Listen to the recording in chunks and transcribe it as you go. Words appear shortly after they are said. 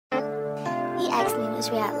He asked me which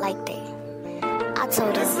way I liked it. I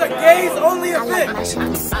told him, This is a gays only I like event. my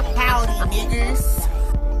shoes. Howdy, niggas.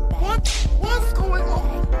 What's going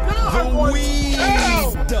on? God, The weed.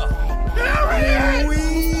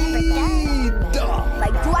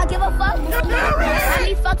 Like, do I give a fuck? How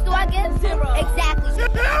many fucks do I give? 0. Exactly.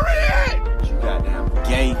 You goddamn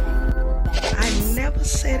gay. I never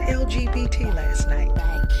said LGBT last night.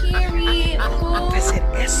 Period. I said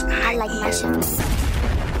I like my SIE. shoes.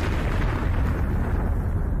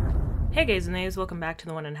 Hey gays and nays, welcome back to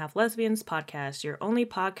the 1.5 Lesbians podcast, your only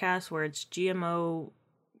podcast where it's GMO,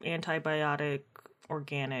 antibiotic,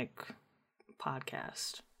 organic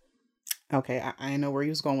podcast. Okay, I know where you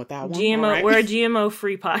was going with that one. GMO, All right. we're a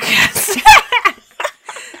GMO-free podcast.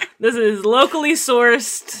 This is locally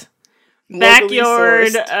sourced,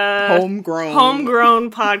 backyard,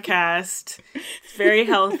 homegrown podcast. It's very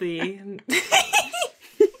healthy.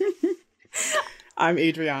 I'm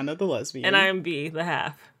Adriana, the lesbian. And I'm B, the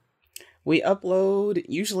half. We upload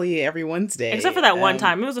usually every Wednesday. Except for that one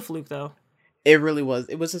time. It was a fluke, though. It really was.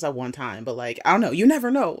 It was just that one time. But, like, I don't know. You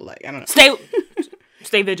never know. Like, I don't know.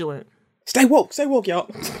 Stay vigilant. Stay woke, y'all.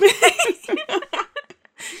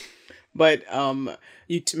 But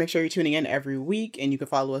to make sure you're tuning in every week, and you can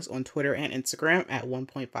follow us on Twitter and Instagram at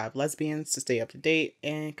 1.5 Lesbians to stay up to date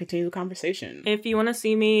and continue the conversation. If you want to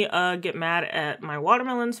see me get mad at my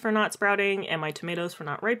watermelons for not sprouting and my tomatoes for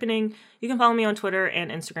not ripening, you can follow me on Twitter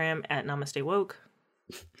and Instagram at Namaste Woke.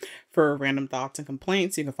 For random thoughts and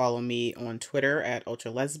complaints, you can follow me on Twitter at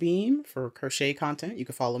UltraLesbian. For crochet content, you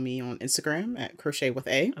can follow me on Instagram at Crochet with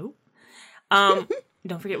A. Oh.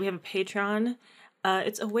 Don't forget we have a Patreon.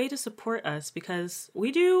 It's a way to support us because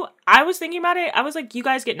I was thinking about it. I was like, you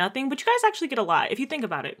guys get nothing, but you guys actually get a lot if you think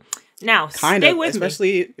about it. Now, stay with me.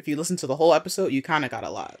 Especially if you listen to the whole episode, you kind of got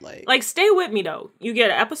a lot. Like, stay with me, though. You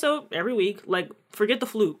get an episode every week. Like, forget the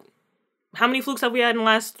fluke. How many flukes have we had in the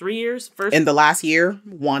last 3 years? In the last year,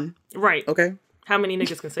 1. Right. Okay. How many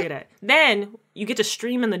niggas can say that? Then you get to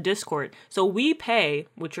stream in the Discord. So we pay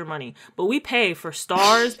with your money, but we pay for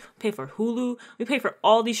Stars, pay for Hulu, we pay for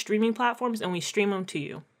all these streaming platforms, and we stream them to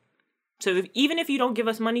you. So even if you don't give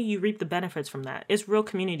us money, you reap the benefits from that. It's real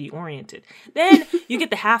community oriented. Then you get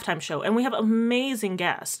the halftime show, and we have amazing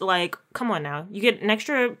guests. Like, come on now, you get an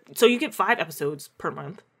extra. So you get 5 episodes per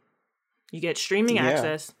month. You get streaming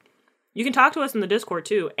access. You can talk to us in the Discord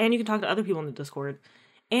too, and you can talk to other people in the Discord.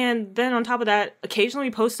 And then on top of that, occasionally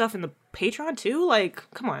we post stuff in the Patreon too. Like,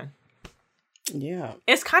 come on. Yeah.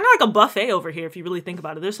 It's kind of like a buffet over here if you really think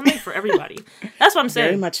about it. There's something for everybody. That's what I'm saying.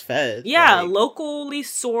 Very much fed. Yeah, locally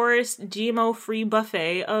sourced, GMO-free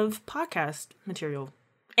buffet of podcast material.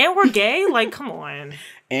 And we're gay? Like, come on.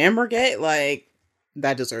 And we're gay? Like,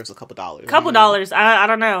 that deserves a couple dollars. $2. I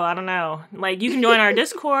don't know. Like, you can join our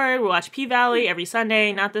Discord. We watch P-Valley every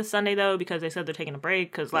Sunday. Not this Sunday, though, because they said they're taking a break.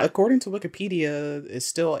 Because, like, according to Wikipedia, it's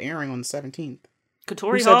still airing on the 17th.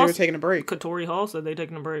 Katori Who said they were taking a break? Katori Hall said they're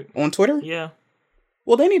taking a break. On Twitter? Yeah.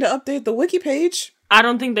 Well, they need to update the wiki page. I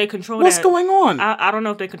don't think they control What's that. going on? I don't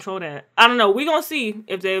know if they control that. I don't know. We're going to see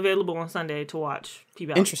if they're available on Sunday to watch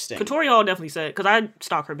P-Valley. Interesting. Katori Hall definitely said, because I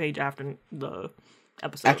stalk her page after the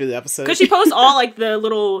episode. Because she posts all, like,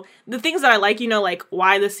 the things that I like, you know, like,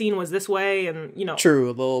 why the scene was this way, and, you know. True, a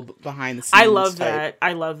little behind the scenes I love type. that.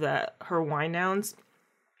 I love that. Her wind downs.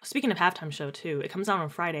 Speaking of halftime show, too, it comes out on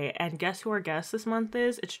Friday, and guess who our guest this month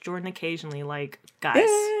is? It's Jordan Occasionally. Like, guys.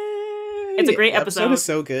 Yay! It's a great episode. Is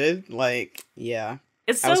so good. Like, yeah.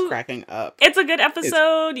 I was cracking up. It's a good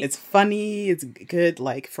episode. It's funny. It's good,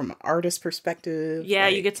 like, from an artist perspective. Yeah,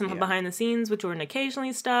 like, you get some behind the scenes with Jordan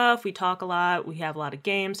Occasionally stuff. We talk a lot. We have a lot of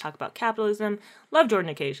games, talk about capitalism. Love Jordan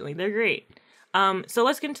Occasionally. They're great. So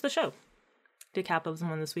let's get into the show. Did capitalism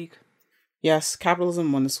win this week? Yes,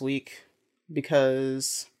 capitalism won this week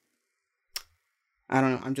because, I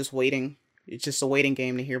don't know, I'm just waiting. It's just a waiting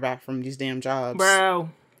game to hear back from these damn jobs. Bro.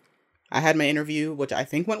 I had my interview, which I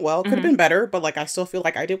think went well. Could have been better, but, like, I still feel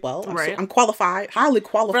like I did well. I'm qualified, highly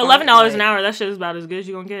qualified. For $11 an hour, that shit is about as good as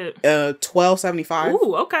you're gonna get. $12.75.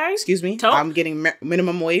 Ooh, okay. Excuse me. I'm getting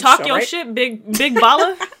minimum wage. Talk your shit, big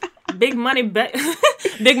baller. Big money,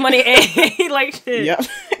 big money A. Like, shit. Yep.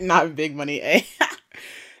 Not big money A.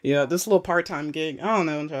 Yeah, this little part-time gig, I don't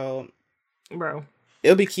know, child. Bro.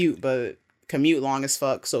 It'll be cute, but commute long as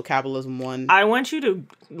fuck, so capitalism won. I want you to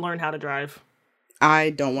learn how to drive.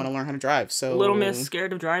 I don't want to learn how to drive, so... Little Miss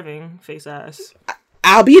scared of driving, face ass.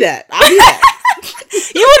 I'll be that.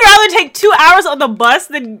 You would rather take 2 hours on the bus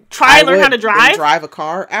than try to learn how to drive? Drive a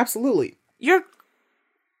car? Absolutely. Is there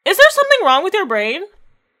something wrong with your brain?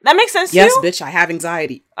 That makes sense to you? Yes, bitch, I have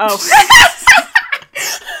anxiety. Oh.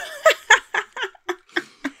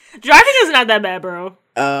 Driving is not that bad, bro.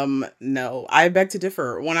 No, I beg to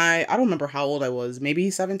differ. When I don't remember how old I was, maybe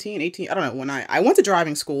 17, 18. I don't know. When I went to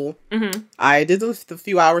driving school, I did the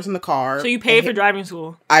few hours in the car. So you paid for driving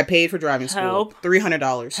school? I paid for driving school. Help.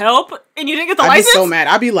 $300. Help? And you didn't get the I'd license? be so mad.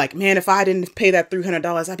 I'd be like, man, if I didn't pay that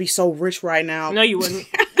 $300, I'd be so rich right now. No, you wouldn't.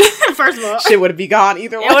 First of all. Shit would have be gone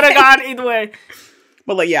either way. It would have gone either way.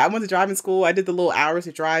 But like, yeah, I went to driving school. I did the little hours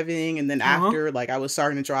of driving, and then after, like, I was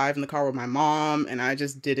starting to drive in the car with my mom, and I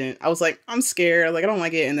just didn't. I was like, I'm scared. Like, I don't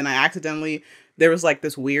like it. And then I accidentally, there was like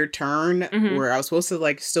this weird turn where I was supposed to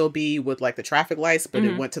like still be with like the traffic lights, but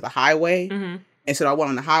it went to the highway, and so I went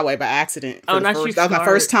on the highway by accident. That was my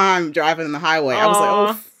first time driving on the highway. I was like,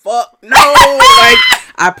 oh fuck, no! Like,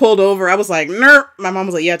 I pulled over. I was like, nerp. My mom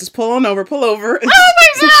was like, yeah, just pull over. And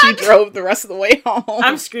so she drove the rest of the way home.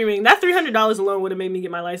 I'm screaming. That $300 alone would have made me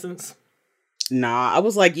get my license. Nah, I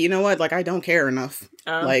was like, you know what? Like, I don't care enough.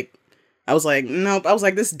 Like, I was like, nope. I was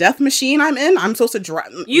like, this death machine I'm in, I'm supposed to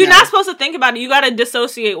drive. You're not supposed to think about it. You got to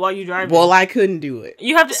dissociate while you drive. Well, I couldn't do it.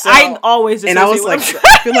 You have to. So, I always dissociate. And I was like,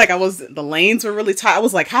 I feel like the lanes were really tight. I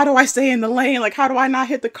was like, how do I stay in the lane? Like, how do I not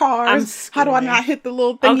hit the cars? How do I not hit the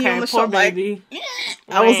little thingy on the shoulder? Like,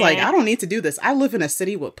 I was like, I don't need to do this. I live in a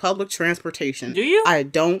city with public transportation. Do you? I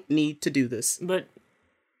don't need to do this. But,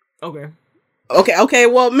 okay. Okay,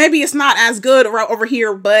 well, maybe it's not as good over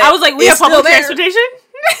here, but I was like, we have public transportation?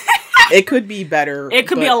 It could be better. It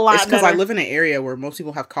could be a lot better. Because I live in an area where most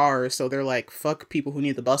people have cars, so they're like, fuck people who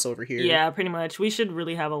need the bus over here. Yeah, pretty much. We should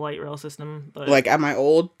really have a light rail system. But like at my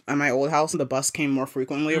old house, the bus came more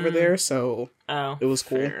frequently over there, so it was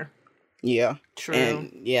cool. Fair. Yeah. True.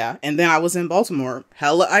 And then I was in Baltimore.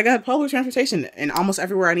 Hella, I got public transportation, and almost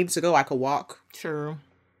everywhere I needed to go, I could walk. True.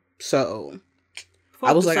 So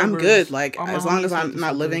I was like, I'm good. Like, as long as I'm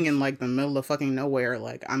not living in like the middle of fucking nowhere,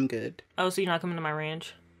 like, I'm good. Oh, so you're not coming to my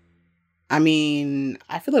ranch? I mean,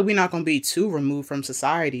 I feel like we're not going to be too removed from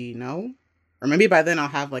society, no? Or maybe by then I'll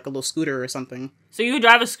have like a little scooter or something. So you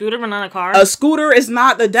drive a scooter but not a car? A scooter is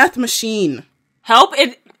not the death machine. Help!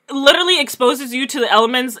 It literally exposes you to the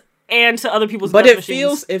elements and to other people's death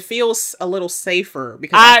machines. But it feels a little safer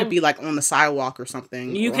because I could be like on the sidewalk or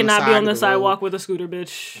something. You cannot be on the sidewalk with a scooter,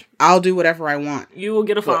 bitch. I'll do whatever I want. You will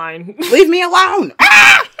get a fine. Leave me alone!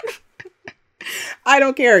 Ah! I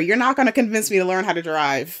don't care. You're not going to convince me to learn how to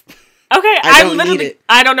drive. Okay,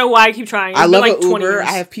 I don't know why I keep trying. I love like Uber.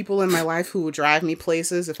 I have people in my life who will drive me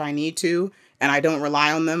places if I need to, and I don't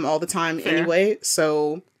rely on them all the time anyway.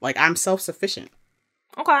 So, like, I'm self-sufficient.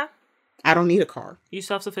 Okay. I don't need a car. You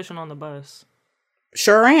self-sufficient on the bus?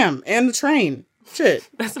 Sure am, and the train. Shit.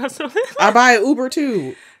 That's not so. I buy an Uber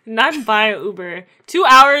too. Not buy an Uber. 2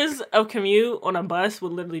 hours of commute on a bus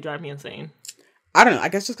would literally drive me insane. I don't know. I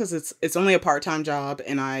guess just because it's only a part-time job,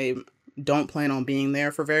 and I don't plan on being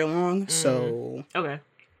there for very long, so okay,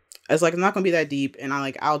 it's like it's not gonna be that deep, and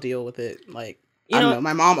I'll deal with it. Like, I don't know.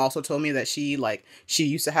 My mom also told me that she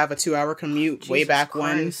used to have a 2-hour commute way back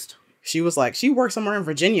when. She was like, she worked somewhere in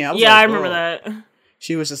Virginia. I remember that.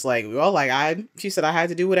 She was just like, well, like she said I had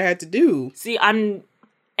to do what I had to do. See, and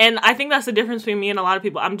I think that's the difference between me and a lot of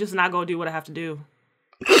people. I'm just not gonna do what I have to do.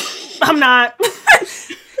 I'm not.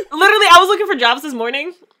 Literally, I was looking for jobs this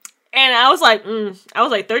morning. And I was like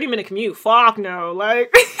 30-minute commute. Fuck no.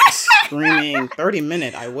 Like, screaming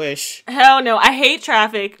 30-minute. I wish. Hell no. I hate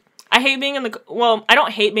traffic. I hate being I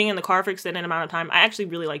don't hate being in the car for extended amount of time. I actually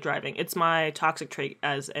really like driving. It's my toxic trait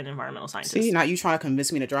as an environmental scientist. See, now you trying to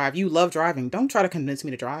convince me to drive. You love driving. Don't try to convince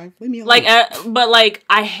me to drive. Leave me alone. But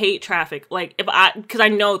I hate traffic. Like, because I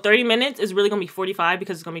know 30 minutes is really going to be 45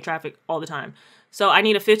 because it's going to be traffic all the time. So I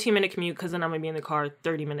need a 15-minute commute because then I'm going to be in the car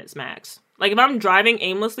 30 minutes max. Like, if I'm driving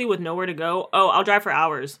aimlessly with nowhere to go, I'll drive for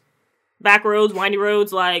hours. Back roads, windy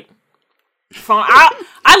roads, like... I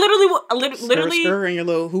literally... Stir in your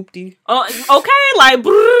little hoopty. Oh, okay, like,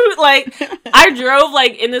 brrr, like, I drove,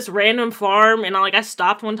 like, in this random farm, and I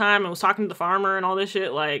stopped one time and was talking to the farmer and all this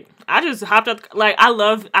shit. Like, I just hopped up... Like, I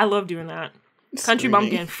love doing that. Country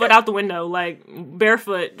bumpkin, foot out the window, like,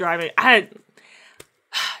 barefoot driving.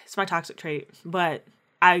 It's my toxic trait, but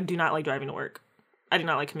I do not like driving to work. I do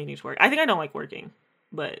not like commuting to work. I think I don't like working,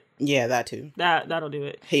 but... Yeah, that too. That'll do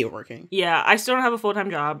it. Hate working. Yeah, I still don't have a full-time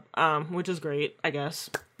job, which is great, I guess.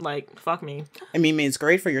 Like, fuck me. I mean, it's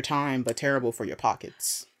great for your time, but terrible for your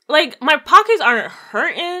pockets. Like, my pockets aren't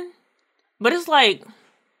hurting, but it's like...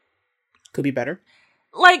 Could be better.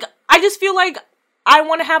 Like, I just feel like I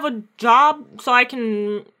want to have a job so I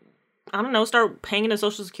can, I don't know, start paying into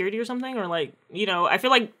Social Security or something, or like, you know, I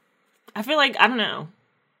feel like, I don't know.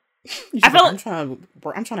 I'm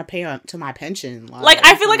trying to pay to my pension. Like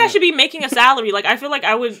I feel like I should be making a salary. Like, I feel like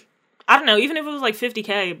I would, I don't know, even if it was like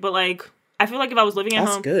 $50K, but like, I feel like if I was living at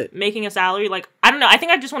home, making a salary, like, I don't know. I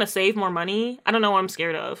think I just want to save more money. I don't know what I'm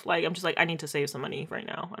scared of. Like, I'm just like, I need to save some money right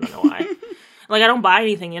now. I don't know why. Like, I don't buy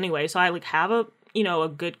anything anyway, so I like have a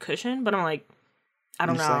good cushion, but I'm like, I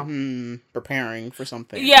don't know. Like, preparing for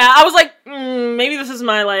something. Yeah, I was like, maybe this is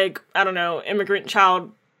my, like, I don't know, immigrant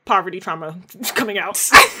child poverty trauma coming out.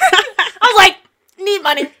 I was like, need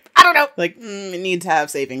money. I don't know. Like, need to have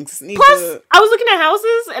savings. Plus, I was looking at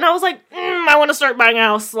houses, and I was like, I want to start buying a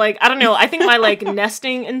house. Like, I don't know. I think my, like,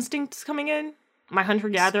 nesting instinct's coming in. My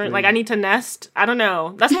hunter-gatherer. Like, I need to nest. I don't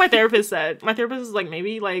know. That's what my therapist said. My therapist is like,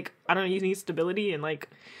 maybe, like, I don't know, you need stability, and, like,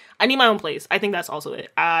 I need my own place. I think that's also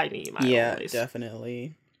it. I need my own place. Yeah,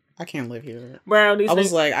 definitely. I can't live here. Bro, I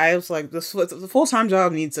was like, the full-time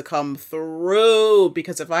job needs to come through,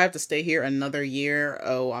 because if I have to stay here another year,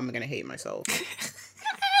 I'm gonna hate myself.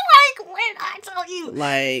 Like, when I tell you,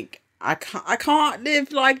 like, I can't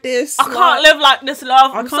live like this. I can't live like this,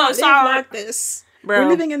 love. I'm so sorry. Live like this. Bro. We're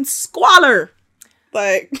living in squalor.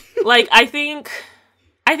 Like, like, I think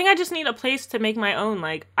I just need a place to make my own.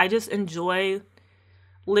 Like, I just enjoy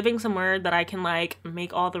living somewhere that I can, like,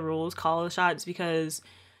 make all the rules, call the shots, because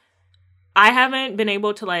I haven't been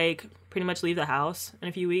able to, like, pretty much leave the house in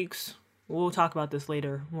a few weeks. We'll talk about this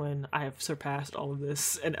later when I have surpassed all of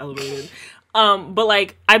this and elevated. But,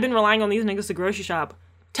 like, I've been relying on these niggas to grocery shop.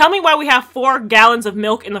 Tell me why we have 4 gallons of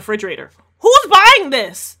milk in the refrigerator. Who's buying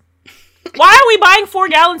this? Why are we buying 4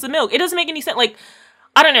 gallons of milk? It doesn't make any sense. Like,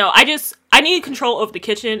 I don't know. I need control over the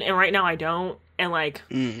kitchen, and right now I don't. And, like,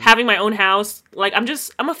 having my own house, like, I'm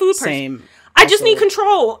a food person. Same. I just need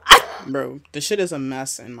control. Bro, the shit is a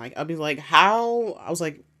mess, and, like, I'll be like, how? I was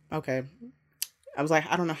like, okay. I was like,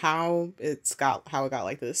 I don't know how it got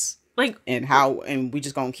like this. Like, and we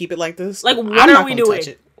just gonna keep it like this? Like, what are we doing?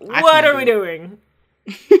 What are we doing?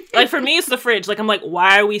 Like, for me, it's the fridge. Like, I'm like,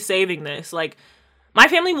 why are we saving this? Like, my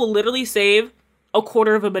family will literally save a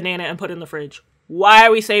quarter of a banana and put it in the fridge. Why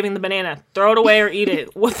are we saving the banana? Throw it away or eat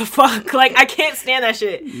it. What the fuck? Like, I can't stand that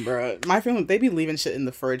shit. Bruh, my family, they be leaving shit in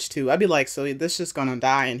the fridge, too. I'd be like, so this just gonna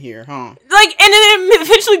die in here, huh? Like, and then it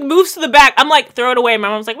eventually moves to the back. I'm like, throw it away. My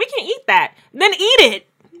mom's like, we can eat that. Then eat it.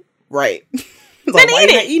 Right. Then like, why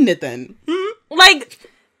eat you it. not eating it then? Like,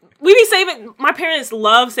 we be saving, my parents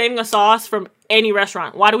love saving a sauce from any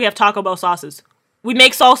restaurant. Why do we have Taco Bell sauces? We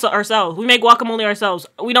make salsa ourselves. We make guacamole ourselves.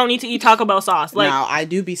 We don't need to eat Taco Bell sauce. Like, now, I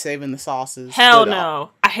do be saving the sauces. Hell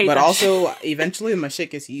no. I hate that. But also, eventually, my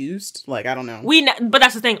shit gets used. Like, I don't know. But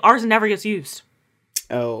that's the thing. Ours never gets used.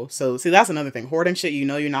 Oh, so, see, that's another thing. Hoarding shit you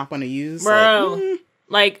know you're not going to use. Bro.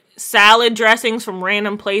 Like, salad dressings from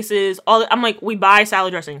random places. I'm like, we buy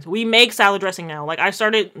salad dressings. We make salad dressing now. Like, I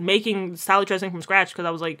started making salad dressing from scratch because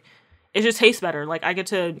I was like, it just tastes better. Like, I get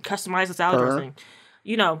to customize the salad dressing.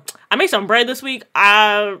 You know, I made some bread this week.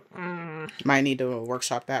 Might need to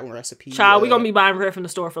workshop that recipe. Child, we gonna be buying bread from the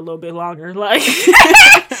store for a little bit longer. Like, I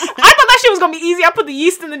thought that shit was gonna be easy. I put the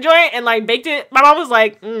yeast in the joint and, like, baked it. My mom was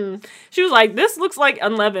like, She was like, this looks like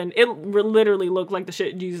unleavened. It literally looked like the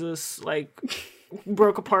shit Jesus, like,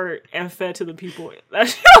 broke apart and fed to the people. That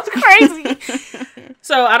shit was crazy.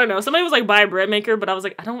 So, I don't know. Somebody was like, buy a bread maker, but I was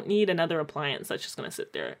like, I don't need another appliance that's just gonna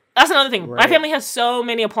sit there. That's another thing. Right. My family has so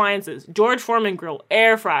many appliances. George Foreman grill,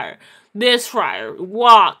 air fryer, this fryer,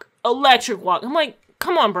 wok, electric wok. I'm like,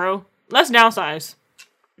 come on, bro. Let's downsize.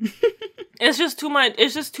 It's just too much.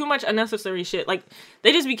 It's just too much unnecessary shit. Like,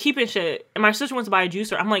 they just be keeping shit. And my sister wants to buy a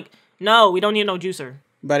juicer. I'm like, no, we don't need no juicer.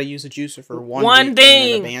 Better use a juicer for one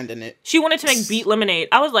thing. And then abandon it. She wanted to make beet lemonade.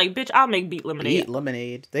 I was like, bitch, I'll make beet lemonade. Beet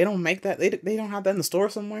lemonade. They don't make that. They don't have that in the store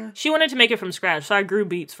somewhere. She wanted to make it from scratch, so I grew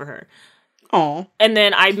beets for her. Oh. And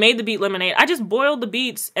then I made the beet lemonade. I just boiled the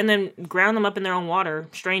beets and then ground them up in their own water,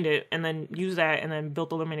 strained it, and then used that, and then built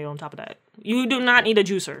the lemonade on top of that. You do not need a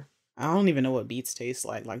juicer. I don't even know what beets taste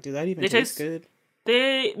like. Like, do that even taste good?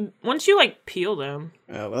 Once you, like, peel them.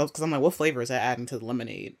 Oh, well, because I'm like, what flavor is that adding to the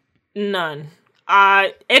lemonade? None.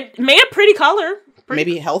 It made a pretty color.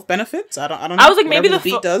 Maybe health benefits. I don't know. I was like, maybe the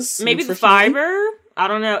beet does. Maybe the fiber. I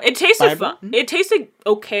don't know. It tasted It tasted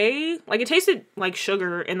okay. Like, it tasted like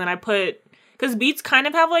sugar, and then I put, because beets kind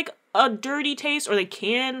of have like a dirty taste, or they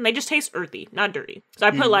just taste earthy, not dirty. So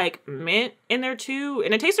I put like mint in there too,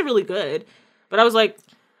 and it tasted really good. But I was like,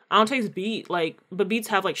 I don't taste beet, like, but beets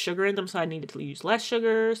have like sugar in them, so I needed to use less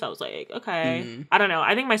sugar. So I was like, okay. I don't know.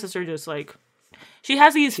 I think my sister just like, she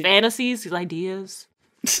has these fantasies, these ideas.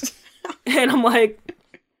 And I'm like,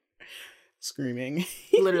 screaming.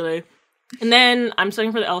 Literally. And then I'm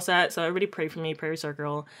studying for the LSAT, so everybody pray for me, Prairie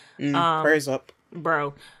Circle. Prayers up.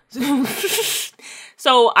 Bro.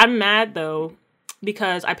 So I'm mad though,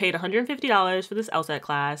 because I paid $150 for this LSAT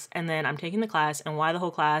class, and then I'm taking the class, and why the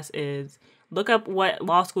whole class is Look up what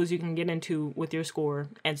law schools you can get into with your score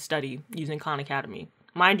and study using Khan Academy.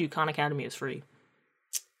 Mind you, Khan Academy is free.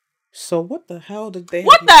 So what the hell did they?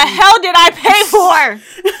 What the hell did I pay for?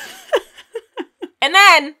 And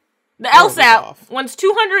then the LSAT wants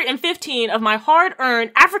 215 of my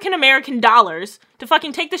hard-earned African-American dollars to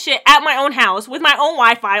fucking take the shit at my own house with my own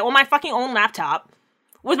Wi-Fi on my fucking own laptop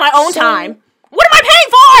with my own time. What am I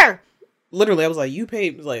paying for? Literally, I was like, you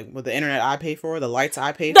paid, like, with the internet I pay for, the lights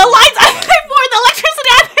I pay for. The lights I pay for, the electricity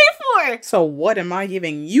I pay for. So what am I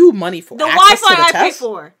giving you money for? The Wi-Fi I pay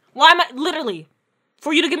for. Why am I, literally,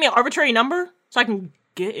 for you to give me an arbitrary number so I can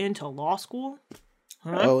get into law school?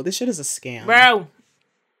 Huh? Oh, this shit is a scam. Bro.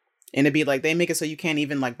 And it'd be like, they make it so you can't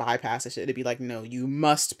even, like, bypass this shit. It'd be like, no, you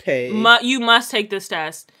must pay. You must take this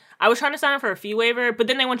test. I was trying to sign up for a fee waiver, but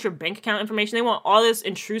then they want your bank account information. They want all this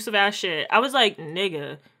intrusive ass shit. I was like,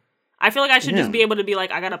 nigga. I feel like I should just be able to be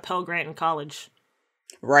like, I got a Pell Grant in college.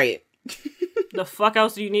 Right. The fuck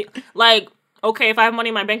else do you need? Like, okay, if I have money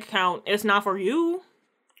in my bank account, it's not for you.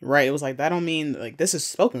 Right. It was like, that don't mean, like, this is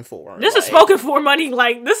spoken for. This is spoken for money.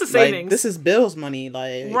 Like, this is savings. Like, this is Bill's money.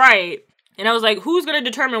 Like, right. And I was like, who's going to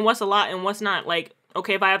determine what's a lot and what's not? Like,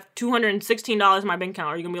 okay, if I have $216 in my bank account,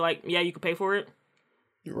 are you going to be like, yeah, you can pay for it?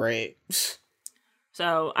 Right.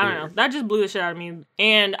 So, I don't know. That just blew the shit out of me.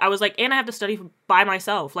 And I was like, and I have to study by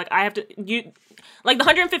myself. Like, I have to, like, the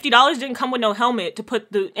 $150 didn't come with no helmet to put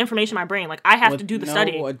the information in my brain. Like, I have to do the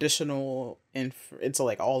study. No additional, it's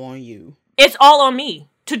like all on you. It's all on me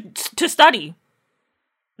to study.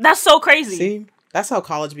 That's so crazy. See? That's how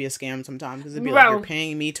college be a scam sometimes. Because it'd be like, you're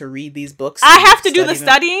paying me to read these books. I have to do the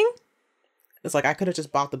studying? It's like, I could have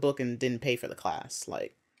just bought the book and didn't pay for the class.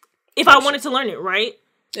 Like, if I wanted to learn it, right?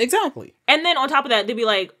 Exactly. And then on top of that, they'd be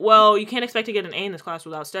like, well, you can't expect to get an A in this class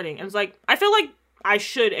without studying. And it's like, I feel like I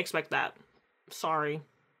should expect that. Sorry.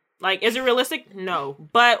 Like, is it realistic? No.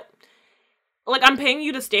 But, like, I'm paying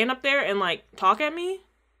you to stand up there and, like, talk at me?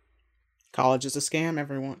 College is a scam,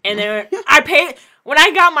 everyone. And then when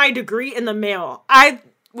I got my degree in the mail, I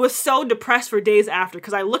was so depressed for days after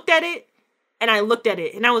because I looked at it and I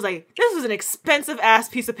was like, this is an expensive ass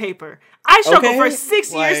piece of paper. I struggled for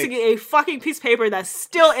 6 years to get a fucking piece of paper that's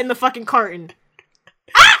still in the fucking carton.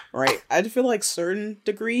 Right. I feel like certain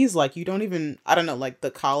degrees, like, you don't even, I don't know, like,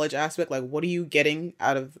 the college aspect, like, what are you getting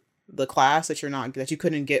out of the class that you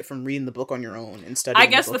couldn't get from reading the book on your own and studying? I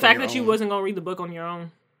guess the fact that you wasn't gonna read the book on your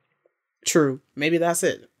own. True. Maybe that's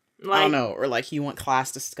it. Like, I don't know. Or, like, you want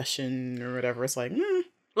class discussion or whatever. It's like,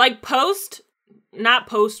 Like, not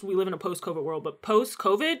post, we live in a post-COVID world, but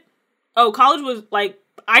post-COVID, college was, like,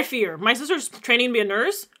 I fear. My sister's training to be a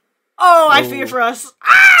nurse. Oh, I fear for us.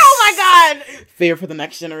 Oh, my God. Fear for the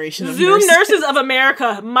next generation of Zoom nurses of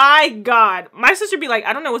America. My God. My sister be like,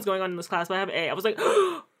 I don't know what's going on in this class, but I have an A. I was like,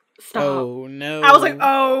 stop. Oh, no. I was like,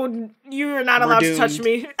 oh, you're not allowed to touch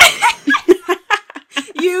me.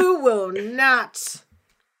 You will not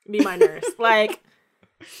be my nurse. Like,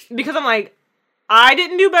 because I'm like, I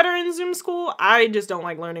didn't do better in Zoom school. I just don't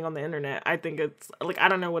like learning on the internet. I think it's, like, I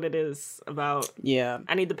don't know what it is about. Yeah.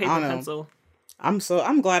 I need the paper and pencil. I'm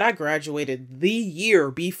glad I graduated the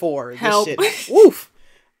year before Help. this shit. Woof.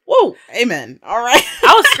 Whoa. Amen. All right.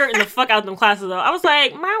 I was skirting the fuck out of them classes, though. I was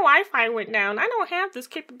like, my Wi-Fi went down. I don't have this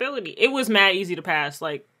capability. It was mad easy to pass.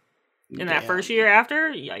 Like, in that first year after,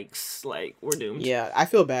 yikes, like, we're doomed. Yeah, I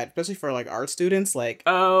feel bad, especially for, like, art students. Like,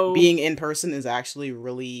 being in person is actually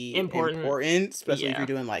really important, especially if you're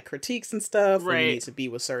doing, like, critiques and stuff, where you need to be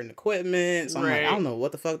with certain equipment. So I'm like, I don't know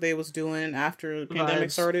what the fuck they was doing after the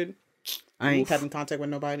pandemic started. I ain't kept in contact with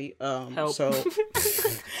nobody. Help. So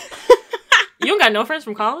You don't got no friends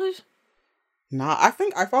from college? Nah, I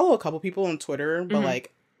think I follow a couple people on Twitter, but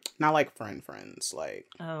like not like friends. Like,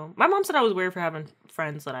 oh, my mom said I was weird for having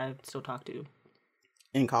friends that I still talk to.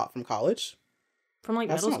 From college? From like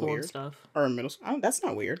That's middle not school weird. and stuff. Or middle school? That's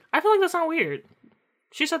not weird. I feel like that's not weird.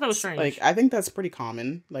 She said that was strange. Like, I think that's pretty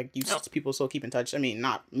common. Like, people still keep in touch. I mean,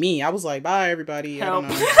 not me. I was like, bye, everybody. Help. I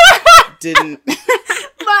don't know. Didn't.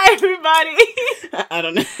 Bye, everybody. I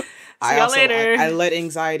don't know. See y'all later. I let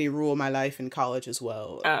anxiety rule my life in college as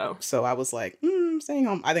well. Oh. So I was like, staying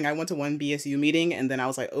home. I think I went to one BSU meeting, and then I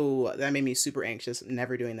was like, oh, that made me super anxious.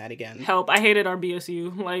 Never doing that again. Help. I hated our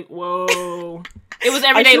BSU. Like, whoa. It was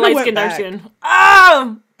everyday light skin, dark skin.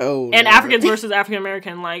 Oh! Oh. And Africans versus African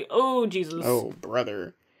American. Like, oh, Jesus. Oh,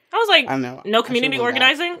 brother. I was like, I don't know. No community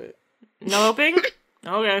organizing? No helping?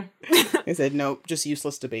 Okay. They said, nope, just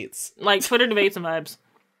useless debates. Like, Twitter debates and vibes.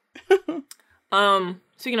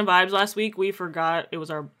 Speaking of vibes, last week we forgot it was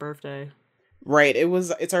our birthday. Right,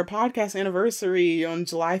 it's our podcast anniversary on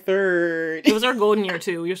July 3rd. It was our golden year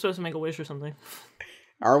too. We were supposed to make a wish or something.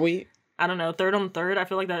 Are we? I don't know. 3rd on 3rd. I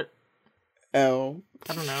feel like that. Oh.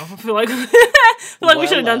 I don't know. I feel like we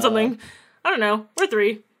should have done something. I don't know. We're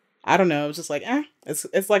 3. I don't know. It's just like,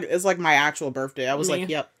 It's like my actual birthday. I was Me. like,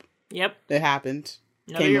 yep. Yep. It happened.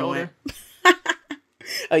 Another year older.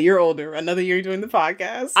 A year older. Another year doing the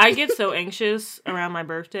podcast. I get so anxious around my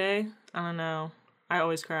birthday. I don't know. I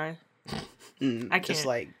always cry. I can't. Just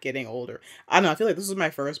like getting older. I don't know. I feel like this was my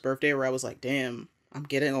first birthday where I was like, damn, I'm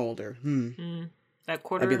getting older. That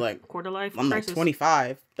quarter, I'd be like, quarter life I'm crisis. like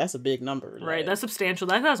 25. That's a big number. Right, Like, that's substantial.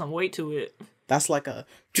 That has some weight to it. that's like a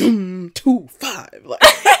 2-5. Like,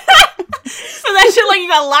 So that shit like you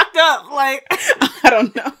got locked up. Like, I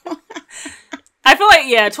don't know. I feel like,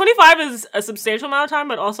 yeah, 25 is a substantial amount of time,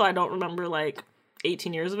 but also I don't remember like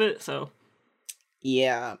 18 years of it, so.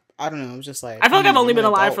 Yeah, I don't know. It was just like, I feel like I've only I'm been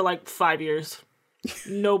an alive adult. for like 5 years.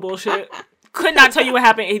 No bullshit. Could not tell you what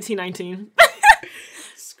happened 18, 19.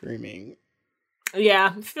 Screaming.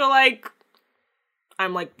 Yeah, I feel like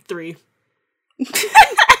I'm like 3.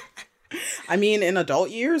 I mean, in adult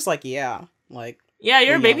years, like, yeah. Like, Yeah,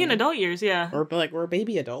 you're a We're baby young. in adult years, yeah. we're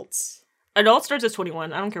baby adults. Adult starts at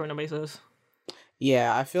 21. I don't care what nobody says.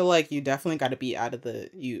 Yeah, I feel like you definitely got to be out of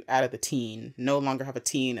the teen. No longer have a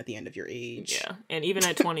teen at the end of your age. Yeah, and even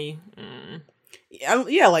at 20,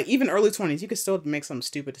 Yeah, like even early 20s, you could still make some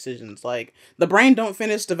stupid decisions. Like the brain don't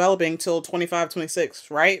finish developing till 25,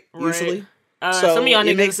 26, right? Usually. So some of y'all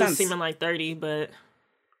it niggas makes is sense. seeming like 30, but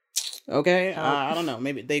Okay, I don't know.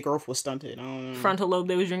 Maybe their growth was stunted. I don't know. frontal lobe,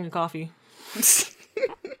 they was drinking coffee.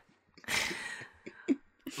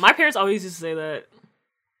 My parents always used to say that.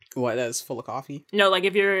 What? That's full of coffee. No, like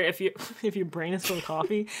if your brain is full of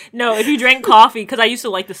coffee. No, if you drank coffee, because I used to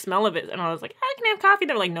like the smell of it, and I was like, I can have coffee.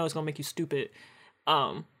 They're like, no, it's gonna make you stupid.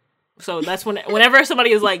 So that's whenever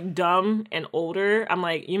somebody is like dumb and older, I'm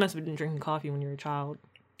like, you must have been drinking coffee when you were a child.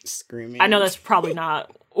 Screaming. I know that's probably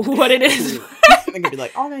not what it is. They could be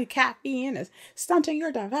like, all that caffeine is stunting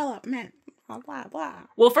your development. Blah blah blah.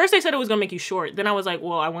 Well, first they said it was gonna make you short. Then I was like,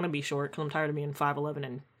 well, I want to be short because I'm tired of being 5'11"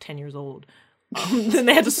 and 10 years old. Then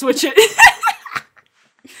they had to switch it.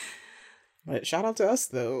 But shout out to us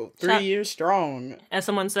though, 3 years strong. As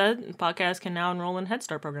someone said, the podcast can now enroll in Head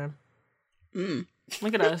Start program.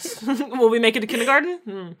 Look at us. Will we make it to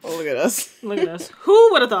kindergarten? Oh, look at us. Look at us.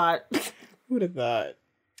 Who would have thought? Who would have thought?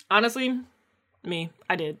 Honestly, me.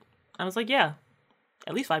 I did. I was like, yeah,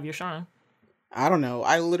 at least 5 years strong. I don't know.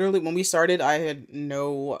 I literally, when we started, I had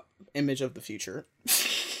no image of the future.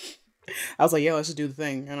 I was like, yeah, let's just do the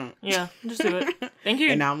thing. I don't. Yeah, just do it. Thank you.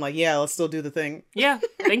 And now I'm like, yeah, let's still do the thing. Yeah,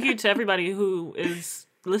 thank you to everybody who is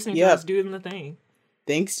listening to Yeah. us doing the thing.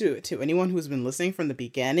 Thanks to anyone who's been listening from the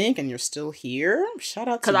beginning and you're still here. Shout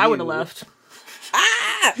out to you. Because I would have left.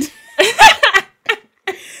 Ah!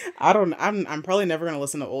 I'm probably never gonna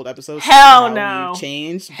listen to old episodes. Hell how no. we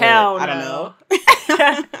changed. But Hell I don't no.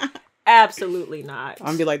 know. Absolutely not. I'm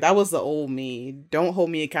gonna be like, that was the old me. Don't hold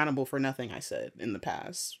me accountable for nothing I said in the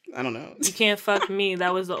past. I don't know. You can't fuck me.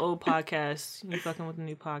 That was the old podcast. You fucking with the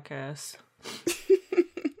new podcast.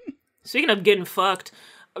 Speaking of getting fucked,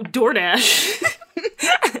 DoorDash.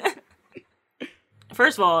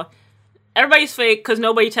 First of all, everybody's fake because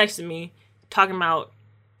nobody texted me talking about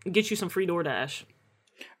get you some free DoorDash.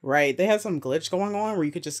 Right. They had some glitch going on where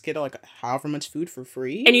you could just get like however much food for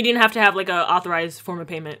free. And you didn't have to have like a authorized form of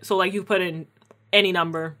payment. So like you put in any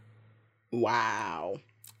number. Wow.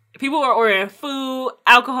 People were ordering food,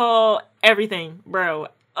 alcohol, everything, bro.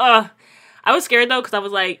 I was scared though because I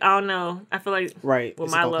was like, I don't know. I feel like Right. with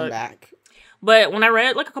Is it my gonna come luck. back? But when I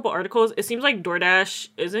read like a couple articles, it seems like DoorDash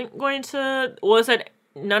isn't going to. Well, it said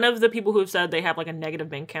none of the people who've said they have like a negative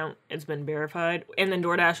bank account, it's been verified. And then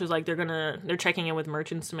DoorDash was like they're checking in with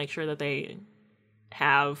merchants to make sure that they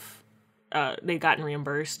have they've gotten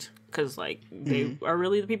reimbursed because like they are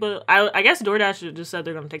really the people. I guess DoorDash just said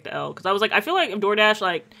they're gonna take the L because I was like, I feel like if DoorDash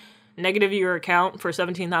like negative your account for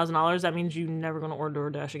 $17,000, that means you're never gonna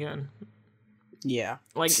order DoorDash again. Yeah.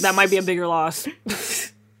 Like that might be a bigger loss.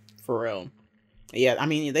 For real. Yeah, I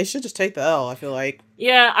mean, they should just take the L. I feel like.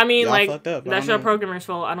 Yeah, I mean, Y'all like fucked up. I that's don't your know. programmer's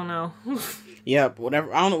fault. I don't know. Yeah,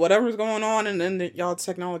 whatever. I don't know. Whatever's going on, and then y'all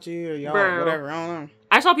technology or y'all Bro. whatever. I don't know.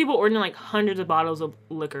 I saw people ordering like hundreds of bottles of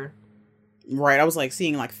liquor. Right. I was like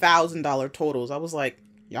seeing like $1,000 totals. I was like,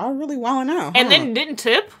 y'all really wilding out. And huh? then didn't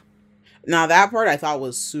tip. Now that part I thought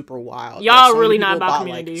was super wild. Y'all Like, so many really not people about bought,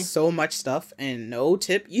 community. Like, so much stuff and no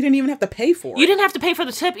tip. You didn't even have to pay for it. You didn't have to pay for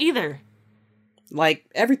the tip either. Like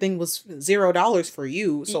everything was $0 for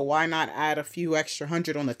you, so why not add a few extra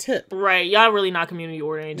 $100 on the tip? Right. Y'all really not community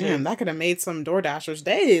ordering tip. Damn, that could have made some DoorDashers'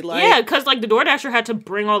 day. Like, Yeah, because like the DoorDasher had to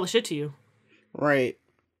bring all the shit to you. right.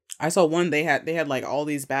 I saw one they had like all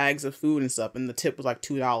these bags of food and stuff, and the tip was like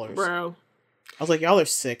 $2. Bro. I was like, y'all are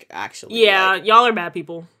sick, actually. Yeah, Like, y'all are bad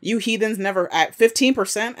people. you heathens never at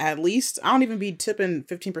 15% at least. I don't even be tipping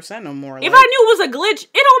 15% no more. If Like, I knew it was a glitch,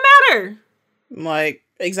 it don't matter. like,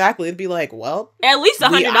 exactly, it'd be like, well, At least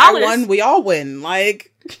 $100. I won, we all win.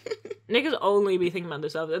 Like, Niggas only be thinking about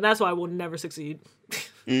themselves, and that's why I will never succeed.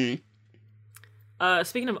 Speaking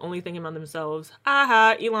of only thinking about themselves,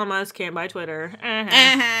 Elon Musk can't buy Twitter.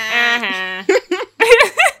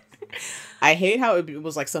 I hate how it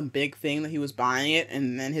was like some big thing that he was buying it,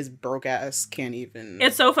 and then his broke ass can't even.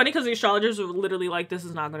 It's so funny because the astrologers were literally like, "This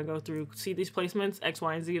is not going to go through. See these placements, X,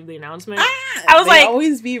 Y, and Z of the announcement." I was they like,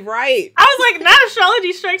 always be right. I was like, not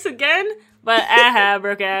astrology strikes again, but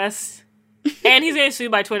broke ass. And he's getting sued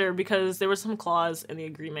by Twitter because there was some clause in the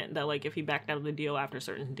agreement that like if he backed out of the deal after a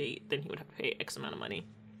certain date, then he would have to pay X amount of money.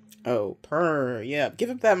 Oh, yeah. Give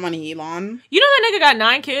up that money, Elon. You know that nigga got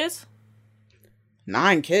 9 kids?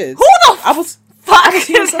 9 kids. Who the I was fuck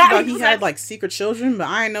seeing is something about that? he had like secret children, but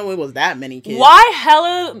I didn't know it was that many kids. Why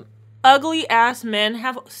hella ugly ass men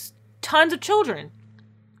have tons of children?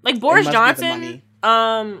 Like Boris must be the Johnson,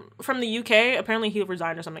 from the UK. Apparently he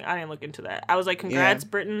resigned or something. I didn't look into that. I was like, congrats,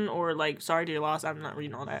 Britain, or like, sorry to your loss. I'm not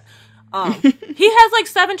reading all that. He has like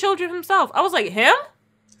 7 children himself. I was like, him?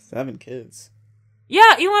 7 kids.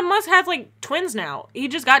 Yeah, Elon Musk has like twins now. He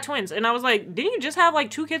just got twins. And I was like, didn't you just have like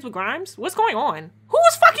 2 kids with Grimes? What's going on? Who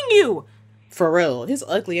was fucking you? For real, his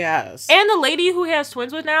ugly ass. And the lady who he has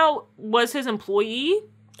twins with now was his employee.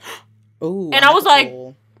 Ooh, and I was like,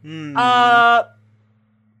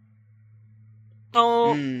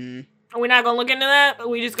 we're not gonna look into that.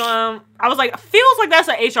 We just gonna. I was like, feels like that's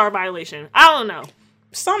an HR violation. I don't know.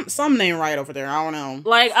 Some name right over there. I don't know.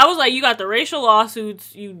 Like, I was like, you got the racial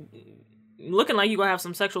lawsuits. You looking like you gonna have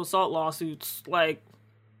some sexual assault lawsuits. Like,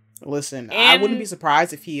 listen, I wouldn't be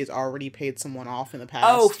surprised if he has already paid someone off in the past.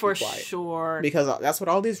 Oh, for sure. Because that's what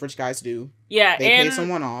all these rich guys do. Yeah, they pay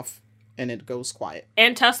someone off, and it goes quiet.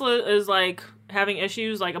 And Tesla is like having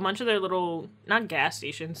issues. Like a bunch of their little, not gas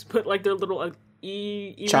stations, but like their little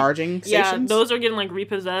charging stations. Yeah, those are getting like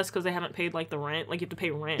repossessed because they haven't paid like the rent. Like you have to pay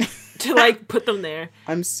rent to like put them there.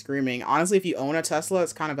 I'm screaming. Honestly, if you own a Tesla,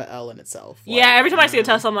 it's kind of an L in itself. Like, yeah, every time I see a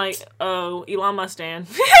Tesla, I'm like, oh, Elon Musk stand.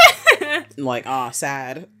 Like,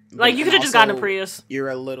 sad. Like, you could have just gotten a Prius. You're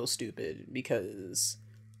a little stupid because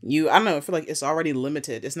I don't know, I feel like it's already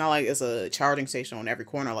limited. It's not like it's a charging station on every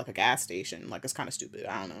corner like a gas station. Like, it's kind of stupid.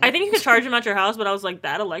 I don't know. I think you could charge them at your house, but I was like,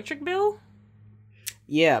 that electric bill?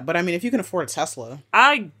 Yeah, but I mean, if you can afford a Tesla.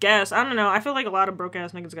 I guess. I don't know. I feel like a lot of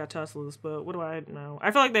broke-ass niggas got Teslas, but what do I know?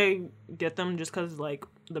 I feel like they get them just because, like,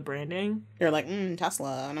 the branding. They're like,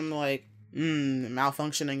 Tesla. And I'm like,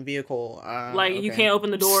 malfunctioning vehicle. Like, okay. You can't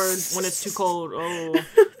open the door when it's too cold. Oh.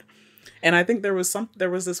 And I think there was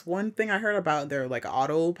this one thing I heard about their, like,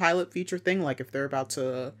 autopilot feature thing. Like, if they're about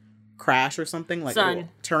to crash or something, like, it'll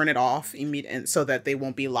turn it off immediately so that they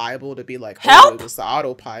won't be liable to be like, help! It was the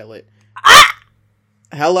autopilot.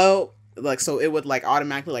 Hello? Like, so it would, like,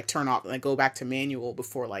 automatically, like, turn off and, like, go back to manual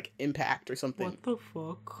before, like, impact or something. What the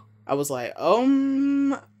fuck? I was like,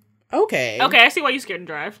 okay. Okay, I see why you're scared to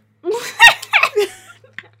drive.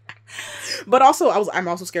 But also, I'm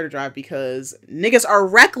also scared to drive because niggas are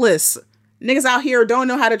reckless. Niggas out here don't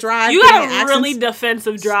know how to drive. You got a really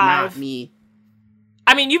defensive drive. It's not me.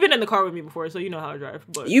 I mean, you've been in the car with me before, so you know how to drive.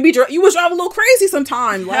 But you was driving a little crazy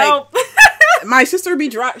sometimes. Help. Like, my sister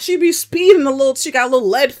she'd be speeding she got a little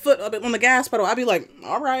lead foot up on the gas pedal. I'd be like,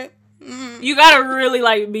 all right. You gotta really,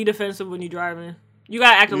 like, be defensive when you're driving. You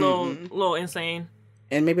gotta act a little insane.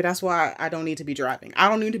 And maybe that's why I don't need to be driving. I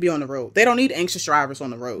don't need to be on the road. They don't need anxious drivers on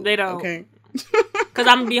the road. They don't. Okay? Because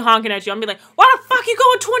I'm gonna be honking at you. I'm gonna be like, why the fuck you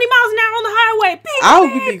going 20 miles an hour on the highway?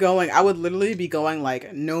 Beep, I would literally be going,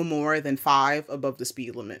 like, no more than 5 above the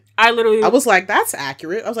speed limit. I was like, that's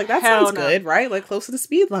accurate. I was like, that sounds good, right? Like, close to the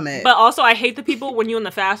speed limit. But also, I hate the people when you're in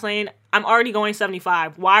the fast lane. I'm already going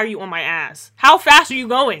 75. Why are you on my ass? How fast are you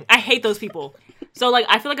going? I hate those people. So, like,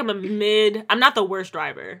 I feel like I'm not the worst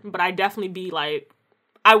driver, but I definitely be like,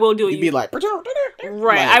 I will do it. You'd be like, right.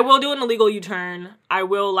 Like, I will do an illegal U-turn. I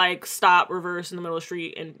will, like, stop, reverse in the middle of the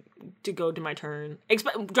street and to go to my turn.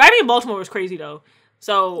 Driving in Baltimore was crazy though.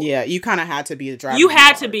 So yeah, you kind of had to be a driver. You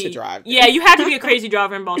had to be to drive. Yeah, you had to be a crazy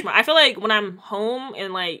driver in Baltimore. I feel like when I'm home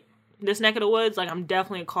in like this neck of the woods, like I'm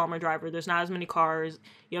definitely a calmer driver. There's not as many cars.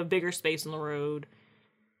 You have bigger space on the road.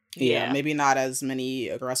 Yeah, maybe not as many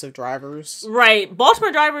aggressive drivers. Right.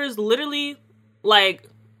 Baltimore drivers literally, like,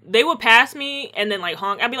 they would pass me and then like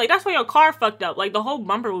honk. I'd be like, that's why your car fucked up. Like the whole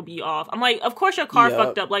bumper would be off. I'm like, of course your car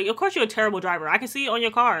fucked up. Like, of course you're a terrible driver. I can see it on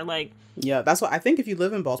your car. Like, yeah, that's what I think. If you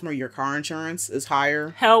live in Baltimore, your car insurance is higher.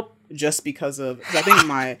 Help. Just because of, cause I think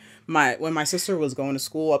my when my sister was going to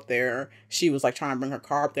school up there, she was like trying to bring her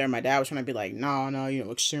car up there. And my dad was trying to be like, no, you know,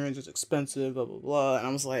 insurance is expensive, blah blah blah. And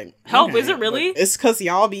I was like, help. Is it really? It's because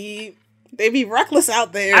they be reckless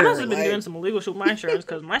out there. I must have been doing some illegal shit with my insurance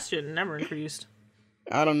because my shit never increased.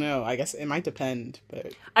 I don't know. I guess it might depend,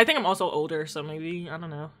 but I think I'm also older, so maybe I don't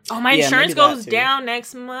know. Oh, my insurance goes down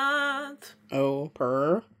next month. Oh,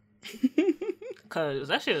 per. Cause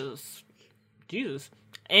that shit is Jesus.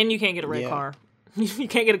 And you can't get a red car. You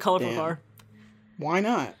can't get a colorful car. Why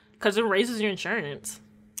not? Because it raises your insurance.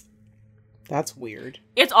 That's weird.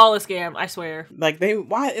 It's all a scam, I swear. Like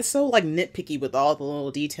why it's so like nitpicky with all the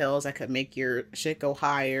little details that could make your shit go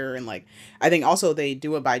higher, and like I think also they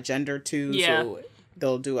do it by gender too. Yeah. So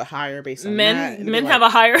they'll do it higher based on that. Men have a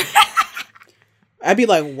higher. I'd be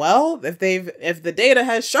like, well, if the data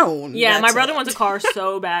has shown. Yeah, my brother wants a car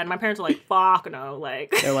so bad. My parents are like, fuck no.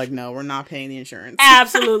 Like they're like, no, we're not paying the insurance.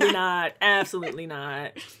 Absolutely not. Absolutely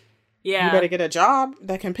not. Yeah. You better get a job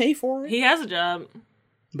that can pay for it. He has a job.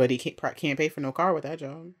 But he can't pay for no car with that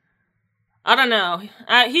job. I don't know.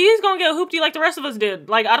 He's gonna get a hoopty like the rest of us did.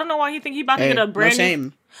 Like, I don't know why he think he about to get a brand new...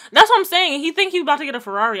 shame. That's what I'm saying. He think he about to get a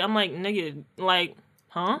Ferrari. I'm like, nigga, like,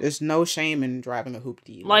 huh? There's no shame in driving a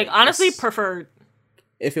hoopty. Like honestly, preferred.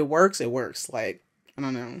 If it works, it works. Like, I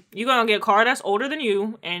don't know. You gonna get a car that's older than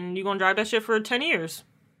you, and you gonna drive that shit for 10 years.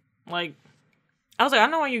 Like, I was like, I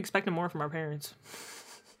don't know why you expecting more from our parents.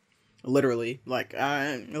 Literally. Like,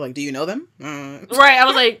 do you know them? Right, I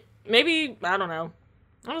was like, maybe, I don't know.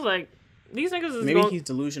 I was like, these niggas is maybe he's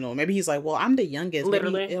delusional. Maybe he's like, well, I'm the youngest.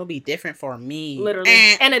 Literally. Maybe it'll be different for me. Literally.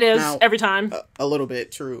 And it is, every time. A little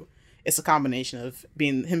bit, true. It's a combination of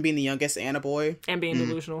being the youngest and a boy. And being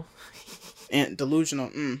delusional. And delusional,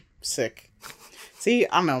 sick. See,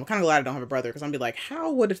 I don't know. I'm kind of glad I don't have a brother, because I'm be like,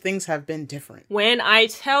 how would things have been different? When I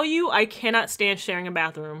tell you, I cannot stand sharing a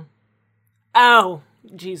bathroom. Oh,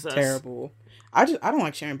 Jesus. Terrible. I don't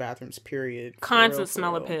like sharing bathrooms, period. Constant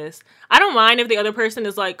smell of piss. I don't mind if the other person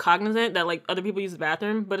is like cognizant that like other people use the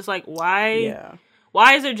bathroom, but it's like, why? Yeah.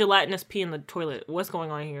 Why is there gelatinous pee in the toilet? What's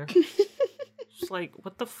going on here? It's like,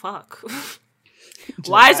 what the fuck?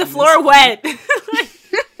 Why is the floor wet?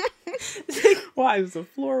 Why is the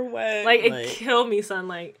floor wet? Like, it killed me, son.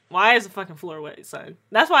 Like, why is the fucking floor wet, son?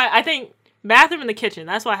 That's why I think bathroom in the kitchen.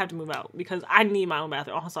 That's why I have to move out, because I need my own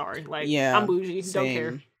bathroom. Oh, sorry. Like, yeah, I'm bougie. Same. Don't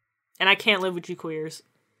care. And I can't live with you queers.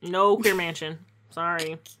 No queer mansion.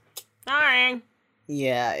 Sorry.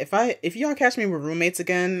 Yeah, if y'all catch me with roommates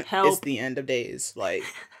again, it's the end of days. Like,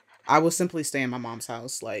 I will simply stay in my mom's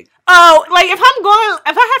house. Like, oh, like if I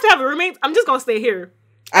have to have a roommate, I'm just gonna stay here.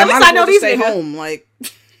 At least I know these niggas. Home, like.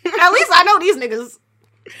 At least I know these niggas.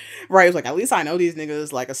 Right, it's like, at least I know these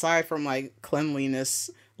niggas. Like, aside from like cleanliness,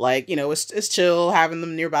 like, you know, it's chill having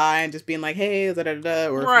them nearby and just being like, hey, da da da.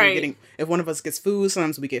 Or if one of us gets food,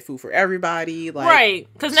 sometimes we get food for everybody. Like, right,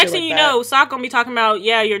 because next thing you know, Sock gonna be talking about,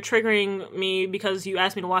 yeah, you're triggering me because you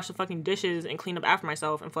asked me to wash the fucking dishes and clean up after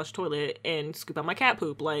myself and flush the toilet and scoop out my cat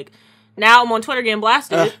poop. Like, now I'm on Twitter getting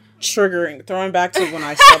blasted. Triggering, throwing back to when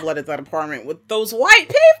I subletted that apartment with those white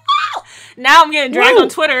people. Now I'm getting dragged on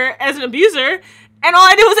Twitter as an abuser, and all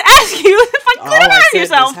I did was ask you to fucking clean up after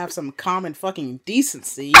yourself. Just have some common fucking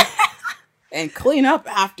decency and clean up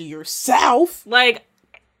after yourself. Like,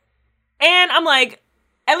 and I'm like,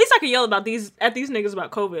 at least I could yell at these niggas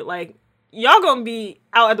about COVID. Like, y'all gonna be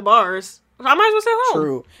out at the bars. I might as well stay home.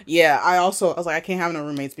 True. Yeah, I was like, I can't have no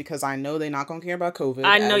roommates because I know they're not gonna care about COVID.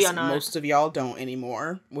 I know y'all not. Most of y'all don't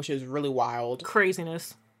anymore, which is really wild.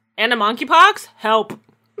 Craziness. And the monkeypox? Help.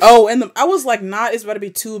 Oh, and I was like, it's about to be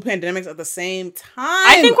two pandemics at the same time.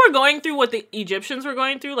 I think we're going through what the Egyptians were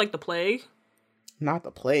going through, like the plague. Not the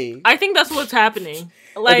plague. I think that's what's happening.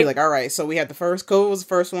 Like, be like, all right, so we had COVID was the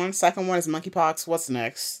first one. Second one is monkeypox. What's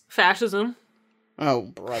next? Fascism. Oh,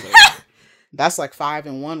 brother. That's like 5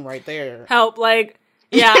 in 1 right there. Help, like,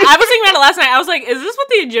 yeah, I was thinking about it last night. I was like, is this what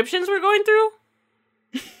the Egyptians were going through?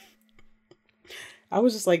 I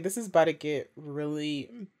was just like, this is about to get really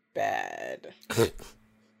bad.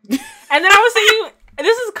 And then I was thinking,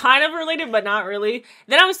 this is kind of related, but not really.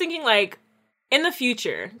 Then I was thinking, like, in the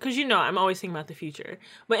future, because you know, I'm always thinking about the future.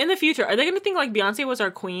 But in the future, are they going to think, like, Beyonce was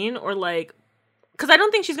our queen? Or, like, because I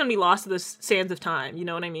don't think she's going to be lost to the sands of time. You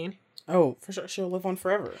know what I mean? Oh, for sure. She'll live on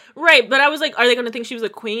forever. Right. But I was like, are they going to think she was a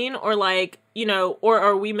queen? Or, like, you know, or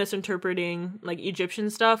are we misinterpreting, like, Egyptian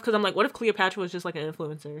stuff? Because I'm like, what if Cleopatra was just, like, an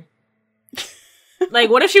influencer? Like,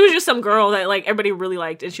 what if she was just some girl that, like, everybody really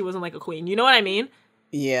liked and she wasn't, like, a queen? You know what I mean?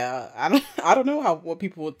 Yeah, I don't know what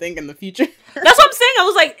people would think in the future. That's what I'm saying. I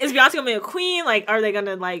was like, is Beyonce gonna be a queen? Like, are they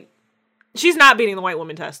gonna like? She's not beating the white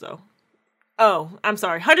woman test though. Oh, I'm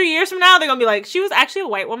sorry. 100 years from now, they're gonna be like, she was actually a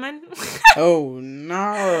white woman. Oh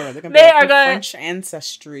no, they're gonna They be are gonna- French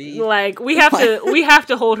ancestry. Like, we have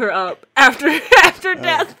to hold her up after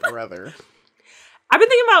death. Oh, brother. I've been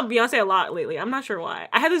thinking about Beyonce a lot lately. I'm not sure why.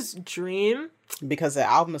 I had this dream. Because the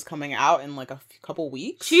album is coming out in like a couple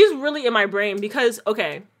weeks. She's really in my brain because,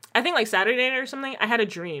 okay, I think like Saturday night or something, I had a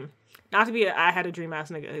dream. Not to be I had a dream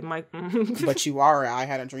ass nigga. But you are. I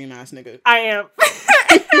had a dream ass nigga. I am.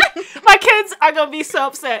 My kids are gonna be so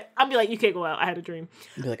upset. I'll be like, you can't go out. I had a dream.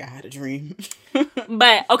 Be like, I had a dream.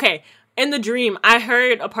 But okay, in the dream, I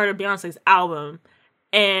heard a part of Beyonce's album,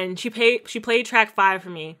 and she played track 5 for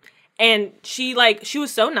me, and she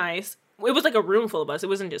was so nice. It was like a room full of us. It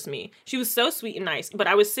wasn't just me. She was so sweet and nice. But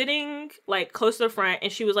I was sitting like close to the front,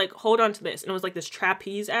 and she was like, hold on to this. And it was like this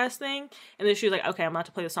trapeze ass thing. And then she was like, okay, I'm about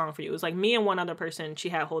to play the song for you. It was like me and one other person. She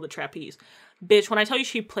had hold the trapeze. Bitch, when I tell you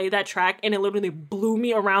she played that track and it literally blew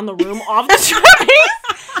me around the room off the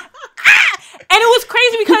trapeze. And it was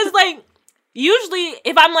crazy because like, usually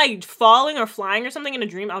if I'm like falling or flying or something in a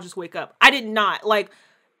dream, I'll just wake up. I did not. Like,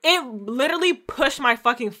 it literally pushed my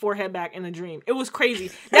fucking forehead back in the dream. It was crazy.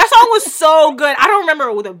 That song was so good. I don't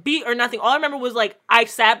remember with a beat or nothing. All I remember was like, I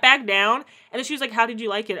sat back down and then she was like, how did you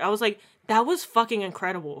like it? I was like, that was fucking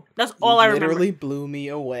incredible. That's all I remember. Literally blew me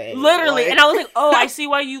away. Literally. Like... And I was like, oh, I see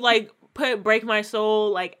why you like put Break My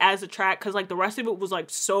Soul like as a track. Cause like the rest of it was like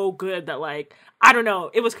so good that like, I don't know.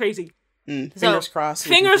 It was crazy. Fingers crossed.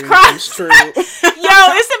 Fingers crossed. It's true. Yo,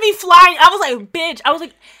 it sent me flying. I was like, bitch. I was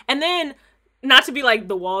like, and then, not to be like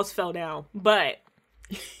the walls fell down, but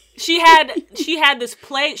she had this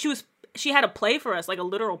play. She had a play for us, like a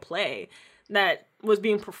literal play that was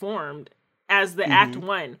being performed as the act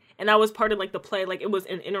 1, and that was part of like the play. Like it was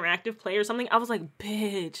an interactive play or something. I was like,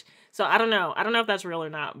 bitch. So I don't know if that's real or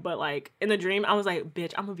not, but like in the dream, I was like,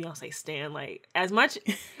 bitch, I'm a Beyonce stan. Like as much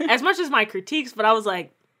as my critiques, but I was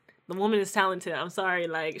like, the woman is talented. I'm sorry,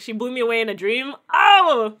 like she blew me away in a dream.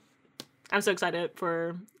 Oh, I'm so excited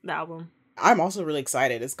for the album. I'm also really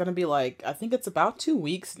excited. It's gonna be like, I think it's about 2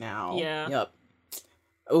 weeks now. Yeah. Yep.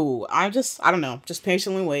 Oh, I don't know. Just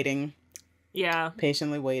patiently waiting. Yeah.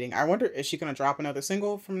 Patiently waiting. I wonder, is she gonna drop another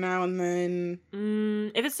single from now and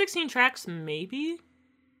then? If it's 16 tracks, maybe.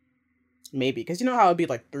 Maybe. Because you know how it'd be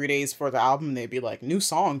like 3 days for the album, they'd be like, new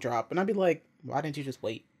song drop. And I'd be like, why didn't you just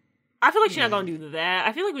wait? I feel like she's not gonna do that.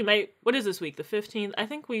 I feel like we might, what is this week? The 15th? I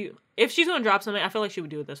think if she's gonna drop something, I feel like she would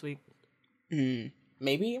do it this week.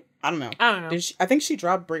 Maybe? I don't know. I think she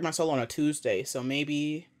dropped Break My Soul on a Tuesday, so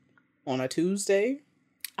maybe on a Tuesday?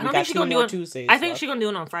 I don't think she's gonna do it. Tuesdays I think she's gonna do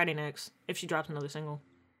it on Friday next, if she drops another single.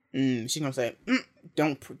 She's gonna say,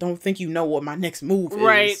 don't think you know what my next move is.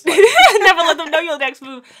 Right. Like, Never let them know your next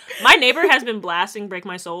move. My neighbor has been blasting Break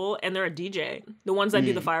My Soul, and they're a DJ. The ones that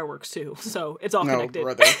do the fireworks, too. So, it's all connected.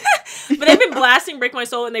 Brother. But they've been blasting Break My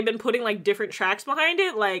Soul, and they've been putting, like, different tracks behind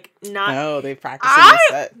it. Like, not... No, they practicing the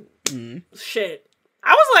set. Shit.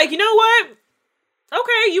 I was like, you know what?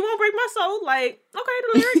 Okay, you won't break my soul. Like, okay,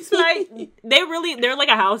 the lyrics, like, they're like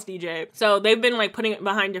a house DJ. So they've been like putting it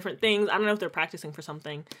behind different things. I don't know if they're practicing for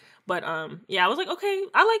something. But yeah, I was like, okay,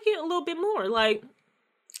 I like it a little bit more. Like,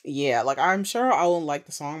 yeah, like I'm sure I will like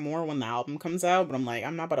the song more when the album comes out, but I'm like,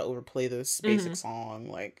 I'm not about to overplay this basic song.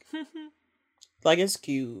 Like, like it's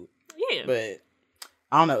cute. Yeah. But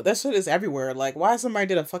I don't know. That shit is everywhere. Like, why somebody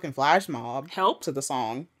did a fucking flash mob help to the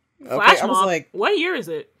song? Flash okay, mob. I was like, what year is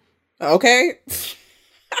it? Okay.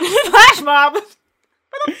 Flash mob. What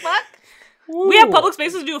the fuck? Ooh. We have public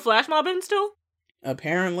spaces to do a flash mob in still?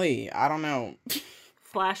 Apparently, I don't know.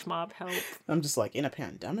 Flash mob, help. I'm just like, in a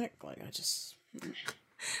pandemic? Like,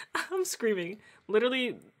 I'm screaming.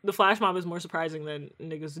 Literally, the flash mob is more surprising than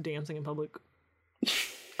niggas dancing in public.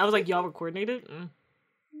 I was like, y'all were coordinated?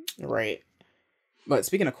 Right. But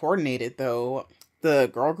speaking of coordinated, though, the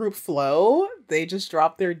girl group Flow, they just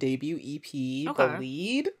dropped their debut EP, The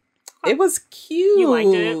Lead. It was cute. You liked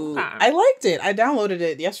it? Okay. I liked it. I downloaded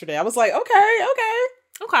it yesterday. I was like,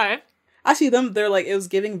 okay. I see them. They're like, it was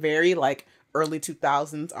giving very like early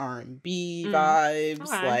 2000s R&B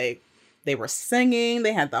vibes. Okay. Like they were singing.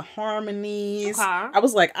 They had the harmonies. Okay. I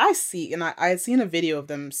was like, I see. And I had seen a video of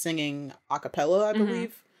them singing a cappella, I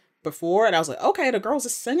believe, before. And I was like, okay, the girls are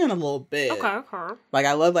singing a little bit. Okay. Like,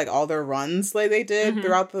 I love, like, all their runs like they did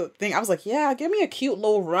throughout the thing. I was like, yeah, give me a cute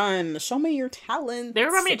little run. Show me your talent. They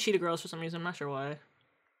remind me of Cheetah Girls for some reason. I'm not sure why.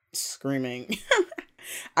 Screaming.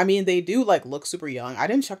 I mean, they do like look super young. I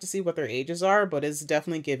didn't check to see what their ages are, but it's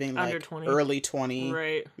definitely giving like Under 20. early 20,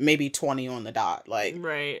 Right. maybe 20 on the dot. Like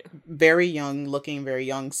Right. very young looking, very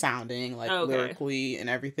young sounding, like Okay. lyrically and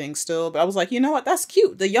everything still. But I was like, you know what? That's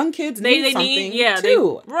cute. The young kids They need something need, yeah,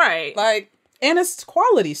 too. right. Like, and it's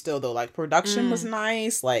quality still though. Like production was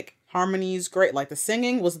nice. Like harmony's great. Like the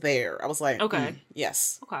singing was there. I was like, Okay.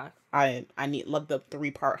 yes. Okay. I love the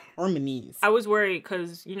 3-part harmonies. I was worried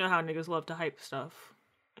because you know how niggas love to hype stuff.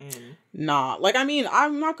 And Nah, like I mean,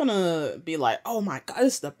 I'm not gonna be like, oh my god,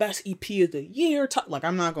 this is the best EP of the year. Like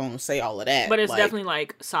I'm not gonna say all of that. but it's like, definitely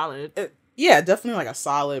like solid. yeah, definitely like a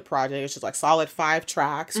solid project. It's just like solid 5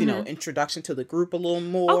 tracks. You know, introduction to the group a little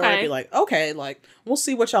more. Okay. Be like, okay, like we'll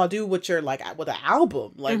see what y'all do with your like with an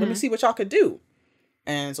album. Like let me see what y'all could do.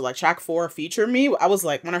 And so like track 4, Feature Me, I was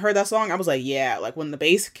like, when I heard that song, I was like, yeah. Like when the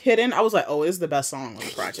bass hit in, I was like, oh, this is the best song on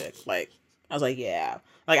the project. Like I was like, yeah.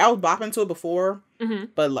 Like I was bopping to it before,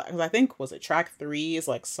 but like, 'cause I think was it track 3 is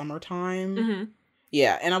like Summertime.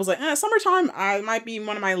 Yeah, and I was like, Summertime might be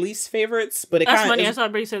one of my least favorites, but it That's kind of funny. I saw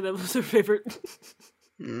everybody say that was their favorite.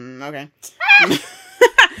 okay.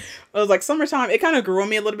 It was like Summertime. It kind of grew on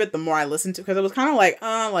me a little bit the more I listened to, because it was kind of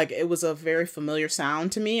like it was a very familiar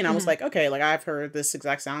sound to me, and I was like, okay, like I've heard this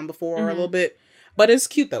exact sound before a little bit, but it's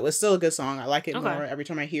cute though. It's still a good song. I like it more every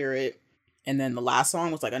time I hear it. And then the last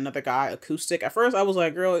song was like Another Guy, acoustic. At first I was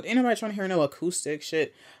like, girl, ain't nobody trying to hear no acoustic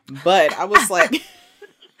shit. But I was like,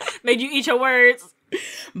 Made you eat your words.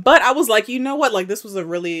 but I was like, you know what? Like this was a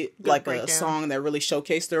really like breakdown. a song that really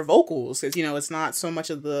showcased their vocals, because you know it's not so much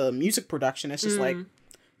of the music production. It's just like,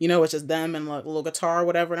 you know, it's just them and like a little guitar or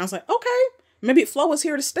whatever. And I was like, okay, maybe Flo is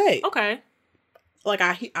here to stay. Okay. Like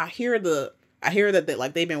I hear that they,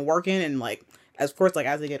 like they've been working, and like of course like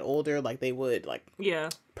as they get older, like they would like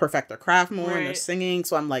perfect their craft more and their singing.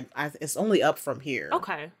 So I'm like, it's only up from here.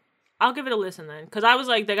 Okay. I'll give it a listen then, because I was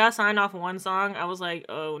like, they got signed off one song. I was like,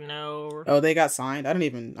 oh no. Oh, they got signed. I don't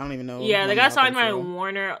even know. Yeah, they got signed by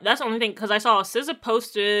Warner. That's the only thing, because I saw SZA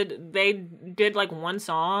posted they did like one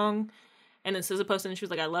song, and then SZA posted and she was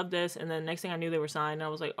like, I love this, and then next thing I knew they were signed, and I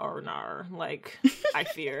was like, oh nah, like I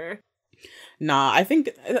fear. Nah, I think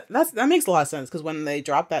that makes a lot of sense, because when they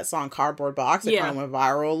dropped that song Cardboard Box, it kind of went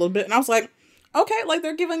viral a little bit, and I was like, okay, like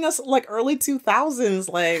they're giving us like early 2000s,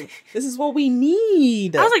 like this is what we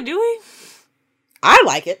need. I was like, do we? I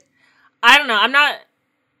like it. I don't know.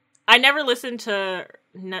 I never listened to.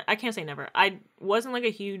 I can't say never. I wasn't like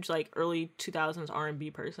a huge like early 2000s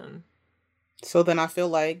R&B person. So then I feel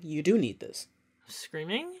like you do need this.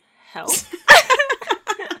 Screaming help.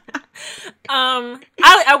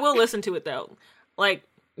 I will listen to it though. Like,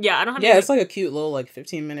 yeah, I don't have. It's like a cute little like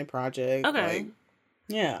 15-minute project. Okay. Like,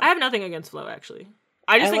 yeah. I have nothing against Flo, actually.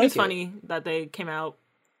 I just think like it's funny that they came out,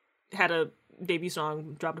 had a debut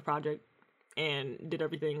song, dropped a project, and did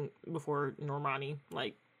everything before Normani.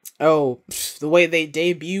 Like, oh, the way they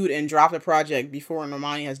debuted and dropped a project before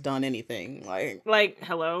Normani has done anything. Like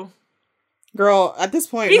hello? Girl, at this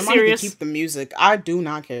point, Be Normani serious. can keep the music. I do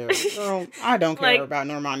not care. Girl, I don't care about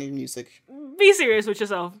Normani's music. Be serious with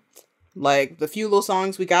yourself. Like, the few little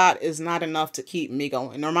songs we got is not enough to keep me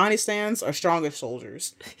going. Normani stands are strongest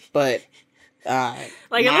soldiers. But,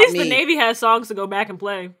 like, at least the Navy has songs to go back and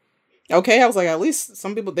play. Okay, I was like, at least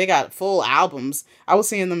some people, they got full albums. I was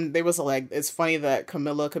seeing them, they was like, it's funny that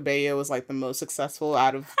Camila Cabello was like the most successful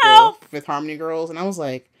out of the Fifth Harmony girls. And I was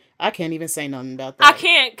like, I can't even say nothing about that. I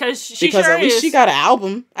can't, because at least she got an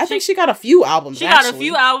album. I think she got a few albums, She got a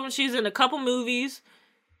few albums. She's in a couple movies.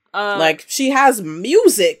 Like, she has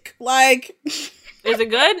music. Like, is it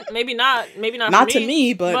good? Maybe not. Maybe not. Not for to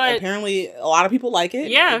me, but apparently a lot of people like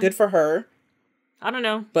it. Yeah, good for her. I don't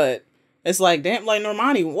know, but it's like, damn, like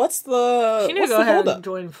Normani, what's the? She need to go ahead and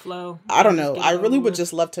join Flo. I don't know. I really would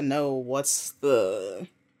just love to know what's the,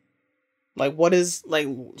 like, what is like.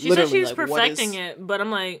 She said she was perfecting it, but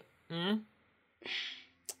I'm like, I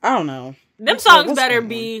don't know. Them songs better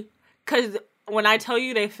be, because when I tell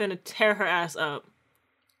you they finna tear her ass up.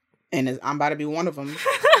 And I'm about to be one of them.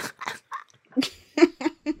 If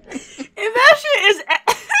that shit is...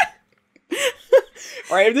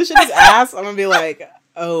 Right, if this shit is ass, I'm gonna be like,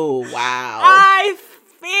 oh, wow. I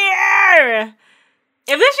fear!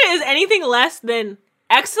 If this shit is anything less than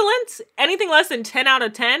excellent, anything less than 10 out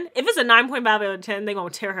of 10, if it's a 9.5 out of 10, they gonna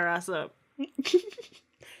tear her ass up.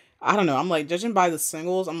 I don't know. I'm like, judging by the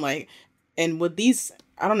singles, I'm like, and with these...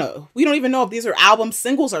 I don't know. We don't even know if these are album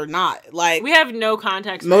singles or not. Like, we have no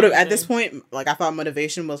context. At this point, like, I thought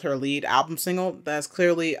Motivation was her lead album single. That's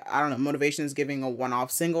clearly, I don't know, Motivation is giving a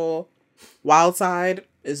one-off single. Wild Side,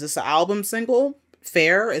 is this an album single?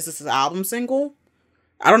 Fair, is this an album single?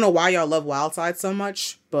 I don't know why y'all love Wild Side so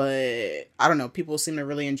much, but I don't know. People seem to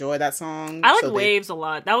really enjoy that song. I like Waves a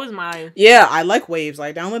lot. That was my... Yeah, I like Waves.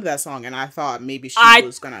 I downloaded that song, and I thought maybe she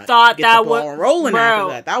was going to get the ball rolling after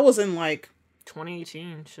that. That was in, like...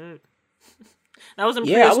 2018, shit. That was in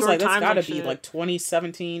Yeah, I was like, that's gotta be, like,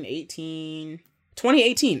 2017, 18...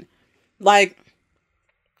 2018. Like,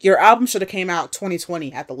 your album should have came out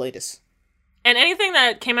 2020 at the latest. And anything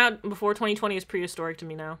that came out before 2020 is prehistoric to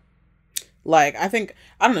me now. Like, I think,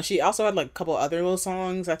 I don't know, she also had, like, a couple other little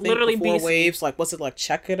songs, I think, Literally before BC. Waves. Like, what's it, like,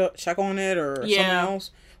 Check on It, or something else?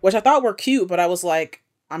 Which I thought were cute, but I was like,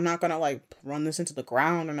 I'm not gonna, like, run this into the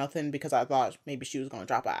ground or nothing, because I thought maybe she was gonna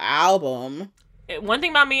drop an album. One thing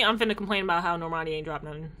about me, I'm finna complain about how Normani ain't dropped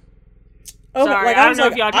nothing. Oh, Sorry, like, I don't know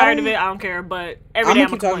like, if y'all tired of it. I don't care, but I'm gonna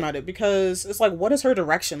keep talking about it because it's like, what is her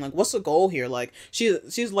direction? Like, what's the goal here? Like,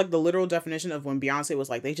 she's like the literal definition of when Beyonce was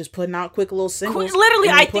like, they just putting out quick little singles. Literally,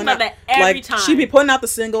 I think about that every time. She'd be putting out the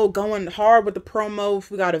single, going hard with the promo.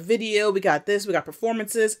 We got a video, we got this, we got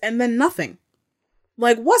performances, and then nothing.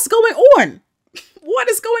 Like, what's going on? What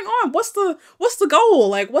is going on? What's the goal?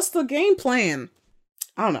 Like, what's the game plan?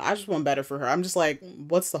 I don't know. I just want better for her. I'm just like,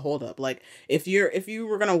 what's the holdup? Like, if you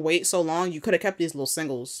were gonna wait so long, you could have kept these little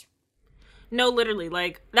singles. No, literally,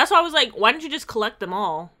 like, that's why I was like, why don't you just collect them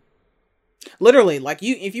all? Literally, like,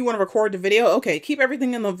 if you want to record the video, okay, keep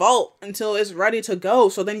everything in the vault until it's ready to go,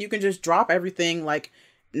 so then you can just drop everything, like,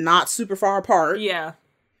 not super far apart. Yeah.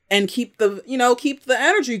 And keep the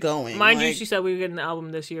energy going. Mind you, she said we were getting the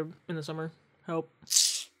album this year in the summer. Help.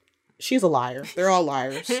 She's a liar. They're all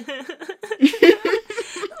liars.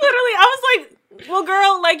 Literally, I was like, well,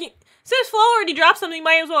 girl, like, since Flo already dropped something, you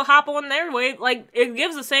might as well hop on their way. Like, it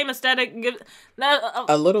gives the same aesthetic.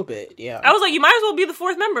 A little bit, yeah. I was like, you might as well be the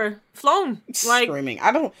fourth member. Flown. Like, screaming.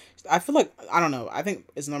 I feel like, I don't know. I think,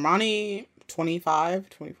 is Normani 25,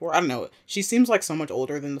 24? I don't know. She seems like so much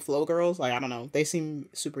older than the Flo girls. Like, I don't know. They seem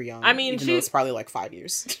super young. I mean, even though it's probably like 5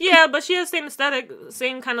 years. Yeah, but she has the same aesthetic,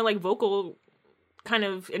 same kind of like vocal kind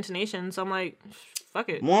of intonation. So I'm like, fuck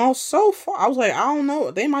it. Well, so far, I was like, I don't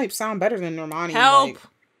know. They might sound better than Normani. Help. Like,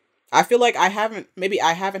 I feel like I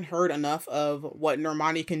haven't heard enough of what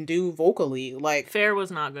Normani can do vocally. Like, Fair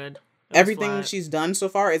was not good. Everything she's done so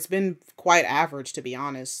far, it's been quite average, to be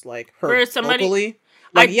honest. Like, her vocally.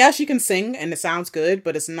 Like, yeah, she can sing and it sounds good,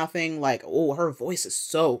 but it's nothing like, oh, her voice is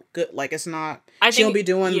so good. Like, it's not, she'll be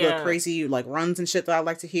doing the crazy, like, runs and shit that I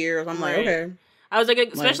like to hear. So I'm like, okay. I was like,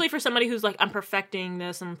 especially for somebody who's like, I'm perfecting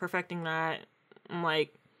this, I'm perfecting that. I'm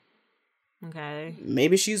like, okay.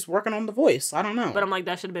 Maybe she's working on the voice. I don't know. But I'm like,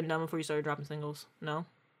 that should have been done before you started dropping singles. No?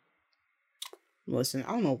 Listen,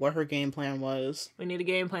 I don't know what her game plan was. We need a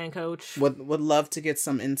game plan, coach. Would love to get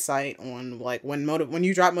some insight on, like, when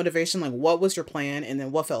you drop Motivation, like, what was your plan and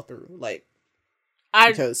then what fell through? Like,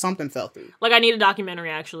 because something fell through. Like, I need a documentary,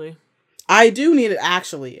 actually. I do need it,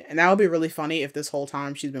 actually. And that would be really funny if this whole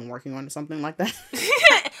time she's been working on something like that.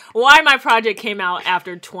 Why my project came out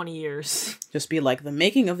after 20 years. Just be like, the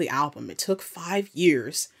making of the album. It took 5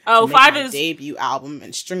 years to make my debut album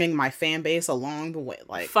and stringing my fan base along the way.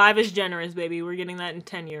 Like, 5 is generous, baby. We're getting that in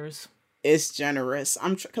 10 years. It's generous.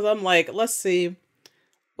 Because I'm like, let's see.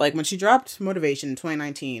 Like, when she dropped Motivation in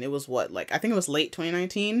 2019, it was what? Like, I think it was late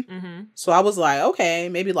 2019. Mm-hmm. So I was like, okay,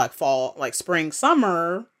 maybe like fall, like spring,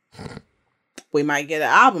 summer, we might get an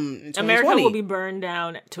album in 2020. America will be burned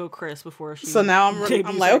down to a crisp before she. So now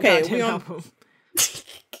I'm like, okay, we on.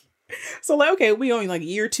 So like, okay, we on like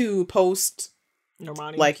year 2 post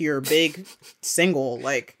Normani. Like your big single.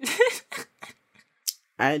 Like,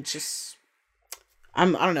 I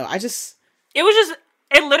don't know.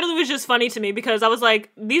 It literally was just funny to me because I was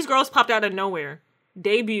like, these girls popped out of nowhere,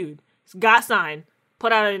 debuted, got signed,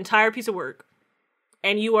 put out an entire piece of work,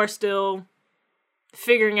 and you are still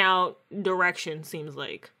figuring out direction, seems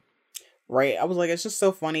like. Right. I was like, it's just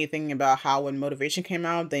so funny thinking about how when Motivation came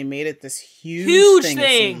out, they made it this huge thing. It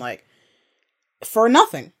seemed like, for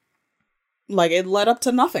nothing. Like, it led up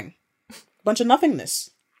to nothing. Bunch of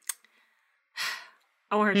nothingness.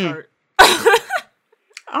 I want her chart.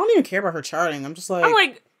 I don't even care about her charting. I'm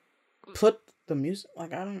like, put the music,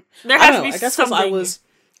 like, I don't. There has to be something.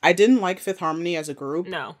 I didn't like Fifth Harmony as a group.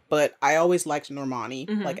 No. But I always liked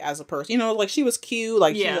Normani, like, as a person. You know, like, she was cute.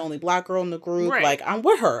 Like, she's the only black girl in the group. Right. Like, I'm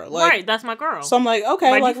with her. Like, right, that's my girl. So I'm like,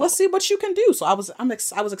 okay, like, let's see what you can do. So I was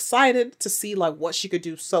excited to see, like, what she could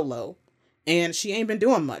do solo. And she ain't been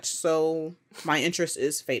doing much. So my interest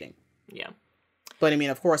is fading. Yeah. But I mean,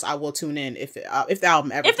 of course, I will tune in if the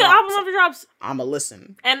album ever drops. I'ma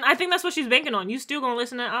listen. And I think that's what she's banking on. You still gonna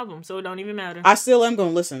listen to that album, so it don't even matter. I still am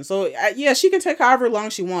gonna listen. So yeah, she can take however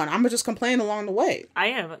long she want. I'ma just complain along the way. I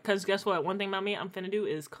am, because guess what? One thing about me I'm finna do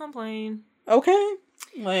is complain. Okay.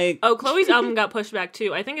 Like, Oh, Chloe's album got pushed back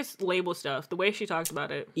too. I think it's label stuff. The way she talked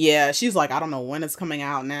about it. yeah, she's like, I don't know when it's coming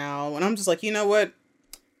out now. And I'm just like, you know what?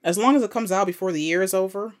 As long as it comes out before the year is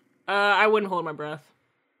over. I wouldn't hold my breath.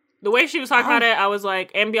 The way she was talking about it, I was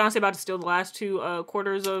like, and Beyonce about to steal the last 2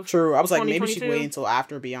 quarters of True. I was like, maybe she'd 2022. wait until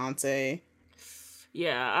after Beyonce.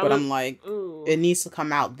 Yeah, But I'm like, ooh. it needs to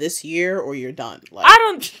come out this year or you're done. Like, I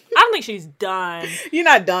don't think she's done. you're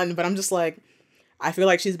not done, but I'm just like, I feel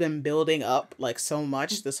like she's been building up like so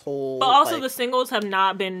much this whole. But also like, the singles have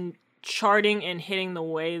not been charting and hitting the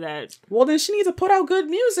way that. well, then she needs to put out good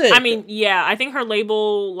music. I mean, yeah, I think her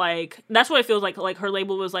label, like, that's what it feels like. Like, her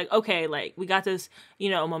label was like, okay, like, we got this,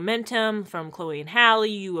 momentum from Chloe and Halle,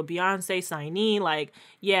 you a Beyonce signee, like,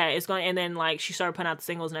 yeah, it's going, and then, like, she started putting out the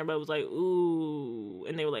singles and everybody was like, ooh,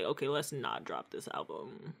 and they were like, okay, let's not drop this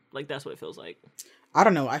album. Like, that's what it feels like. I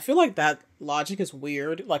don't know. I feel like that logic is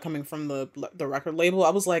weird, like coming from the record label. I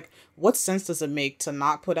was like, what sense does it make to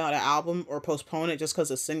not put out an album or postpone it just because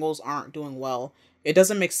the singles aren't doing well? It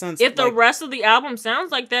doesn't make sense. If the like, rest of the album sounds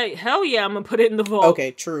like that, hell yeah, I'm gonna put it in the vault.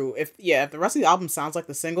 okay, true. If the rest of the album sounds like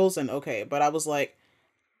the singles, then okay. But I was like,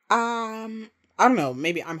 I don't know.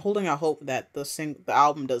 Maybe I'm holding out hope that the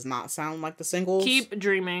album does not sound like the singles. Keep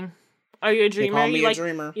dreaming. Are you a dreamer? They call me you a like,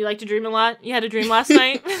 dreamer. You like to dream a lot? You had a dream last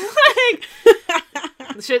night? Like,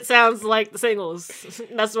 the shit sounds like the singles.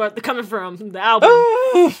 That's what they're coming from, the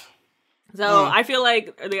album. So I feel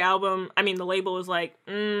like the label is like,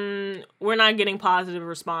 we're not getting positive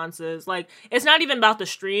responses. Like, it's not even about the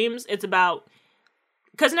streams. It's about,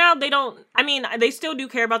 because now they still do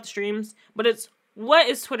care about the streams, but it's, what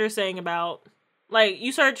is Twitter saying about, like,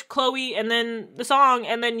 you search Chloe and then the song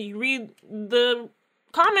and then you read the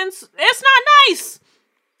comments. It's not nice.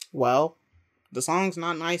 Well, the song's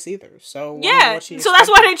not nice either. So Yeah, so that's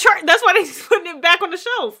why they putting it back on the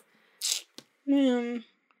shelf. Man,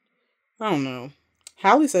 I don't know.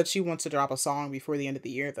 Halle said she wants to drop a song before the end of the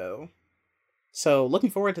year, though. So looking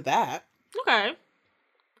forward to that. Okay.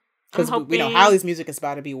 Because we know Halle's music is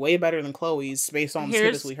about to be way better than Chloe's based on the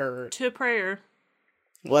snippets we heard. To prayer.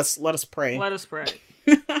 Let us pray. Let us pray.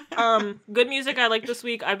 Good music I like this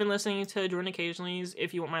week. I've been listening to Jordan Occasionally's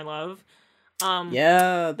If You Want My Love.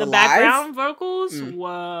 Yeah, the live? background vocals.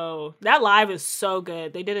 Whoa, that live is so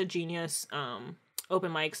good. They did a genius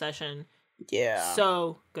open mic session. Yeah,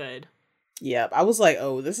 so good. Yeah, I was like,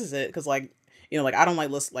 oh, this is it, because I don't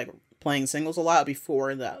like playing singles a lot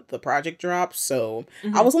before the project drops, so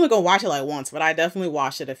I was only gonna watch it like once, but I definitely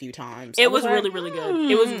watched it a few times. It was really, really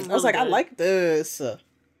good. It was. Really I was like, good. I like this.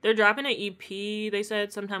 They're dropping an EP. They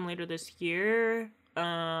said sometime later this year.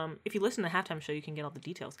 If you listen to the halftime show, you can get all the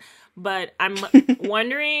details. But I'm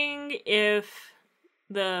wondering if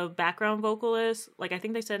the background vocalist, like, I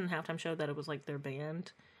think they said in the halftime show that it was like their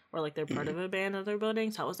band or like they're part of a band that they're building.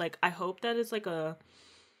 So I was like, I hope that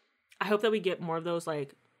we get more of those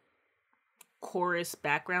like chorus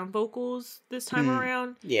background vocals this time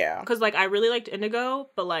around. Yeah. Because like I really liked Indigo,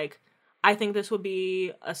 but like I think this would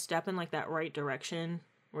be a step in like that right direction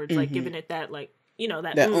where it's like giving it that like,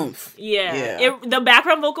 that oomph. Yeah. The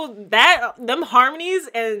background vocal, them harmonies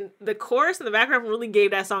and the chorus in the background really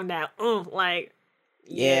gave that song that oomph. Like,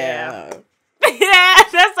 yeah. Yeah,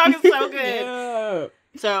 that song is so good. Yeah.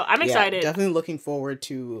 So I'm excited. Definitely looking forward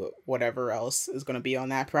to whatever else is going to be on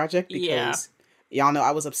that project because y'all know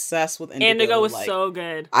I was obsessed with Indigo. Indigo was so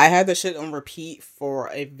good. I had the shit on repeat for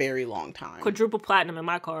a very long time. Quadruple platinum in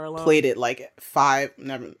my car alone. Played it like 5.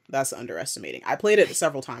 Never. That's underestimating. I played it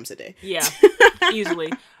several times a day. Yeah,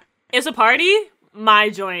 easily. It's a party. My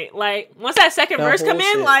joint. Like once that second verse come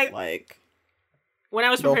in, like when I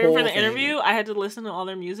was preparing for the interview, I had to listen to all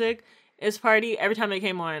their music. It's party. Every time they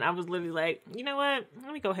came on, I was literally like, you know what?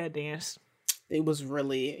 Let me go ahead and dance. It was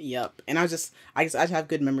really, and I just have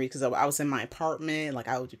good memories because I was in my apartment, like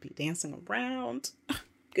I would be dancing around.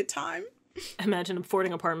 Good time. Imagine a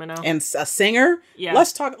boarding apartment now. And a singer. Yeah.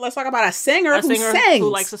 Let's talk about a singer who sings.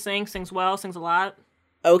 Who likes to sing, sings well, sings a lot.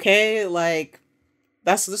 Okay, like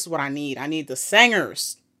this is what I need. I need the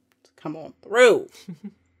singers to come on through.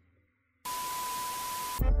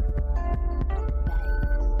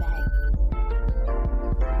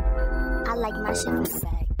 I like my shit.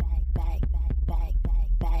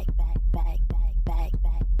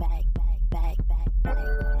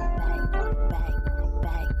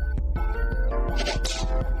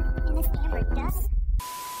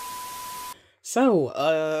 So,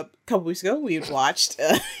 a couple weeks ago, we watched.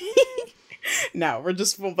 No, we're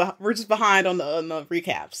just behind on the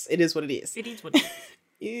recaps. It is what it is. It is what it is.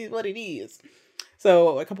 It is what it is.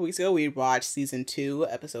 So a couple weeks ago, we watched season 2,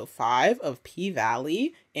 episode 5 of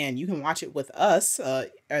P-Valley, and you can watch it with us.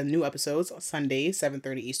 New episodes Sunday,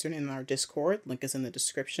 7:30 Eastern in our Discord. Link is in the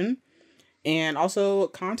description. And also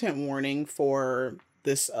content warning for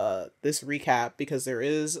this recap, because there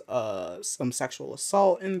is some sexual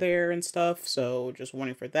assault in there and stuff. So just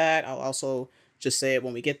warning for that. I'll also just say it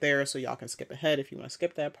when we get there, so y'all can skip ahead if you want to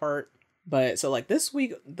skip that part. But so like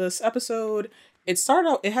this episode, it started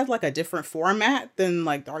out, it had like a different format than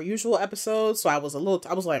like our usual episodes. So I was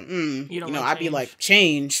like, I'd be like,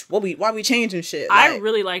 change. Why we changing shit? I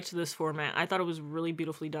really liked this format. I thought it was really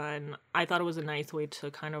beautifully done. I thought it was a nice way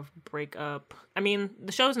to kind of break up. I mean,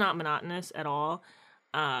 the show's not monotonous at all.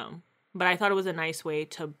 But I thought it was a nice way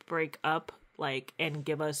to break up, like, and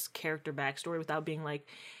give us character backstory without being like,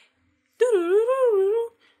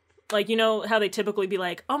 like, you know how they typically be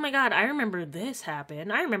like, oh my god, I remember this happened.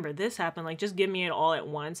 Like, just give me it all at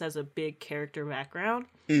once as a big character background.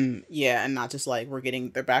 Yeah, and not just like we're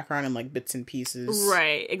getting their background in like bits and pieces.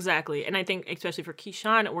 Right, exactly. And I think especially for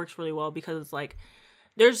Keyshawn, it works really well because it's like,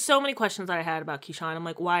 there's so many questions that I had about Keyshawn. I'm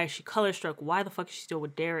like, why is she color struck? Why the fuck is she still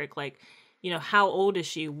with Derek? Like, you know, how old is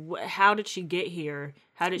she? How did she get here?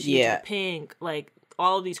 How did she get to Pink? Like,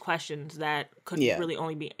 all of these questions that could really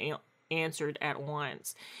only be answered at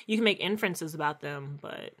once. You can make inferences about them,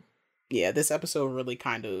 but yeah, this episode really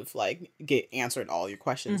kind of like answered all your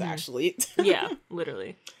questions actually. Yeah,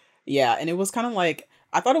 literally. Yeah, and it was kind of like,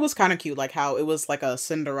 I thought it was kind of cute, like how it was like a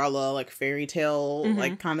Cinderella like fairy tale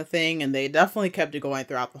like kind of thing, and they definitely kept it going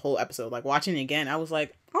throughout the whole episode. Like watching it again, I was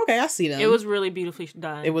like, okay, I see them. It was really beautifully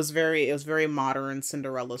done. It was very modern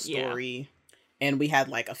Cinderella story. Yeah. And we had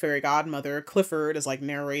like a fairy godmother, Clifford, is like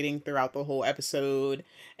narrating throughout the whole episode.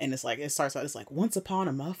 And it's like, it starts out, it's like, once upon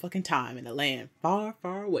a motherfucking time in a land far,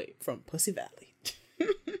 far away from Pussy Valley.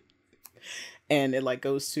 And it like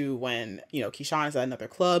goes to when, you know, Keyshawn is at another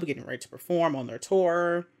club getting ready to perform on their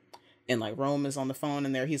tour. And like Rome is on the phone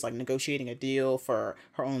and there he's like negotiating a deal for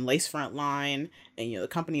her own lace front line. And, you know, the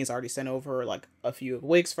company has already sent over like a few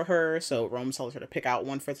wigs for her. So Rome tells her to pick out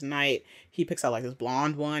one for tonight. He picks out like this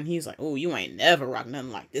blonde one. He's like, oh, you ain't never rocked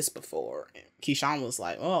nothing like this before. And Keyshawn was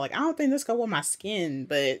like, oh, like, I don't think this go with my skin.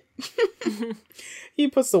 But he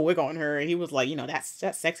puts the wig on her and he was like, you know, that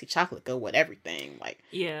sexy chocolate go with everything. Like,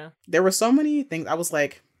 yeah, there were so many things. I was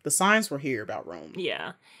like, the signs were here about Rome.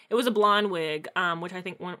 Yeah. It was a blonde wig, which I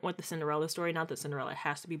think went with the Cinderella story. Not that Cinderella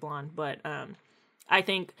has to be blonde, but I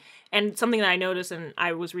think, and something that I noticed and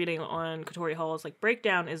I was reading on Katori Hall's like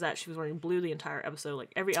breakdown is that she was wearing blue the entire episode.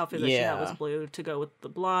 Like every outfit that she had was blue to go with the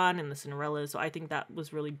blonde and the Cinderella. So I think that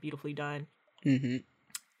was really beautifully done. Mm-hmm.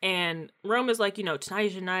 And Rome is like, you know, tonight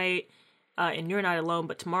is your night and you're not alone,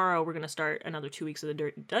 but tomorrow we're going to start another 2 weeks of the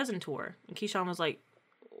Dirty Dozen tour. And Keyshawn was like,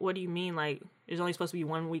 what do you mean? Like, there's only supposed to be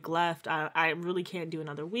 1 week left. I really can't do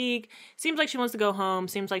another week. Seems like she wants to go home.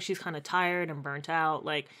 Seems like she's kind of tired and burnt out.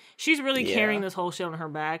 Like, she's really carrying this whole shit on her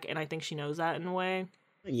back, and I think she knows that in a way.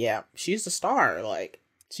 Yeah, she's the star. Like,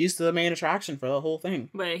 she's the main attraction for the whole thing.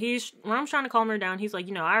 But Rome's trying to calm her down. He's like,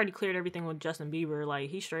 you know, I already cleared everything with Justin Bieber. Like,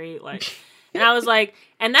 he's straight. Like, and I was like,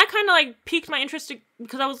 and that kind of like piqued my interest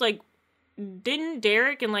because I was like, didn't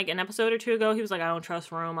Derek in like an episode or two ago, he was like, I don't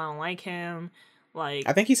trust Rome. I don't like him. Like,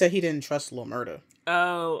 I think he said he didn't trust Lil Murda.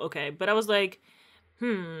 Oh, okay. But I was like,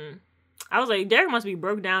 I was like, Derek must be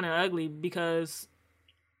broke down and ugly because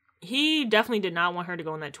he definitely did not want her to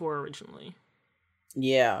go on that tour originally.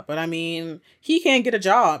 Yeah, but I mean, he can't get a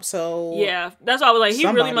job, so... Yeah, that's why I was like, he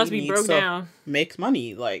really must be broke down. Make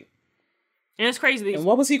money, like... And it's crazy. And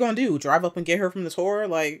what was he gonna do? Drive up and get her from the tour,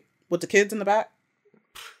 like, with the kids in the back?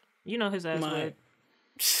 You know his ass would.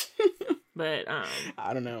 But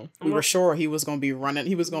I don't know. We were sure he was gonna be running.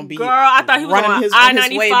 He was gonna be. Girl, I thought he was on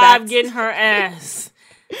I-95 getting her ass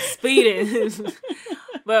speeding.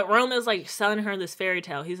 But Roman's like selling her this fairy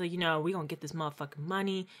tale. He's like, you know, we gonna get this motherfucking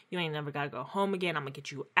money. You ain't never gotta go home again. I'm gonna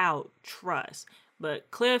get you out. Trust. But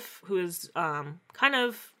Cliff, who is kind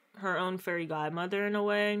of her own fairy godmother in a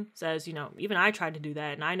way, says, you know, even I tried to do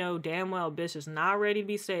that, and I know damn well bitch is not ready to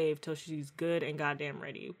be saved till she's good and goddamn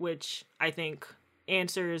ready. Which I think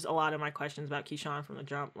answers a lot of my questions about Keyshawn from the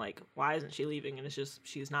jump. Like, why isn't she leaving? And it's just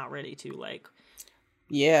she's not ready to. Like,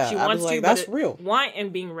 yeah, she wants like, to. That's real. Want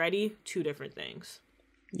and being ready, two different things.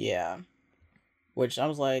 Yeah, which I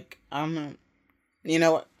was like, you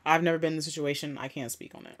know, I've never been in the situation. I can't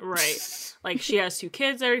speak on it. Right, like she has 2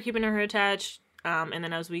 kids that are keeping her attached. And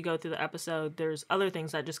then as we go through the episode, there's other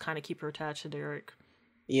things that just kind of keep her attached to Derek.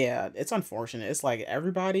 Yeah, it's unfortunate. It's like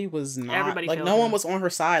everybody was not like no one was on her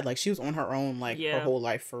side. Like she was on her own like her whole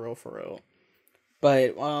life for real.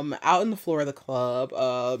 But out in the floor of the club,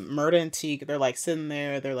 Murda and Teak, they're like sitting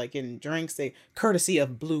there, they're like getting drinks, they courtesy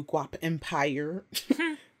of Blue Guap Empire.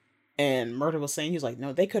 And Murda was saying, he's like,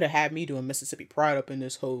 no, they could have had me doing Mississippi Pride up in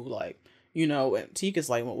this whole, like, you know, and Teak is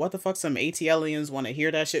like, well, what the fuck some ATLians want to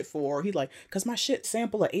hear that shit for? He's like, cause my shit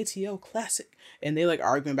sample a ATL classic. And they like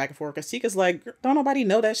arguing back and forth, cause Teak is like, don't nobody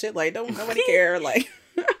know that shit, like, don't nobody care, like.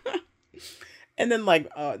 And then like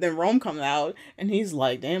then Rome comes out and he's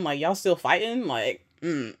like, damn, like y'all still fighting? Like,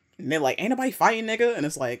 And they're like, ain't nobody fighting, nigga. And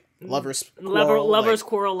it's like lovers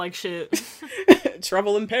quarrel like shit.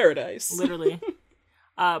 Trouble in paradise. Literally.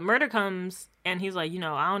 Murder comes and he's like, you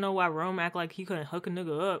know, I don't know why Rome act like he couldn't hook a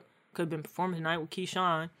nigga up. Could have been performing tonight with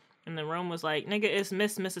Keyshawn. And then Rome was like, nigga, it's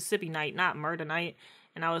Miss Mississippi night, not murder night.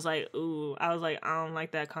 And I was like, I don't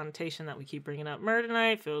like that connotation that we keep bringing up. Murder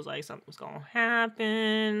night feels like something's gonna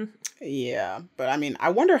happen. Yeah, but I mean, I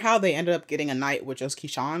wonder how they ended up getting a night with just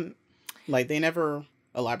Keyshawn. Like, they never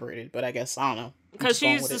elaborated, but I guess, I don't know. Because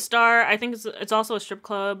she's the star. I think it's also a strip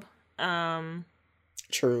club.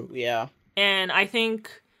 True, yeah. And I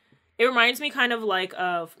think it reminds me kind of like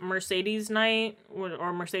of Mercedes night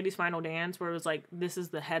or Mercedes Final Dance, where it was like, this is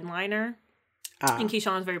the headliner. And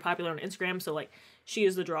Keyshawn's very popular on Instagram, so like, she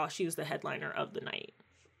is the draw. She is the headliner of the night.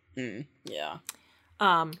 Yeah.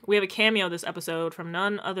 We have a cameo this episode from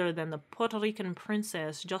none other than the Puerto Rican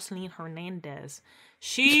princess, Jocelyn Hernandez.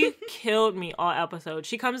 She killed me all episode.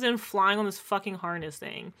 She comes in flying on this fucking harness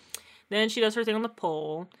thing. Then she does her thing on the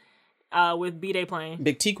pole with B-Day playing.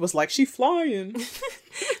 Big Teak was like, she flying.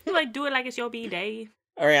 Like, do it like it's your B-Day.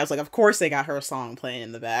 All right, I was like, of course they got her song playing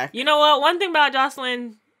in the back. You know what? One thing about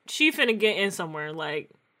Jocelyn, she finna get in somewhere. Like,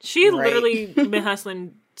 she's literally been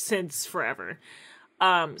hustling since forever.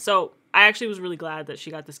 So I actually was really glad that she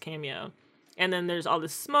got this cameo. And then there's all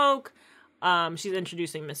this smoke. She's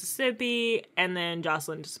introducing Mississippi, and then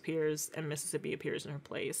Jocelyn disappears, and Mississippi appears in her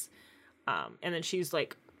place. And then she's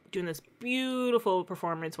like doing this beautiful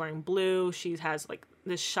performance wearing blue. She has like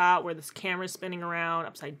this shot where this camera's spinning around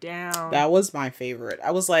upside down. That was my favorite.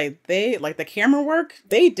 I was like, they like the camera work.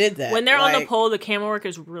 They did that when they're on the pole. The camera work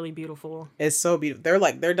is really beautiful. It's so beautiful.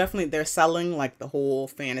 They're selling like the whole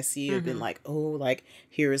fantasy of being like, oh, like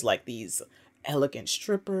here's like these elegant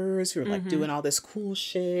strippers who are like doing all this cool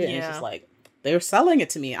shit. And it's just like, they're selling it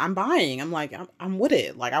to me. I'm buying. I'm like, I'm with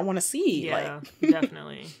it. Like, I want to see. Yeah, like.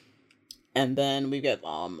 Definitely. And then we get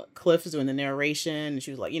Cliff doing the narration, and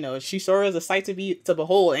she was like, you know, she sure is a sight to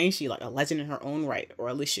behold, ain't she? Like a legend in her own right, or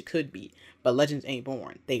at least she could be. But legends ain't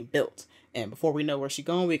born, they built. And before we know where she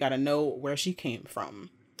going, we gotta know where she came from.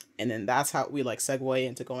 And then that's how we like segue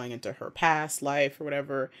into going into her past life or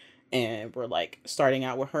whatever. And we're like starting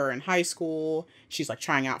out with her in high school. She's like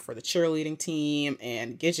trying out for the cheerleading team,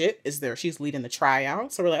 and Gidget is there. She's leading the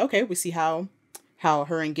tryout. So we're like, okay, we see how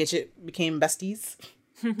her and Gidget became besties.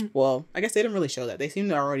 Well, I guess they didn't really show that. They seem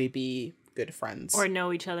to already be good friends. Or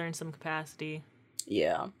know each other in some capacity.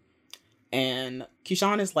 Yeah. And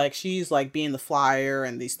Keyshawn is like, she's like being the flyer,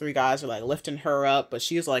 and these three guys are like lifting her up, but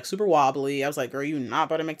she's like super wobbly. I was like, girl, you not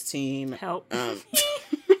about to make the team. Help.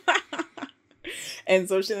 And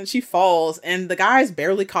so she falls, and the guys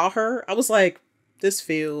barely caught her. I was like, this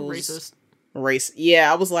feels... Racist.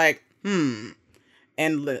 Yeah, I was like, And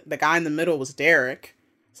the guy in the middle was Derek.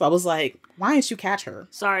 So I was like, why didn't you catch her?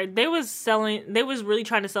 Sorry, they was really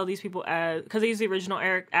trying to sell these people as, because these are the original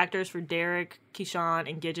actors for Derek, Keyshawn,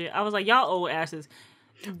 and Gidget. I was like, y'all old asses.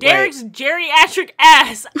 Derek's geriatric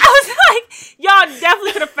ass. I was like, y'all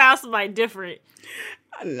definitely could have found somebody different.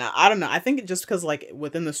 No, I don't know. I think just because, like,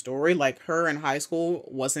 within the story, like, her in high school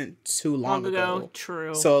wasn't too long ago.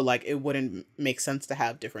 True. So, like, it wouldn't make sense to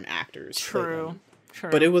have different actors. True.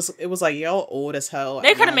 But it was like, y'all old as hell.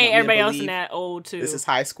 They could have made everybody else in that old, too. This is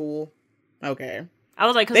high school. Okay. I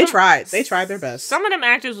was like... They tried their best. Some of them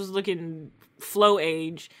actors was looking flow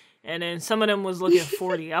age, and then some of them was looking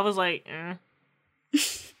 40. I was like,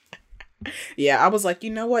 Yeah, I was like, you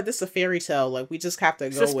know what? This is a fairy tale. Like, we just have to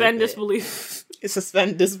go suspend disbelief.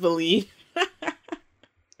 Suspend disbelief.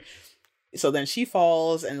 So then she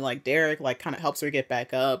falls, and like Derek like kind of helps her get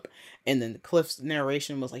back up, and then Cliff's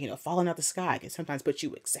narration was like, you know, falling out the sky can sometimes put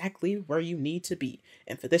you exactly where you need to be.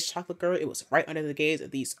 And for this chocolate girl, it was right under the gaze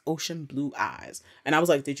of these ocean blue eyes. And I was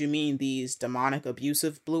like, did you mean these demonic,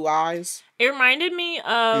 abusive blue eyes? It reminded me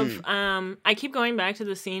of I keep going back to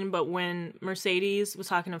the scene, but when Mercedes was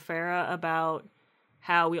talking to Farrah about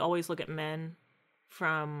how we always look at men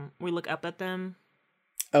we look up at them.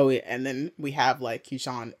 Oh, yeah, and then we have, like,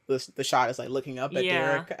 Keyshawn, the shot is, like, looking up at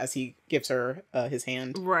Derek as he gives her his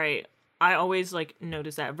hand. Right. I always, like,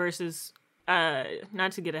 notice that versus,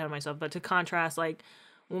 not to get ahead of myself, but to contrast, like,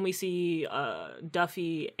 when we see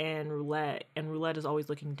Duffy and Roulette is always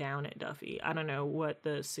looking down at Duffy. I don't know what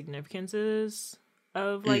the significance is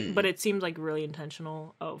of like, but it seems like really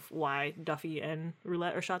intentional of why Duffy and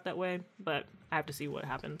Roulette are shot that way. But I have to see what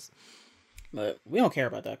happens. But we don't care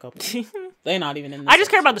about that couple. They're not even in this I just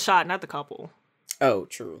care about the shot, not the couple. Oh,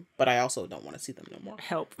 true. But I also don't want to see them no more.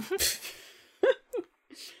 Help.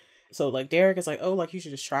 So, like, Derek is like, oh, like, you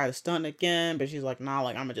should just try the stunt again. But she's like, nah,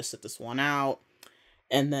 like, I'm going to just sit this one out.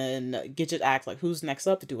 And then Gidget asks, like, who's next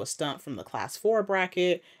up to do a stunt from the Class 4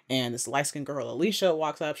 bracket? And this light-skinned girl, Alicia,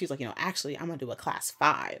 walks up. She's like, actually, I'm going to do a Class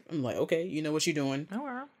 5. I'm like, okay, you know what you're doing.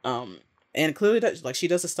 Oh, And clearly, like, she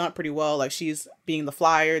does the stunt pretty well. Like, she's being the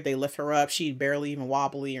flyer. They lift her up. She barely even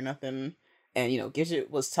wobbly or nothing. And, Gidget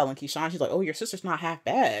was telling Keyshawn, she's like, oh, your sister's not half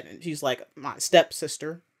bad. And she's like, my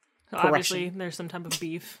stepsister. so obviously, there's some type of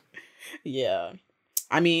beef. Yeah.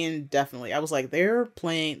 I mean, definitely. I was like, they're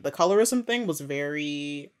playing... The colorism thing was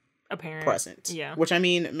very... Apparent. Present. Yeah. Which, I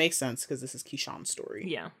mean, it makes sense because this is Keyshawn's story.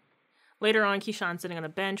 Yeah. Later on, Keyshawn's sitting on a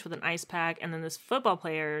bench with an ice pack, and then this football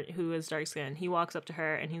player who is dark skinned, he walks up to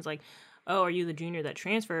her and he's like, oh, are you the junior that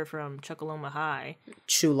transferred from Chuckaloma High?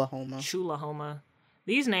 Chulahoma.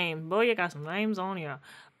 These names, boy, you got some names on you.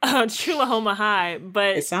 Chulahoma High,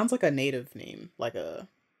 but... It sounds like a native name, like a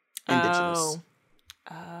indigenous.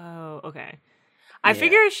 Oh, okay. I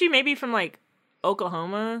figure she may be from, like,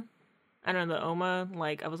 Oklahoma. I don't know, the Oma.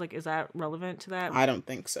 Like, I was like, is that relevant to that? I don't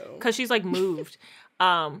think so. Because she's, like, moved.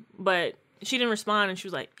 But she didn't respond, and he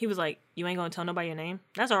was like, you ain't gonna tell nobody your name?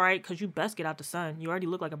 That's all right, because you best get out the sun. You already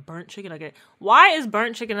look like a burnt chicken nugget. Why is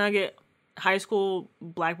burnt chicken nugget high school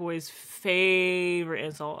black boys' favorite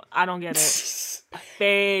insult? I don't get it.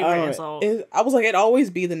 Favorite insult. I was like, it'd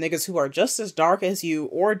always be the niggas who are just as dark as you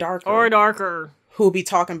or darker. Or darker. Who'll be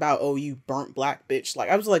talking about, oh, you burnt black bitch. Like,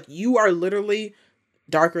 I was like, you are literally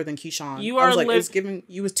darker than Keyshawn. You are I was like, it's giving,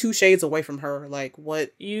 you was 2 shades away from her. Like,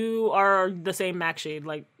 what? You are the same MAC shade.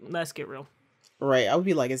 Like, let's get real. Right. I would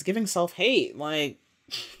be like, it's giving self-hate. Like,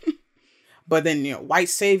 but then, white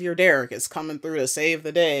savior Derek is coming through to save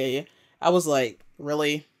the day. I was like,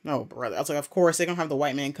 really? No, brother. I was like, of course, they're going to have the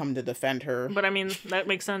white man come to defend her. But, I mean, that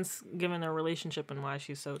makes sense given their relationship and why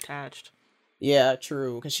she's so attached. Yeah,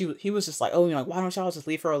 true. Because he was just like, oh, why don't y'all just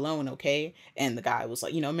leave her alone, okay? And the guy was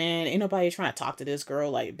like, man, ain't nobody trying to talk to this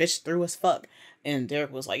girl. Like, bitch through as fuck. And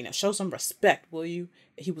Derek was like, show some respect, will you?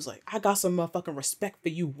 He was like, I got some motherfucking respect for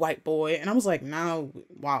you, white boy. And I was like, now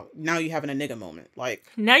you having a nigga moment. Like,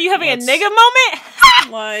 now you having a nigga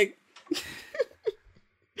moment? Like,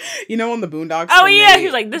 on the Boondocks. Oh yeah, he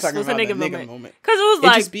was like, this was a nigga moment. Because it was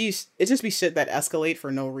like, it just be shit that escalate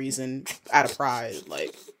for no reason out of pride,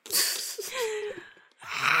 like.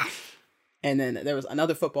 And then there was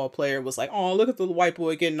another football player was like, oh, look at the white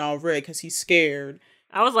boy getting all red because he's scared.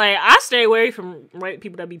 I was like, I stay away from white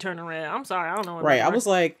people that be turning red. I'm sorry, I don't know what right. I was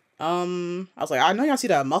like, I know y'all see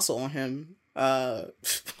that muscle on him. I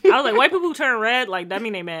was like, white people who turn red, like, that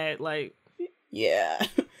mean they mad. Like, yeah.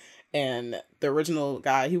 And the original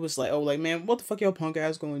guy, he was like, oh, like, man, what the fuck your punk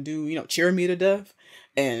ass gonna do? Cheer me to death?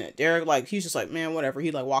 And Derek, like, he's just like, man, whatever.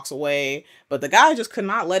 He, like, walks away. But the guy just could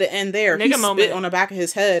not let it end there. He spit on the back of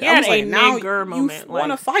his head. I was like, now you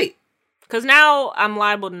want to fight. Because now I'm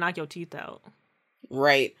liable to knock your teeth out.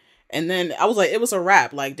 Right. And then I was like, it was a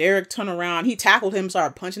wrap. Like, Derek turned around. He tackled him,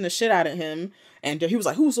 started punching the shit out of him. And he was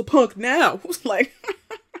like, who's the punk now? Who's like...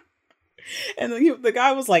 And then the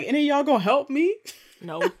guy was like, any of y'all gonna help me?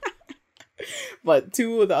 No. But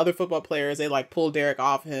 2 of the other football players, they like pulled Derek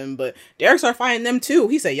off him, but Derek started fighting them too.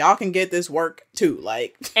 He said, y'all can get this work too.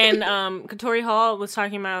 Like, and Katori Hall was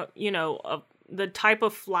talking about, the type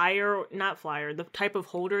of the type of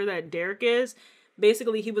holder that Derek is.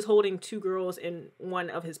 Basically, he was holding 2 girls in one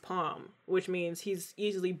of his palm, which means he's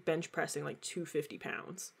easily bench pressing like 250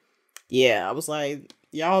 pounds. Yeah, I was like,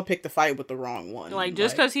 y'all picked the fight with the wrong one. Like,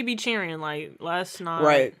 just because he be cheering, like, let's not.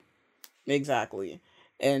 Right. Exactly.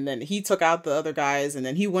 And then he took out the other guys, and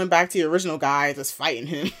then he went back to the original guy just fighting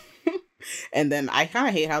him. And then I kind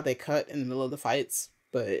of hate how they cut in the middle of the fights,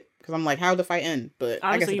 but because I'm like, how did the fight end? But honestly,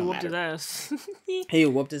 I guess he whooped his ass. He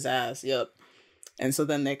whooped his ass. Yep. And so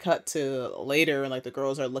then they cut to later, like the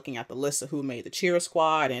girls are looking at the list of who made the cheer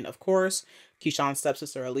squad, and of course, Keyshawn's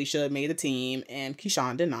stepsister Alicia made the team, and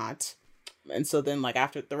Keyshawn did not. And so then, like,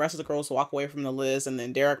 after the rest of the girls walk away from the list, and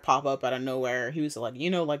then Derek pop up out of nowhere, he was like,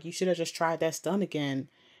 like, you should have just tried that stunt again.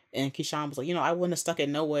 And Keyshawn was like, I wouldn't have stuck it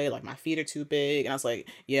no way. Like, my feet are too big. And I was like,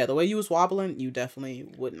 yeah, the way you was wobbling, you definitely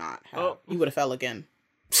would not have. Oh. You would have fell again.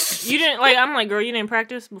 You didn't, like, I'm like, girl, you didn't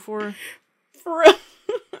practice before? For real.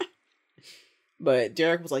 But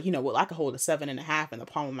Derek was like, well, I could hold a 7.5 in the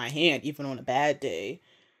palm of my hand, even on a bad day.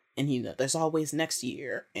 And, there's always next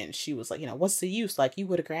year. And she was like, what's the use? Like, you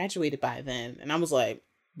would have graduated by then. And I was like,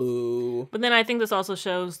 boo. But then I think this also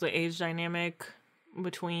shows the age dynamic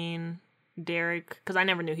between Derek, because I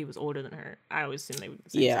never knew he was older than her. I always assumed they were the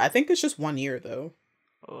same. Yeah, I think it's just 1 year, though.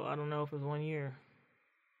 Oh, I don't know if it was 1 year.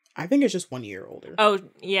 I think it's just 1 year older. Oh,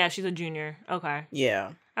 yeah, she's a junior. Okay.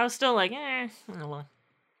 Yeah. I was still like, I don't know.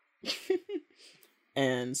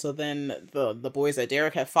 And so then the boys that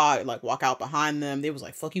Derek had fought, like, walk out behind them. They was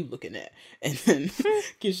like, fuck you looking at. And then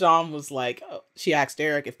Keyshawn was like, she asked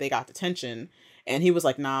Derek if they got detention. And he was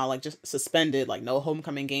like, nah, like, just suspended, like, no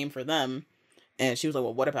homecoming game for them. And she was like,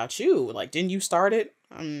 well, what about you? Like, didn't you start it?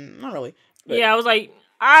 Not really. But yeah, I was like,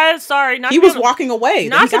 sorry. He was walking away.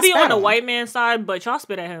 Not to be on the white man's side, but y'all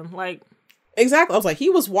spit at him. Like, exactly. I was like, he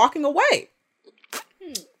was walking away.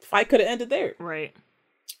 Fight could have ended there. Right.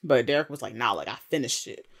 But Derek was like, nah, like, I finished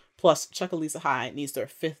it. Plus, Chucalissa High needs their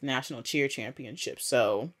 5th national cheer championship.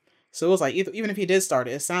 So it was like, even if he did start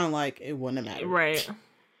it, it sounded like it wouldn't have mattered. Right.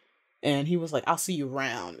 And he was like, I'll see you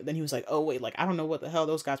around. Then he was like, oh, wait, like, I don't know what the hell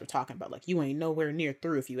those guys were talking about. Like, you ain't nowhere near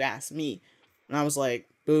through if you ask me. And I was like,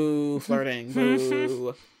 boo, flirting,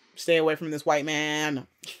 boo. Stay away from this white man.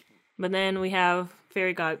 But then we have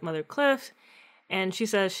fairy godmother Cliff, and she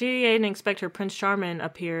says she didn't expect her Prince Charming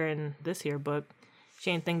appear in this here book.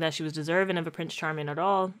 She didn't think that she was deserving of a Prince Charming at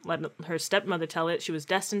all. Let her stepmother tell it. She was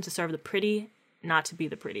destined to serve the pretty, not to be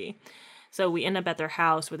the pretty. So we end up at their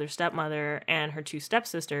house with her stepmother and her 2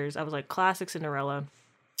 stepsisters. I was like, classic Cinderella.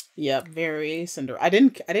 Yep, very Cinderella. I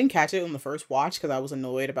didn't catch it on the first watch because I was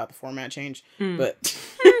annoyed about the format change. But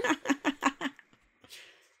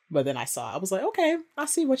but then I was like, okay, I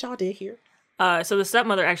see what y'all did here. So the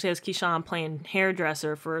stepmother actually has Keyshawn playing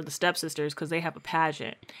hairdresser for the stepsisters because they have a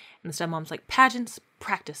pageant. And the stepmom's like, pageants,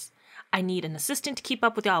 practice. I need an assistant to keep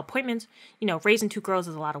up with y'all appointments. Raising 2 girls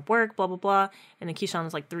is a lot of work, blah, blah, blah. And then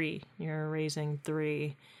Keyshawn's like, 3. You're raising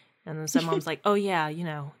 3. And then stepmom's like, oh, yeah,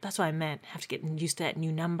 that's what I meant. Have to get used to that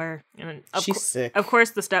new number. And she's sick. Of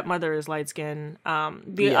course, the stepmother is light-skinned.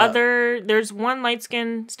 There's one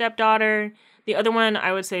light-skinned stepdaughter. The other one,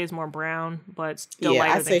 I would say, is more brown, but still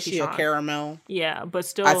lighter than Keyshawn. I'd say she's a caramel. Yeah, but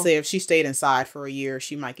still. I'd say if she stayed inside for a year,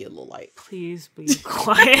 she might get a little light. Please be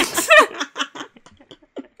quiet.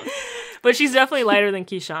 But she's definitely lighter than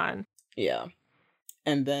Keyshawn. Yeah.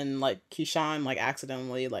 And then, like, Keyshawn, like,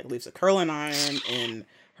 accidentally, like, leaves a curling iron in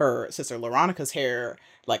her sister Veronica's hair,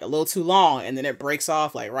 like, a little too long, and then it breaks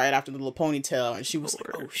off, like, right after the little ponytail, and she was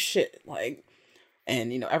like, oh, shit, like,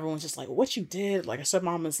 and, everyone's just like, what you did? Like, her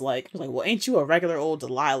stepmom is like, well, ain't you a regular old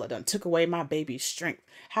Delilah done took away my baby's strength?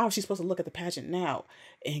 How is she supposed to look at the pageant now?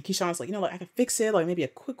 And Keyshawn's like, like, I can fix it, like, maybe a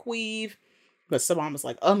quick weave. But stepmom was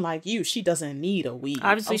like, unlike you, she doesn't need a weave.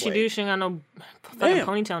 Obviously, she do. She ain't got no fucking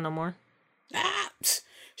ponytail no more.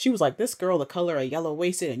 She was like, this girl the color of yellow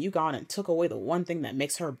waisted, and you gone and took away the one thing that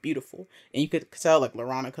makes her beautiful. And you could tell, like,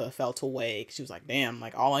 Veronica felt away. She was like, damn,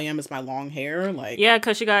 like, all I am is my long hair. Like, yeah,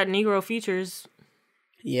 because she got Negro features.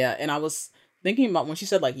 Yeah, and I was thinking about when she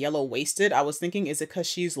said, like, yellow waisted, I was thinking, is it because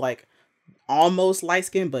she's, like, almost light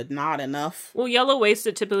skinned but not enough? Well, yellow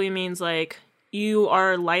waisted typically means, like, you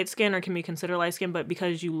are light skinned or can be considered light skinned, but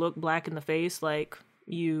because you look black in the face, like,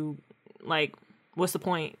 what's the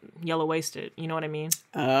point? Yellow waisted, you know what I mean?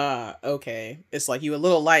 Okay. It's like you a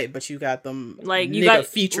little light, but you got them like you got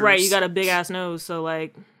features. Right, you got a big ass nose, so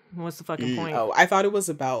like what's the fucking point? Oh, I thought it was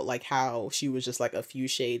about like how she was just like a few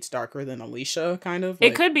shades darker than Alicia, kind of.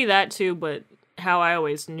 It could be that too, but how I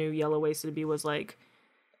always knew yellow waisted to be was like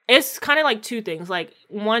it's kind of like 2 things. Like,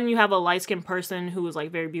 one, you have a light-skinned person who is,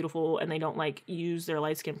 like, very beautiful and they don't, like, use their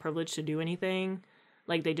light-skin privilege to do anything.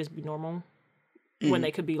 Like, they just be normal. When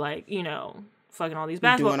they could be, like, fucking all these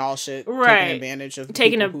basketball. Doing all shit. Right.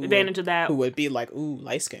 Taking advantage of that. Who would be like, ooh,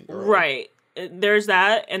 light-skinned girl. Right. There's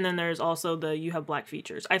that, and then there's also you have black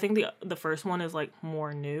features. I think the first one is, like,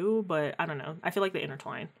 more new, but I don't know. I feel like they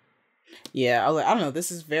intertwine. Yeah, I don't know.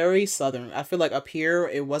 This is very Southern. I feel like up here,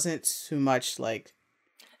 it wasn't too much, like...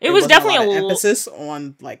 It was definitely a emphasis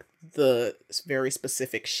on like the very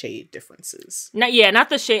specific shade differences. Not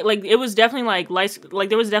the shade. Like it was definitely like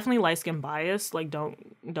there was definitely light skin bias. Like don't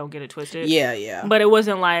get it twisted. Yeah. But it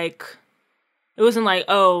wasn't like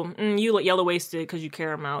oh you look yellow waisted because you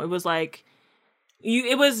caramel. It was like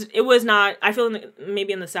it was not. I feel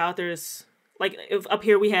maybe in the South there's like if up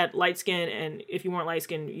here we had light skin, and if you weren't light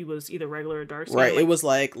skin you was either regular or dark skin. Right. Like, it was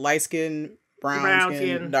like light skin, brown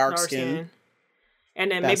skin, dark skin. And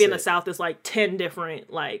then maybe in the South, it's like 10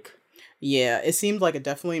 different, like... Yeah, it seemed like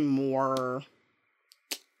definitely more...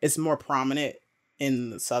 It's more prominent in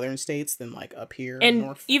the southern states than, like, up here and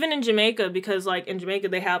north. Even in Jamaica, because, like, in Jamaica,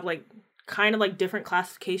 they have, like, kind of, like, different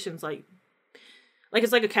classifications. Like, Like,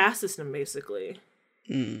 it's like a caste system, basically.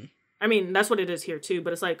 I mean, that's what it is here, too.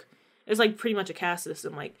 But it's like pretty much a caste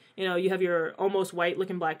system. Like, you know, you have your almost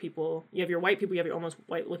white-looking black people. You have your white people. You have your almost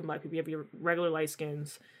white-looking black people. You have your regular light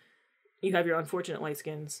skins. You have your unfortunate light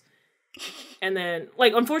skins. And then,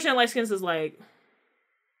 like, unfortunate light skins is like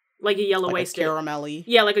a yellow-waisted. Like a caramelly.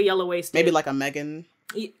 Yeah, like a yellow-waisted. Maybe like a Megan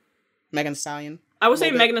Stallion. I would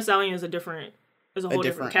say Megan Thee Stallion is a whole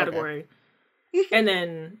different category. Okay. And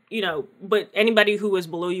then, you know, but anybody who is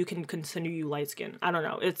below you can consider you light skinned. I don't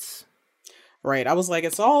know. It's right. I was like,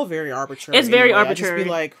 it's all very arbitrary. It's very anyway. arbitrary. I just be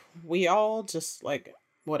like, we all just like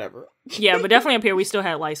whatever. Yeah, but definitely up here we still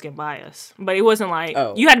had light skin bias. But it wasn't like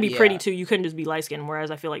you had to be pretty too. You couldn't just be light skinned.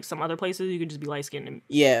 Whereas I feel like some other places you could just be light skinned. And...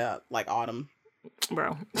 Yeah, like Autumn,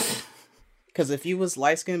 bro. Because if you was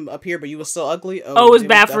light skinned up here, but you was still ugly, it was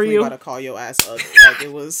bad for you. Gotta call your ass ugly. Like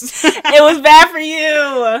it was. It was bad for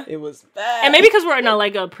you. It was bad. And maybe because we're in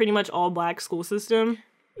a pretty much all black school system.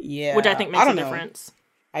 Yeah, which I think makes a difference.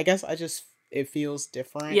 I guess it feels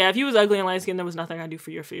different. Yeah, if you was ugly and light skinned, there was nothing I could do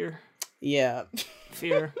for your fear. Yeah.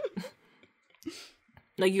 Fear.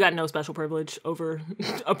 Like, you got no special privilege over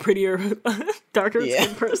a prettier, darker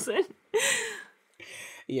skinned person.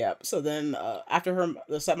 Yeah. So then after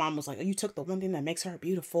the stepmom was like, oh, you took the one thing that makes her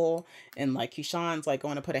beautiful. And like Keyshawn's like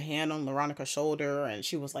going to put a hand on Veronica's shoulder. And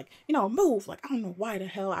she was like, you know, move. Like, I don't know why the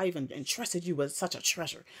hell I even entrusted you with such a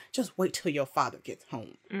treasure. Just wait till your father gets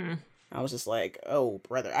home. I was just like, oh,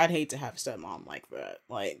 brother, I'd hate to have a stepmom like that.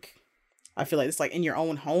 Like, I feel like it's like in your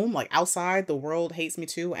own home. Like outside, the world hates me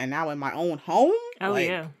too. And now in my own home? Oh,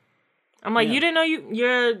 yeah. I'm like, you didn't know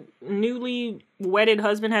your newly wedded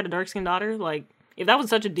husband had a dark-skinned daughter? Like, if that was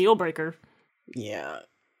such a deal breaker. Yeah.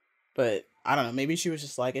 But I don't know. Maybe she was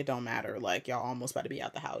just like, it don't matter. Like, y'all almost about to be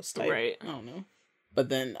out the house. Type. Right. I don't know. But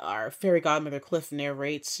then our fairy godmother Cliff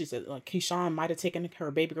narrates, she said, like, Keyshawn might have taken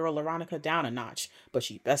her baby girl Veronica down a notch, but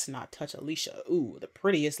she best not touch Alicia. Ooh, the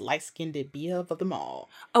prettiest light-skinned beehive of them all.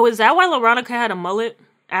 Oh, is that why Veronica had a mullet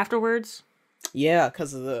afterwards? Yeah,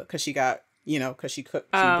 because she got, because she broke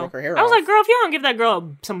her hair off. I was like, girl, if you don't give that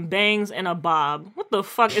girl some bangs and a bob, what the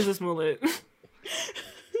fuck is this mullet?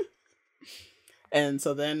 And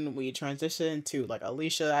so then we transition to like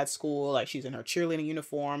Alicia at school, like she's in her cheerleading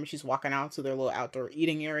uniform. She's walking out to their little outdoor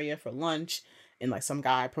eating area for lunch. And like some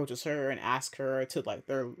guy approaches her and asks her to like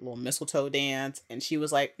their little mistletoe dance. And she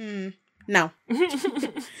was like, no.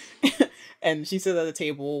 And she sits at the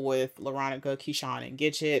table with Veronica, Keyshawn, and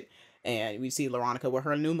Gidget. And we see Veronica with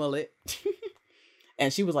her new mullet.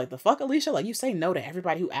 And she was like, the fuck, Alicia? Like, you say no to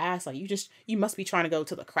everybody who asks. Like, you must be trying to go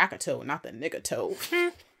to the cracker toe, not the nigger toe.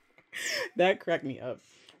 That cracked me up.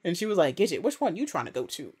 And she was like, Gidget, which one you trying to go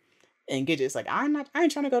to? And Gidget's like, I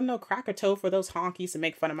ain't trying to go to no cracker toe for those honkies to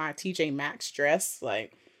make fun of my TJ Maxx dress.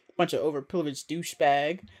 Like, bunch of overprivileged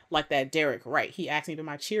douchebag. Like that Derek Wright. He asked me to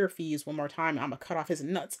my cheer fees one more time, and I'm gonna cut off his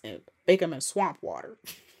nuts and bake them in swamp water.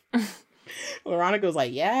 Veronica was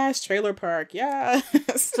like, yes, trailer park, yes.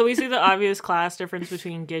 So we see the obvious class difference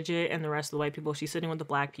between Gidget and the rest of the white people. She's sitting with the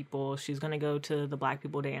black people. She's going to go to the black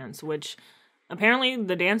people dance, which apparently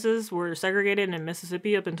the dances were segregated in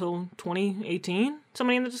Mississippi up until 2018.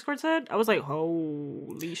 Somebody in the Discord said. I was like,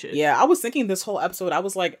 holy shit. Yeah, I was thinking this whole episode, I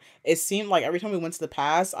was like, it seemed like every time we went to the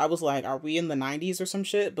past, I was like, are we in the 90s or some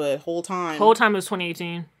shit? But whole time it was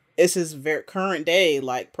 2018. This is very current day,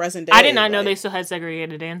 like present day. I did not know they still had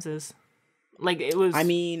segregated dances. Like, it was... I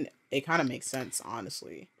mean, it kind of makes sense,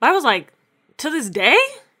 honestly. I was like, to this day?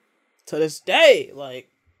 To this day, like,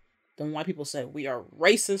 then white people said, we are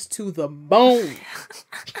racist to the bone.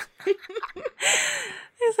 They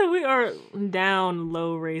said we are down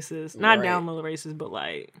low racist. Not down low racist, but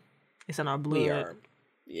like, it's in our blood. We are.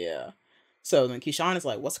 Yeah. So then Keyshawn is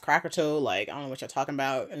like, what's cracker toe? Like, I don't know what you're talking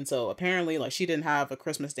about. And so apparently, like, she didn't have a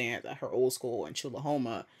Christmas dance at her old school in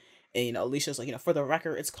Chulahoma. And, Alicia's like, for the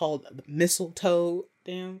record, it's called the mistletoe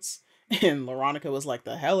dance. And Veronica was like,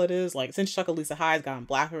 the hell it is. Like, since Chuckalisa High has gotten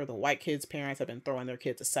blacker, the white kids' parents have been throwing their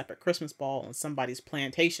kids a separate Christmas ball on somebody's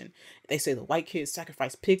plantation. They say the white kids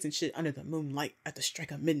sacrifice pigs and shit under the moonlight at the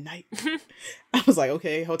strike of midnight. I was like,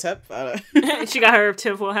 okay, Hotep. She got her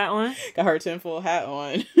tinfoil hat on. Got her tinfoil hat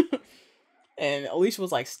on. And Alicia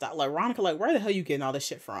was like, stop. Like, Veronica, like, where the hell you getting all this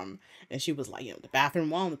shit from? And she was like, the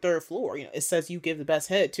bathroom wall on the 3rd floor. It says you give the best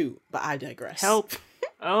head, too. But I digress. Help.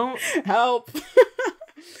 Oh. Help.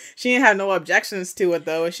 She didn't have no objections to it,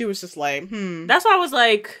 though. And she was just like, That's why I was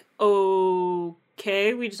like,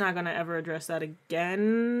 okay, we're just not going to ever address that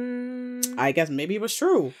again. I guess maybe it was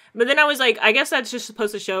true. But then I was like, I guess that's just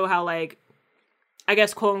supposed to show how, like, I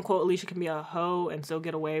guess, quote unquote, Alicia can be a hoe and still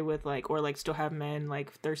get away with, like, or, like, still have men,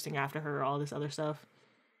 like, thirsting after her, all this other stuff.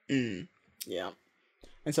 Yeah.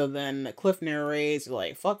 And so then Cliff narrates,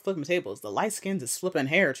 like, fuck flipping tables. The light skins is flipping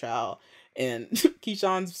hair, child. And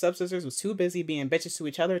Keyshawn's stepsisters was too busy being bitches to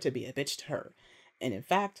each other to be a bitch to her. And in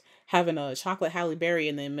fact, having a chocolate Halle Berry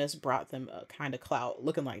and then Miss brought them a kind of clout,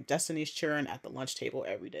 looking like Destiny's Children at the lunch table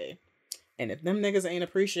every day. And if them niggas ain't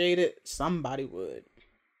appreciate it, somebody would.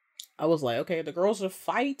 I was like, okay, the girls are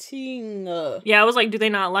fighting. Yeah, I was like, do they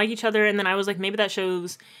not like each other? And then I was like, maybe that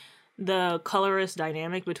shows the colorist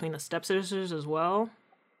dynamic between the stepsisters as well.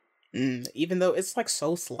 Even though it's like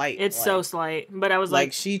so slight. It's like, so slight. But I was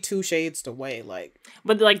like, she 2 shades away, like.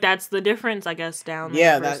 But like that's the difference, I guess, down there.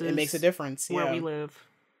 Yeah, that it makes a difference. Where we live.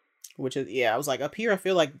 Which is, I was like, up here I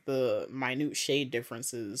feel like the minute shade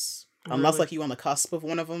differences, unless like you on the cusp of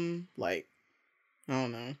one of them, like, I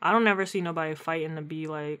don't know. I don't ever see nobody fighting to be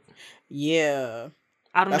like. Yeah.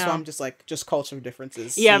 I don't know. That's why I'm just like, just cultural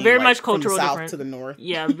differences. Yeah, very like, much cultural from the difference. South to the north.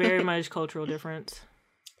 Yeah, very much cultural difference.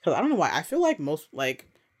 Because I don't know why. I feel like most, like,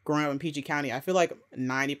 growing up in PG County, I feel like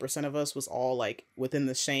 90% of us was all, like, within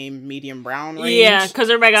the same medium brown range. Yeah, because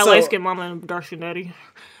everybody got light skin mama and dark skin daddy.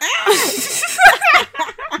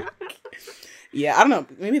 Yeah, I don't know.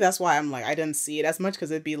 Maybe that's why I'm like, I didn't see it as much,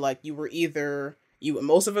 because it'd be like you were either,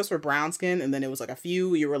 most of us were brown skin, and then it was like a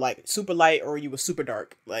few, you were like super light or you were super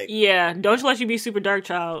dark. Like, yeah, don't let you be super dark,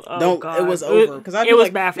 child. Oh, God. It was over. Because it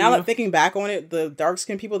was bad for now you. that thinking back on it, the dark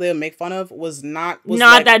skinned people they would make fun of was not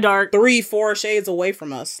like that dark. 3-4 shades away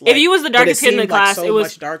from us. Like, if you was the darkest kid in the class, so it was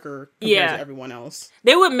much darker compared to everyone else.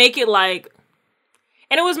 They would make it like.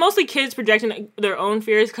 And it was mostly kids projecting their own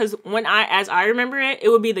fears, because as I remember it, it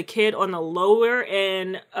would be the kid on the lower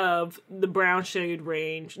end of the brown shade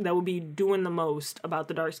range that would be doing the most about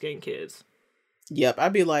the dark skinned kids. Yep,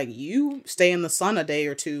 I'd be like, you stay in the sun a day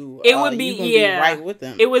or two. It would be, you gonna be right with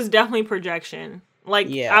them. It was definitely projection. Like,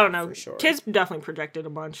 I don't know. For sure. Kids definitely projected a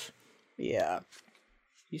bunch. Yeah.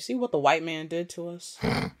 You see what the white man did to us?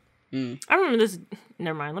 I remember this.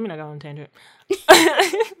 Never mind. Let me not go on a tangent.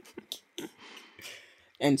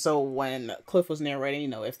 And so when Cliff was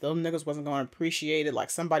narrating, if them niggas wasn't going to appreciate it,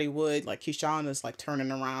 like somebody would, like Keyshawn is like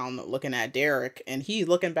turning around looking at Derek and he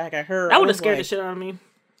looking back at her. That would have scared the shit out of me.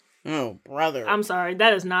 Oh, brother. I'm sorry.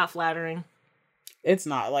 That is not flattering. It's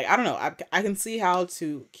not. Like, I don't know. I can see how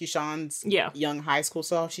to Keyshawn's young high school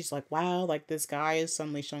self, she's like, wow, like this guy is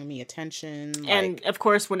suddenly showing me attention. Like, and of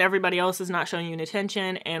course, when everybody else is not showing you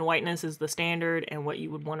attention and whiteness is the standard and what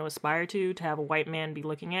you would want to aspire to have a white man be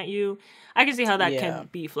looking at you, I can see how that can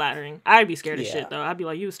be flattering. I'd be scared of shit though. I'd be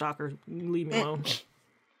like, you a stalker, leave me alone.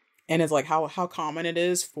 And it's like how common it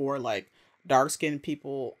is for like dark-skinned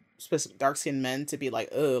people, specific dark-skinned men, to be like,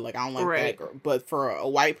 oh, like I don't like that girl. But for a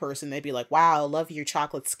white person, they'd be like, wow, I love your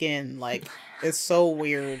chocolate skin. Like, it's so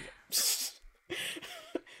weird.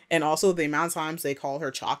 And also the amount of times they call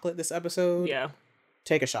her chocolate this episode. Yeah.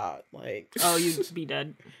 Take a shot. Like, oh, you'd be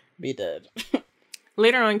dead. Be dead.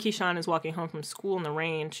 Later on, Keyshawn is walking home from school in the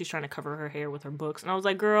rain. She's trying to cover her hair with her books. And I was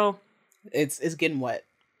like, girl. It's getting wet.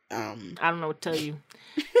 I don't know what to tell you.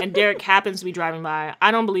 And Derek happens to be driving by.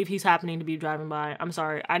 I don't believe he's happening to be driving by. I'm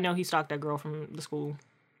sorry. I know he stalked that girl from the school.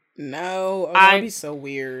 No. That'd be so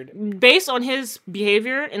weird. Based on his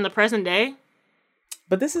behavior in the present day.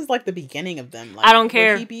 But this is like the beginning of them. Like, I don't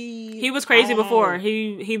care. He was crazy before.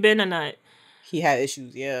 He been a nut. He had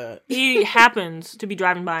issues, yeah. He happens to be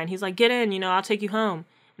driving by and he's like, get in, I'll take you home.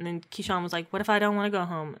 And then Keyshawn was like, what if I don't want to go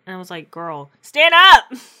home? And I was like, girl, stand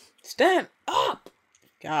up! Stand up!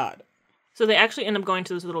 God. So they actually end up going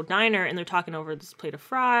to this little diner and they're talking over this plate of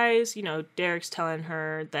fries. Derek's telling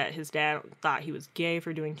her that his dad thought he was gay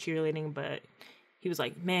for doing cheerleading, but he was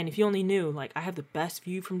like, man, if you only knew, like, I have the best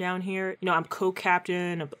view from down here. I'm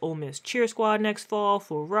co-captain of the Ole Miss cheer squad next fall,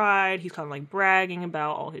 full ride. He's kind of like bragging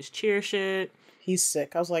about all his cheer shit. He's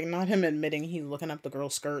sick. I was like, not him admitting he's looking up the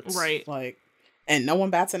girl's skirts. Right. Like, and no one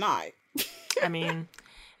bats an eye. I mean,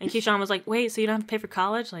 and Keyshawn was like, wait, so you don't have to pay for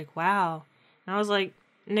college? Like, wow. And I was like,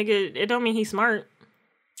 nigga, it don't mean he's smart.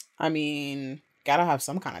 I mean, gotta have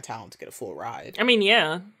some kind of talent to get a full ride. I mean,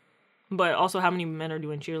 yeah. But also, how many men are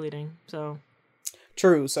doing cheerleading? So.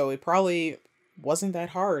 True. So it probably wasn't that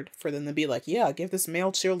hard for them to be like, yeah, give this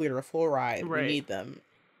male cheerleader a full ride. Right. We need them.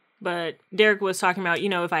 But Derek was talking about,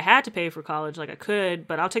 if I had to pay for college, like I could,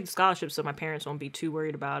 but I'll take the scholarship so my parents won't be too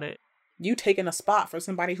worried about it. You taking a spot for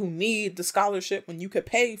somebody who need the scholarship when you could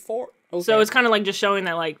pay for it. Okay. So it's kind of like just showing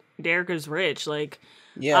that, like, Derek is rich. Like,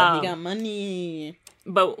 yeah, he got money.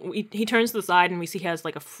 But he turns to the side and we see he has,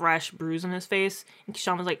 like, a fresh bruise on his face. And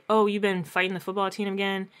Keyshawn was like, oh, you've been fighting the football team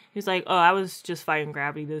again? He was like, oh, I was just fighting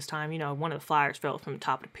gravity this time. One of the flyers fell from the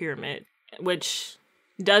top of the pyramid. Which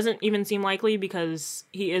doesn't even seem likely because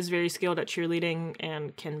he is very skilled at cheerleading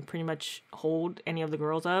and can pretty much hold any of the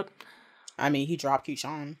girls up. I mean, he dropped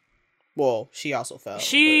Keyshawn. Well, she also fell.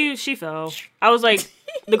 She fell. I was like,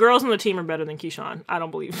 the girls on the team are better than Keyshawn. I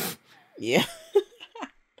don't believe. Yeah.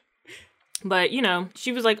 But, you know,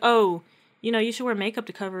 she was like, oh, you know, you should wear makeup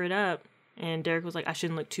to cover it up. And Derek was like, I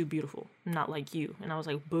shouldn't look too beautiful. Not like you. And I was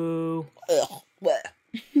like, boo. Ugh.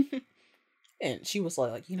 And she was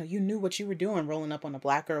like, you know, you knew what you were doing rolling up on a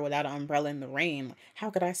black girl without an umbrella in the rain. How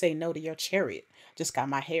could I say no to your chariot? Just got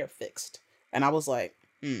my hair fixed. And I was like,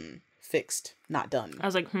 fixed, not done. I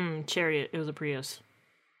was like, chariot. It was a Prius.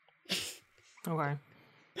 Okay.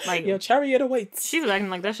 Like, your chariot awaits. She was acting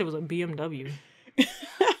like that shit was a BMW.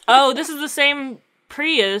 Oh, this is the same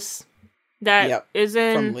Prius that is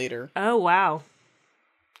in... from later. Oh, wow.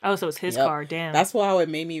 Oh, so it's his car. Damn. That's why it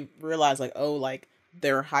made me realize, like, oh, like,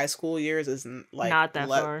 their high school years isn't, like... not that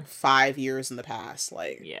far. 5 years in the past,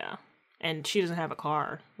 like... Yeah. And she doesn't have a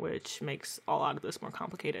car, which makes all out of this more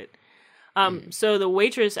complicated. So the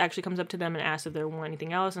waitress actually comes up to them and asks if they want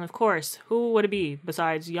anything else. And of course, who would it be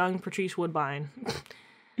besides young Patrice Woodbine?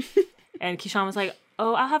 And Keyshawn was like,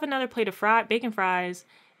 oh, I'll have another plate of bacon fries.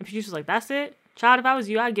 And Patrice was like, that's it? Child, if I was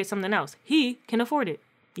you, I'd get something else. He can afford it.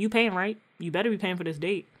 You paying, right? You better be paying for this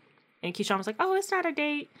date. And Keyshawn was like, oh, it's not a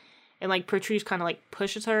date. And, like, Patrice kind of, like,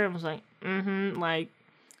 pushes her and was like, like,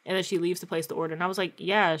 and then she leaves the place to order. And I was like,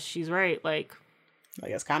 yeah, she's right. Like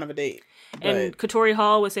it's kind of a date. But... And Katori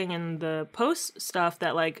Hall was saying in the post stuff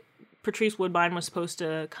that, like, Patrice Woodbine was supposed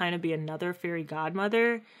to kind of be another fairy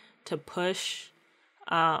godmother to push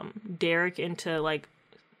Derek into, like,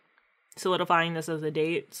 solidifying this as a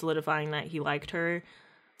date, solidifying that he liked her.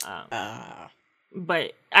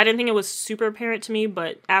 But I didn't think it was super apparent to me,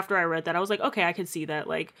 but after I read that, I was like, okay, I could see that.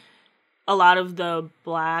 Like, a lot of the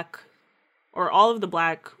all of the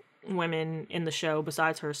black women in the show,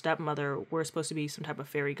 besides her stepmother, were supposed to be some type of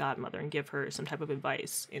fairy godmother and give her some type of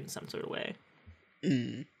advice in some sort of way.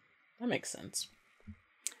 That makes sense.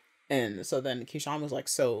 And so then Keyshawn was like,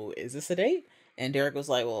 so is this a date? And Derek was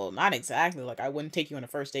like, well, not exactly. Like, I wouldn't take you on a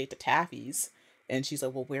first date to Taffy's. And she's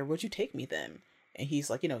like, well, where would you take me then? And he's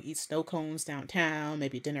like, you know, eat snow cones downtown,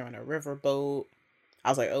 maybe dinner on a riverboat. I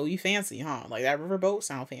was like, oh, you fancy, huh? Like, that riverboat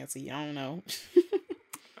sound fancy. I don't know.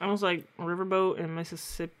 I was like, riverboat in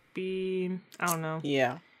Mississippi. I don't know.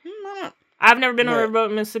 Yeah. I've never been on a riverboat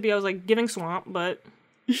in Mississippi. I was like, giving swamp, but...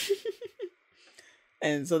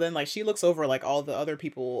 And so then, like, she looks over, like, all the other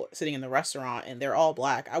people sitting in the restaurant, and they're all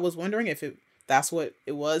black. I was wondering if that's what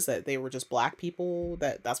it was, that they were just black people,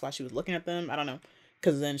 that's why she was looking at them. I don't know.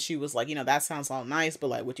 Because then she was like, you know, that sounds all nice, but,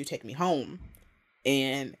 like, would you take me home?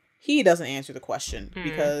 And he doesn't answer the question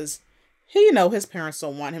because, you know, his parents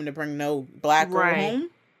don't want him to bring no black girl home.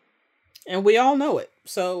 And we all know it.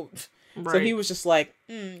 So he was just like,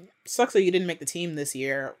 sucks that you didn't make the team this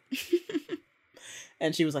year.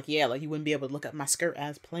 And she was like, yeah, like, you wouldn't be able to look up my skirt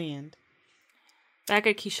as planned. Back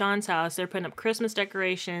at Keyshawn's house, they're putting up Christmas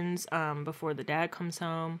decorations before the dad comes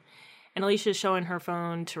home. And Alicia's showing her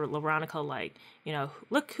phone to LaRonica, like, you know,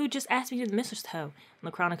 look who just asked me to mistletoe.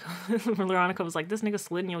 And LaRonica was like, this nigga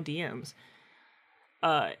slid in your DMs.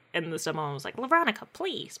 And the stepmom was like, LaRonica,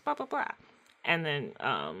 please, blah, blah, blah. And then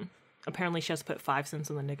apparently she has to put 5 cents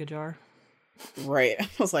in the nigga jar. Right. I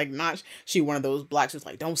was like, not she one of those blacks who's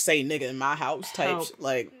like, don't say nigga in my house type.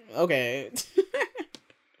 Like, okay.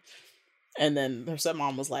 And then her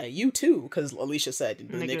stepmom was like, you too, because Alicia said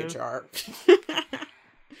the nigga jar.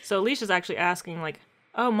 So Alicia's actually asking, like,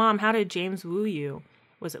 oh, Mom, how did James woo you?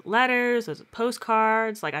 Was it letters? Was it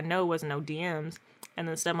postcards? Like, I know it wasn't no DMs. And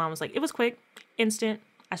then stepmom was like, it was quick, instant.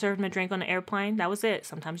 I served him a drink on the airplane. That was it.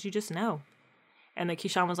 Sometimes you just know. And then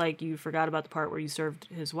Keyshawn was like, you forgot about the part where you served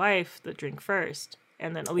his wife the drink first.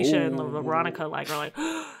 And then Alicia and LaRonica, like, are like,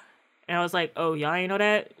 and I was like, oh, y'all ain't know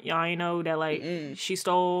that? Y'all ain't know that, like, she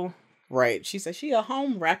stole... Right. She said she a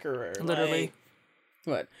home wrecker. Literally. Like,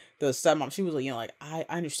 what? The stepmom, she was like, you know, like, I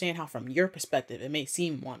understand how from your perspective it may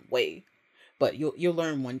seem one way, but you'll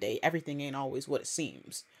learn one day everything ain't always what it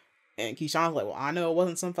seems. And Keyshawn's like, well, I know it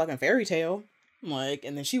wasn't some fucking fairy tale. Like,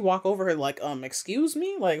 and then she walk over her like, excuse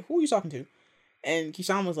me? Like, who are you talking to? And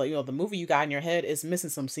Keyshawn was like, you know, the movie you got in your head is missing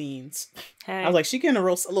some scenes. Hey. I was like, she getting a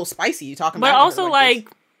little spicy talking about it. But also, like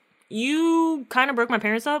you kind of broke my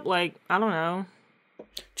parents up. Like, I don't know.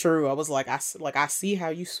 True. I was like, I see how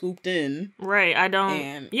you swooped in. Right. I don't.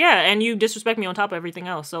 And you disrespect me on top of everything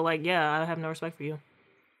else. So, like, yeah, I have no respect for you.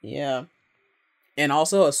 Yeah. And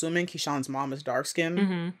also, assuming Keyshawn's mom is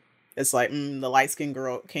dark-skinned, it's like, the light-skinned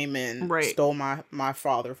girl came in, stole my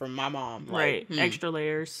father from my mom. Like, Extra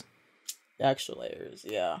layers. Extra layers,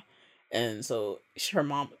 yeah. And so her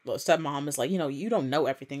stepmom is like, you know, you don't know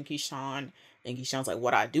everything, Keyshawn. And Keyshawn's like,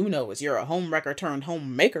 what I do know is you're a home wrecker turned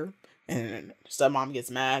homemaker. And stepmom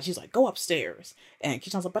gets mad. She's like, go upstairs. And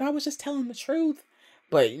Keyshawn's like, but I was just telling the truth.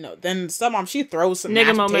 But, you know, then stepmom, she throws some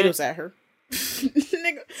mashed potatoes at her.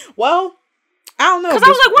 Nigga. Well, I don't know. Because I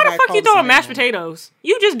was like, why the fuck you throwing mashed potatoes?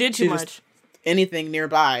 You just did too much. Anything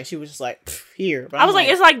nearby. She was just like, here. But I was like,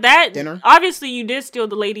 it's like that. Dinner? Obviously, you did steal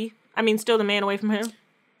steal the man away from him.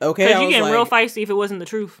 Okay. Because you getting real feisty if it wasn't the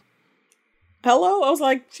truth. Hello? I was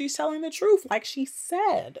like, she's telling the truth, like she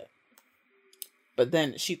said. But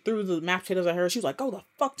then she threw the mashed potatoes at her. She was like, go the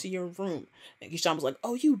fuck to your room. And Keyshawn was like,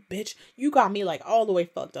 oh, you bitch. You got me like all the way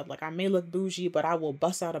fucked up. Like, I may look bougie, but I will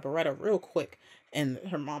bust out a Beretta real quick. And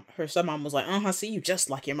her stepmom was like, see, you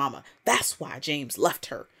just like your mama. That's why James left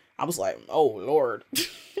her. I was like, oh, Lord.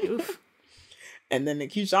 And then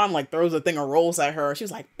Keyshawn like throws a thing of rolls at her. She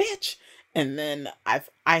was like, bitch. And then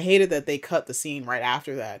I hated that they cut the scene right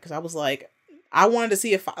after that. Because I was like, I wanted to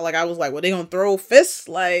see if, like, I was like, were they going to throw fists?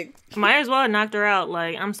 Like, might as well have knocked her out.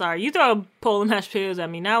 Like, I'm sorry. You throw a bowl of mashed potatoes at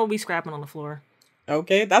me, now we'll be scrapping on the floor.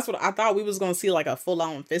 Okay, that's what I thought. We was going to see, like, a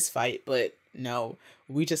full-on fist fight. But no,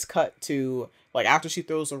 we just cut to, like, after she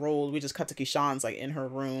throws the rolls, we just cut to Keyshawn's, like, in her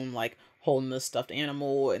room, like, holding this stuffed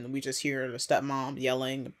animal, and we just hear the stepmom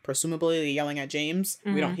yelling, presumably yelling at James.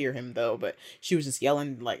 Mm-hmm. We don't hear him though, but she was just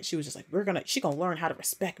yelling, like, she was just like, she gonna learn how to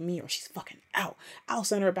respect me or she's fucking out. I'll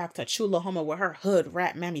send her back to Chulahoma with her hood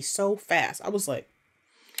rat mammy so fast. I was like,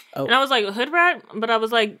 oh. And I was like, hood rat? But I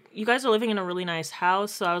was like, you guys are living in a really nice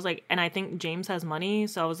house. So I was like, and I think James has money.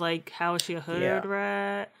 So I was like, how is she a hood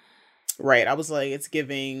rat? Right. I was like, it's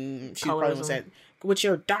giving, she probably was at, with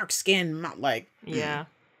your dark skin, like. Yeah.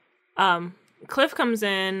 Cliff comes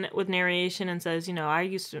in with narration and says, you know, I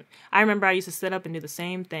remember I used to sit up and do the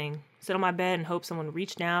same thing. Sit on my bed and hope someone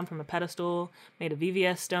reached down from a pedestal, made of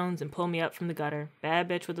VVS stones, and pulled me up from the gutter. Bad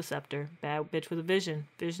bitch with a scepter. Bad bitch with a vision.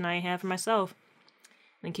 Vision I ain't had for myself.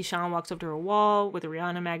 And then Keyshawn walks up to her wall with a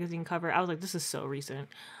Rihanna magazine cover. I was like, this is so recent.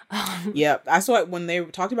 Yeah, I saw it when they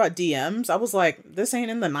talked about DMs. I was like, this ain't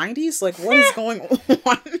in the 90s? Like, what is going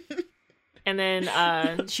on? And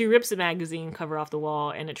then she rips the magazine cover off the wall,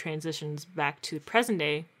 and it transitions back to present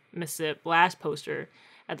day Mississippi Blast poster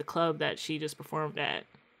at the club that she just performed at.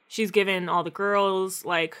 She's given all the girls,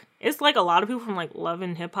 like, it's like a lot of people from, like, Love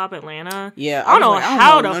and Hip Hop Atlanta. Yeah, I don't know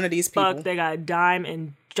how none of these people. Fuck they got Dime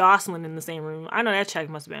and Jocelyn in the same room. I know that check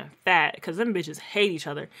must have been fat, because them bitches hate each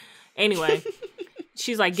other. Anyway,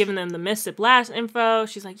 she's, like, giving them the Mississippi Blast info.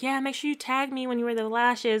 She's like, yeah, make sure you tag me when you wear the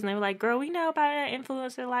lashes. And they were like, girl, we know about that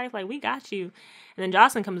influencer life. Like, we got you. And then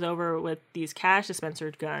Jocelyn comes over with these cash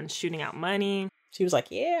dispenser guns shooting out money. She was like,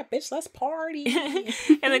 yeah, bitch, let's party.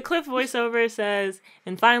 And then Cliff voiceover says,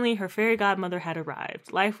 and finally her fairy godmother had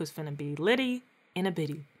arrived. Life was finna be litty in a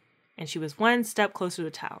bitty. And she was one step closer to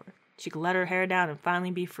the tower. She could let her hair down and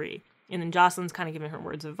finally be free. And then Jocelyn's kind of giving her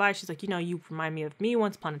words of advice. She's like, you know, you remind me of me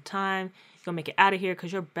once upon a time. You're gonna make it out of here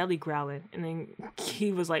because you're belly growling. And then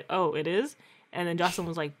he was like, oh, it is? And then Jocelyn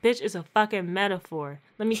was like, bitch, it's a fucking metaphor.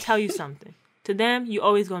 Let me tell you something. To them, you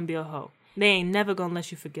always gonna be a hoe. They ain't never gonna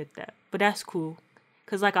let you forget that. But that's cool.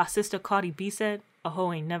 Because like our sister Cardi B said, a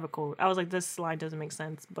hoe ain't never cold. I was like, this line doesn't make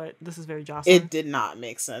sense, but this is very Jocelyn. It did not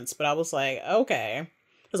make sense, but I was like, okay. I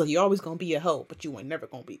was like, you're always gonna be a hoe, but you ain't never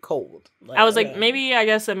gonna be cold. Like, I was like, maybe I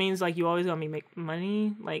guess that means like you always gonna be make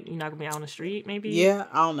money, like you're not gonna be out on the street, maybe. Yeah,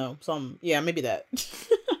 I don't know. Maybe that.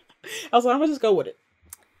 I was like, I'm gonna just go with it.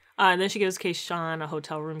 And then she gives Keyshawn a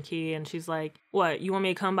hotel room key, and she's like, "What? You want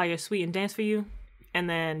me to come by your suite and dance for you?" And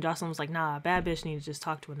then Jocelyn was like, "Nah, a bad bitch need to just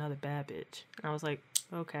talk to another bad bitch." And I was like,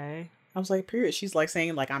 "Okay." I was like, period. She's like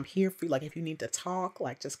saying like, I'm here for you. Like if you need to talk,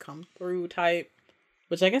 like just come through type,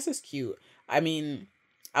 which I guess is cute. I mean.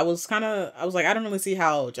 I was like, I don't really see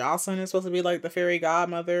how Jocelyn is supposed to be like the fairy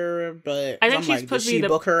godmother, but I think she's supposed to be the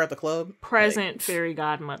book her at the club? Present fairy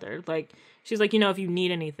godmother. Like, she's like, you know, if you need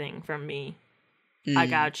anything from me, I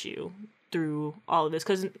got you through all of this.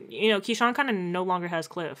 Because, you know, Keyshawn kind of no longer has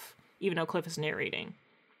Cliff, even though Cliff is narrating.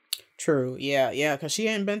 True. Yeah. Because she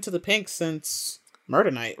ain't been to the Pink since Murder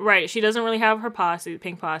Night. Right. She doesn't really have her posse, the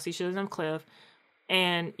Pink posse. She doesn't have Cliff.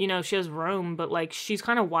 And, you know, she has Rome, but, like, she's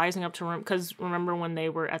kind of wising up to Rome. Because remember when they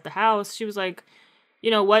were at the house, she was like, you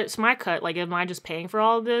know, what's my cut? Like, am I just paying for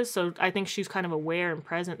all of this? So I think she's kind of aware and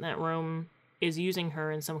present that Rome is using her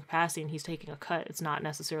in some capacity and he's taking a cut. It's not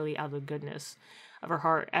necessarily out of the goodness of her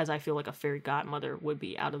heart, as I feel like a fairy godmother would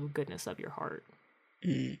be out of the goodness of your heart.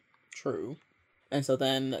 True. And so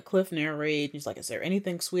then Cliff narrates, he's like, is there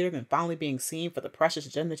anything sweeter than finally being seen for the precious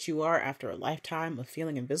gem that you are after a lifetime of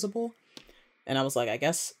feeling invisible? And I was like, I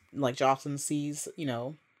guess, like, Jocelyn sees, you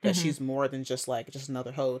know, that she's more than just, like, just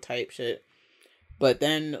another hoe type shit. But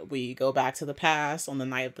then we go back to the past on the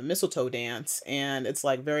night of the mistletoe dance, and it's,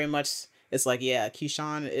 like, very much, it's like, yeah,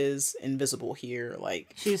 Keyshawn is invisible here.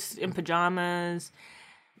 Like, she's in pajamas.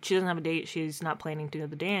 She doesn't have a date. She's not planning to go to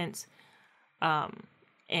the dance.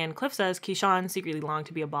 And Cliff says Keyshawn secretly longed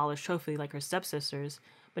to be a baller's trophy like her stepsisters,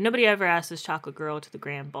 but nobody ever asked this chocolate girl to the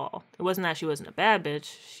grand ball. It wasn't that she wasn't a bad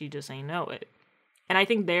bitch, she just ain't know it. And I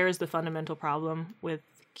think there's the fundamental problem with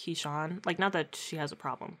Keyshawn. Like, not that she has a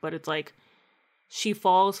problem, but it's like she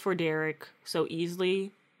falls for Derek so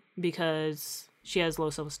easily because she has low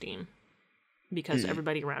self-esteem. Because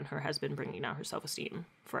everybody around her has been bringing down her self-esteem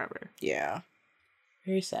forever. Yeah.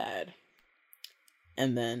 Very sad.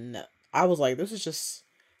 And then I was like, this is just,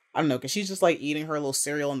 I don't know, because she's just like eating her little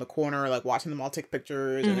cereal in the corner, like watching them all take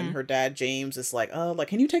pictures. And then her dad, James, is like, like,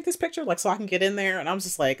 can you take this picture? Like, so I can get in there. And I was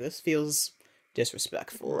just like, this feels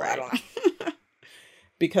disrespectful. Right. I don't know.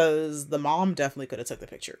 Because the mom definitely could have took the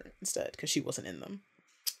picture instead, because she wasn't in them.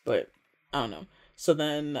 But I don't know. So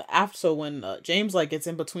then when James like gets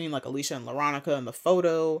in between like Alicia and Veronica in the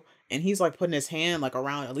photo, and he's like putting his hand like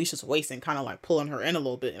around Alicia's waist and kind of like pulling her in a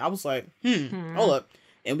little bit, and I was like, hold up.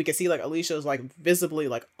 And we could see like Alicia's like visibly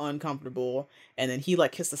like uncomfortable, and then he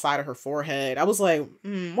like kissed the side of her forehead. I was like,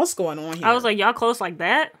 what's going on here? I was like, y'all close like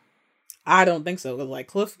that? I don't think so. Because like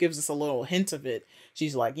Cliff gives us a little hint of it.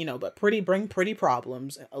 She's like, but pretty bring pretty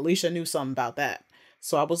problems. Alicia knew something about that.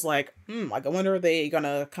 So I was like, like, I wonder, are they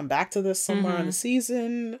gonna come back to this somewhere in the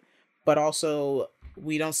season? But also,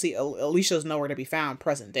 we don't see Alicia's nowhere to be found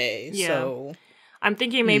present day. Yeah. So I'm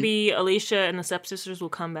thinking maybe Alicia and the stepsisters will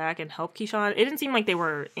come back and help Keyshawn. It didn't seem like they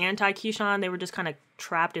were anti-Keyshawn. They were just kind of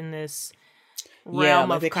trapped in this realm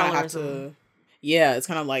of colorism. It's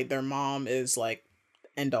kind of like their mom is like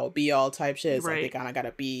end all be all type shit. It's like they kind of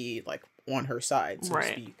gotta be like on her side, so to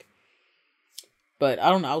speak. But I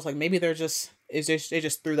don't know. I was like, maybe they just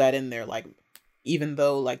threw that in there, like, even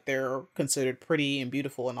though like they're considered pretty and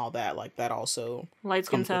beautiful and all that, like that also light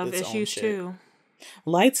skins have issues too.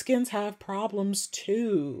 Light skins have problems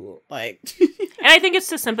too, like. And I think it's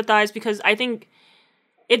to sympathize, because I think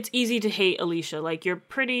it's easy to hate Alicia. Like, you're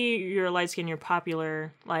pretty, you're light skinned, you're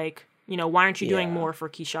popular. Like, why aren't you doing more for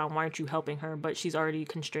Keyshawn? Why aren't you helping her? But she's already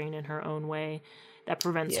constrained in her own way that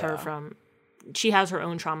prevents her from. She has her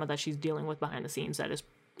own trauma that she's dealing with behind the scenes that is,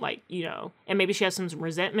 like, and maybe she has some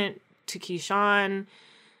resentment to Keyshawn,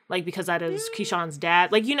 like, because that is Keyshawn's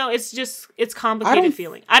dad. Like, it's complicated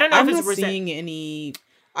feeling. I don't know if it's resentment.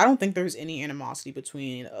 I don't think there's any animosity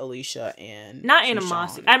between Alicia and not Keyshawn.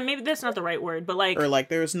 Animosity. Maybe that's not the right word, but like, or like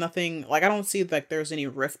there's nothing, like, I don't see like there's any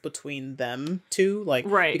rift between them two, like,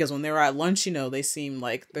 because when they were at lunch, they seem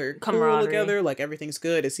like they're cool together, like everything's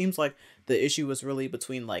good. It seems like the issue was really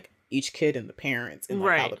between like each kid and the parents, and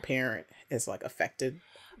like how the parent is like affected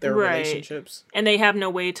their relationships, and they have no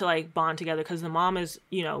way to like bond together because the mom is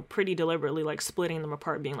pretty deliberately like splitting them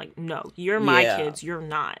apart, being like, no, you're my kids, you're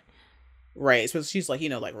not. Right, so she's like,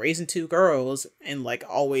 like raising two girls, and like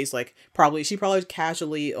always like she probably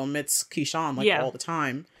casually omits Keyshawn like all the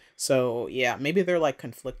time. So yeah, maybe they're like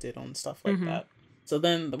conflicted on stuff like that. So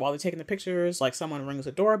then while they're taking the pictures, like someone rings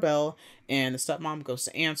a doorbell, and the stepmom goes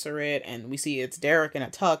to answer it, and we see it's Derek in a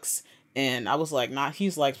tux, and I was like,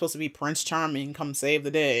 he's like supposed to be Prince Charming, come save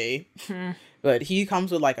the day. But he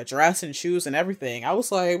comes with like a dress and shoes and everything. I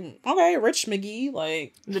was like, okay, Rich McGee.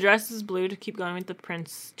 Like, the dress is blue to keep going with the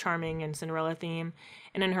Prince Charming and Cinderella theme.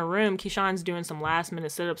 And in her room, Keyshawn's doing some last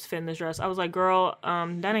minute sit-ups fit in this dress. I was like, girl,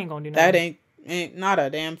 that ain't gonna do nothing. That ain't not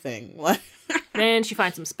a damn thing. Then she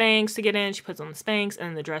finds some Spanx to get in. She puts on the Spanx, and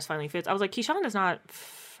then the dress finally fits. I was like, Keyshawn is not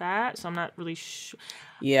fat, so I'm not really sure.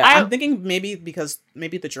 Yeah, I'm thinking maybe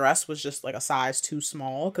the dress was just like a size too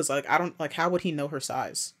small. Because like, I don't like, how would he know her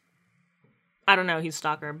size? I don't know, he's a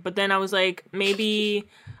stalker. But then I was like, maybe,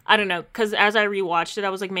 I don't know, because as I rewatched it, I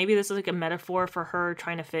was like, maybe this is like a metaphor for her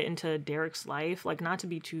trying to fit into Derek's life, like not to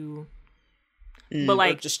be too, but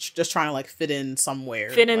like just trying to like fit in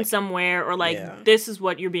somewhere, or like this is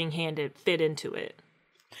what you're being handed, fit into it.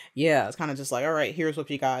 Yeah, it's kind of just like, all right, here's what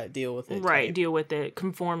you got, deal with it. Right, deal with it,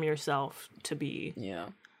 conform yourself to be. Yeah.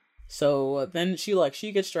 So then she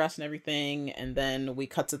gets dressed and everything, and then we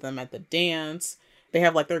cut to them at the dance. They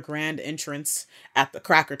have like their grand entrance at the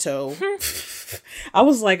Cracker Toe. I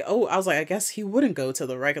was like, I guess he wouldn't go to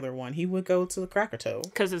the regular one. He would go to the Cracker Toe.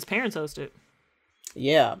 Because his parents hosted.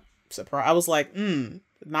 Yeah. I was like,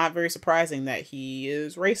 not very surprising that he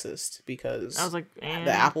is racist, because I was like, the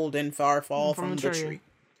apple didn't far fall from the tree.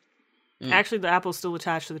 Actually, the apple's still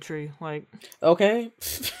attached to the tree. Like, okay.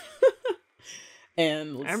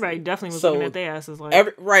 And everybody definitely was looking at their asses like,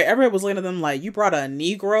 everybody was looking at them like, you brought a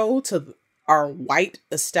Negro to our white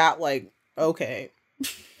estate, like, okay.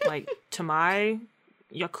 Like, to my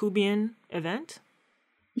Yakubian event?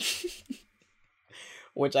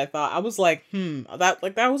 Which I thought, I was like, that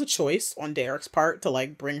was a choice on Derek's part to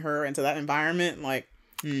like bring her into that environment. Like,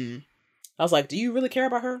 I was like, do you really care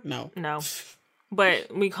about her? No.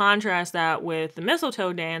 But we contrast that with the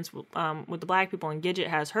mistletoe dance with the black people, and Gidget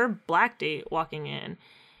has her black date walking in,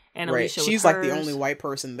 and Alicia with she's hers. like the only white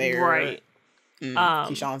person there. Right.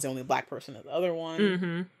 Keyshawn's the only black person at the other one.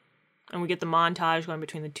 Mm-hmm. And we get the montage going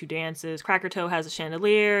between the two dances. Cracker Toe has a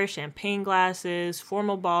chandelier, champagne glasses,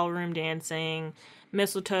 formal ballroom dancing.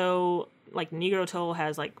 Mistletoe, like Negro Toe,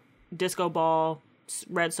 has like disco ball,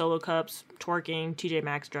 red Solo cups, twerking, TJ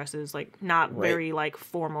Maxx dresses, like not very like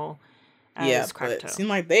formal as Cracker Toe. It seemed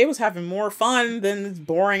like they was having more fun than this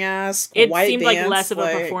boring ass it white seemed dance. Like less of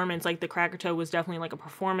a performance. Like the Cracker Toe was definitely like a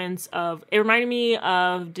performance of. It reminded me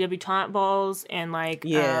of debutante balls and like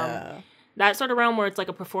that sort of realm where it's like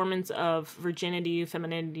a performance of virginity,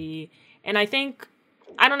 femininity, and I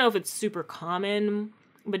don't know if it's super common.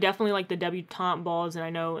 But definitely, like, the debutante balls, and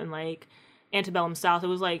I know in, like, Antebellum South, it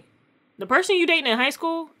was, like, the person you dating in high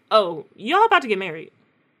school, oh, y'all about to get married.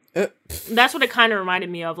 That's what it kind of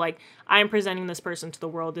reminded me of. Like, I am presenting this person to the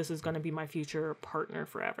world. This is going to be my future partner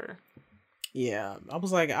forever. Yeah. I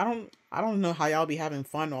was like, I don't know how y'all be having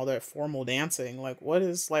fun all that formal dancing. Like, what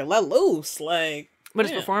is, like, let loose. Like, but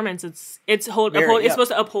it's performance. It's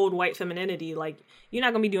supposed to uphold white femininity. Like, you're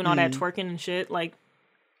not going to be doing all that twerking and shit. Like,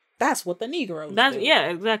 that's what the Negroes do. Yeah,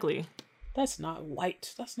 exactly. That's not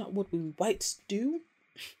white. That's not what we whites do.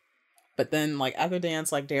 But then, like, other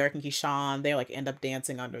dance, like Derek and Keyshawn, they, like, end up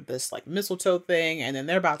dancing under this, like, mistletoe thing, and then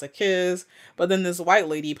they're about to kiss. But then this white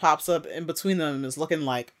lady pops up in between them and is looking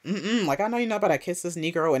like, like, I know you're not about to kiss this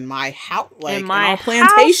Negro in my house. Like, in our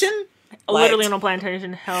plantation? Literally on a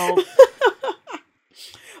plantation. Hell.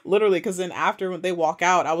 Literally, because then after when they walk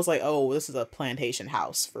out, I was like, oh, this is a plantation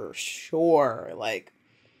house for sure. Like,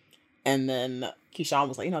 and then Keyshawn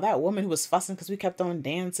was like, that woman who was fussing because we kept on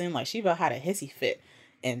dancing, like, she about had a hissy fit.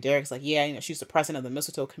 And Derek's like, yeah, she's the president of the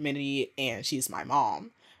mistletoe committee and she's my mom.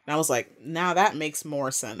 And I was like, now that makes more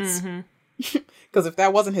sense. Because if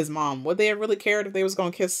that wasn't his mom, would they have really cared if they was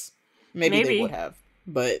going to kiss? Maybe they would have.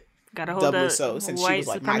 But doubly so, since she was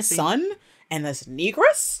like, supremacy. My son and this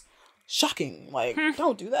negress? Shocking. Like,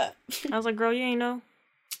 don't do that. I was like, girl, you ain't know.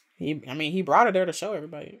 He brought her there to show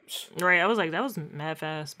everybody. Right. I was like, that was mad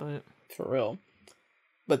fast, but. For real.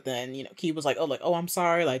 But then, Key was like, oh, I'm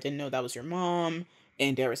sorry. Like, didn't know that was your mom.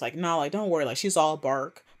 And Derek's like, no, like, don't worry. Like, she's all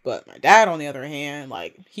bark. But my dad, on the other hand,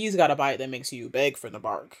 like, he's got a bite that makes you beg for the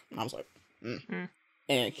bark. And I was like,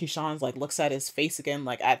 And Keyshawn's like, looks at his face again,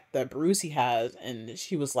 like, at the bruise he has. And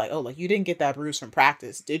she was like, oh, like, you didn't get that bruise from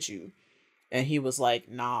practice, did you? And he was like,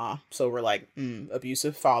 nah. So we're like,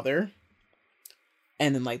 abusive father.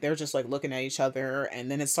 And then, like, they're just, like, looking at each other. And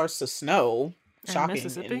then it starts to snow. Shocking.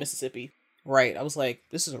 In Mississippi. Right. I was like,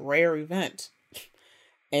 this is a rare event.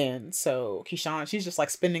 And so Keyshawn, she's just, like,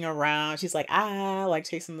 spinning around. She's like, like,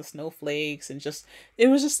 chasing the snowflakes. And it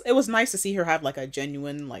was nice to see her have, like, a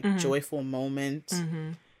genuine, like, joyful moment.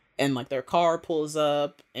 And, like, their car pulls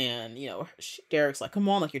up. And, Derek's like, come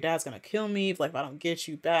on, like, your dad's gonna kill me if I don't get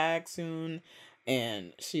you back soon.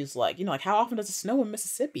 And she's like, like, how often does it snow in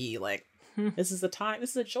Mississippi? Like, this is the time.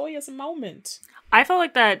 This is a joyous moment. I felt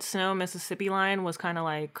like that snow Mississippi line was kind of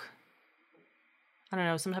like, I don't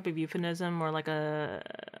know, some type of euphemism or like a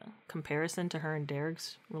comparison to her and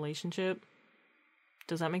Derek's relationship.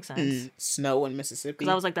 Does that make sense? Snow in Mississippi.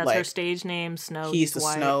 Because I was like, that's her stage name. Snow. He's the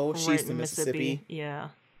white, snow. She's the Mississippi. Yeah.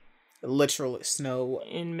 Literally snow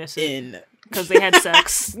in Mississippi. Because they had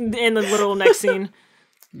sex in the little next scene.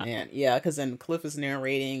 Man, yeah, because then Cliff is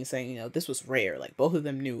narrating, saying, this was rare. Like, both of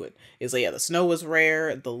them knew it. It's like, yeah, the snow was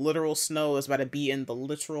rare. The literal snow is about to be in the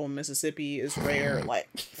literal Mississippi is rare. Like,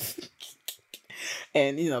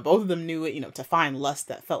 and, both of them knew it, to find lust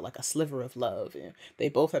that felt like a sliver of love. And they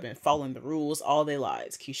both have been following the rules all their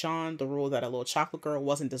lives. Keyshawn, the rule that a little chocolate girl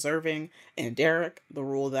wasn't deserving. And Derek, the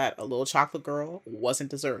rule that a little chocolate girl wasn't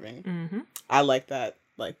deserving. I like that,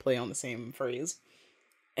 like, play on the same phrase.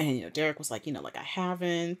 And, Derek was like, like, I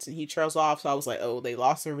haven't. And he trails off. So I was like, oh, they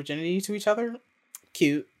lost their virginity to each other?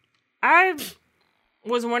 Cute. I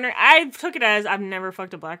was wondering. I took it as I've never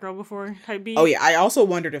fucked a black girl before type beat. Oh, yeah. I also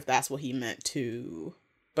wondered if that's what he meant too.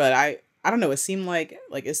 But I don't know. It seemed like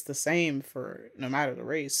it's the same for no matter the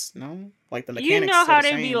race, no? Like, the mechanics. You know how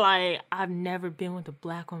they be like, I've never been with a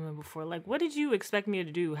black woman before. Like, what did you expect me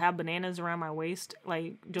to do? Have bananas around my waist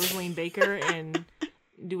like Joseline Baker and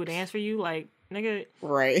do a dance for you? Like, nigga.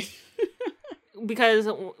 Right. Because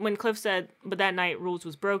when Cliff said, but that night rules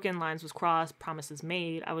was broken, lines was crossed, promises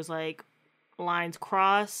made, I was like, lines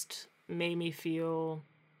crossed made me feel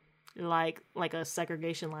like a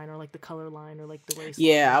segregation line or like the color line or like the race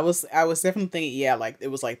Yeah, line. I was definitely thinking, yeah, like it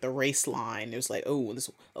was like the race line. It was like, oh, this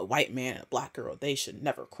a white man and a black girl, they should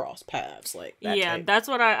never cross paths. Like that Yeah, type. that's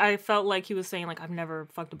what I felt like he was saying. Like, I've never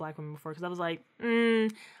fucked a black woman before, because I was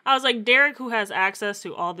like, Derek, who has access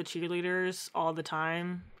to all the cheerleaders all the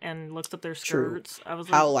time and looks up their True. skirts. I was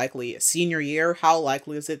How like, likely senior year? How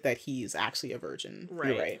likely is it that he's actually a virgin? Right.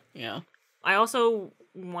 You're right. Yeah. I also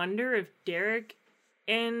wonder if Derek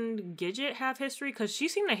and Gidget have history, because she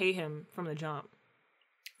seemed to hate him from the jump.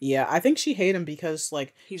 Yeah, I think she hated him because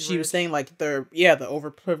like He's she was rich? saying like the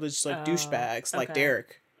overprivileged like douchebags like okay.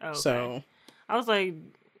 Derek. Oh, okay. So I was like,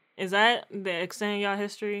 is that the extent of y'all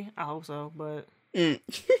history? I hope so, but so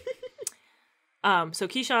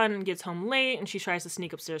Keyshawn gets home late and she tries to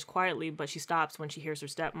sneak upstairs quietly, but she stops when she hears her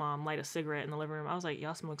stepmom light a cigarette in the living room. I was like,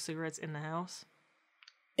 y'all smoke cigarettes in the house?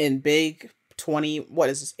 in big 20, what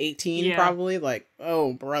is this, 18 Yeah. probably? Like,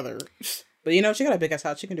 oh brother. But you know, she got a big ass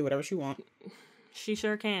house. She can do whatever she want. She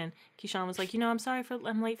sure can. Keyshawn was like, I'm sorry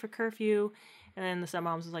I'm late for curfew. And then the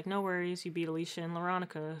stepmom was like, no worries, you beat Alicia and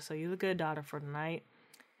Veronica, so you're the good daughter for the night.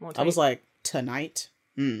 I was like, tonight?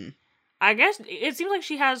 I guess it seems like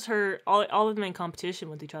she has all of them in competition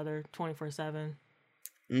with each other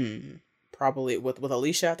 24/7. Probably with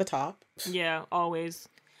Alicia at the top. Yeah, always.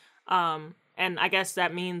 And I guess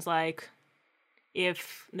that means like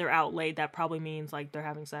if they're out late, that probably means like they're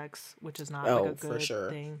having sex, which is not like a for good sure.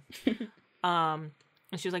 thing. And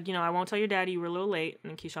she was like, I won't tell your daddy you were a little late.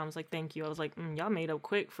 And Keyshawn was like, thank you. I was like, y'all made up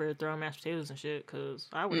quick for throwing mashed potatoes and shit, because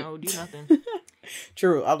I wouldn't know do nothing.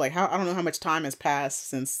 True. I'm like, I don't know how much time has passed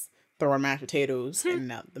since throwing mashed potatoes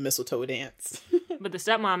and the mistletoe dance. But the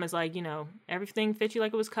stepmom is like, everything fit you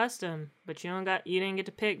like it was custom, but you didn't get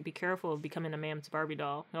to pick. Be careful of becoming a mammoth's Barbie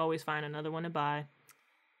doll. You always find another one to buy.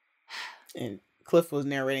 And Cliff was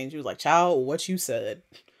narrating. She was like, child, what you said.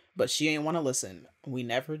 But she ain't want to listen. We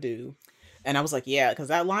never do. And I was like, yeah, because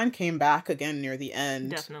that line came back again near the end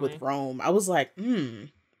Definitely. with Rome. I was like,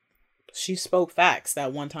 she spoke facts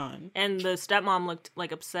that one time. And the stepmom looked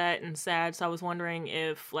like upset and sad, so I was wondering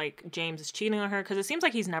if like James is cheating on her, because it seems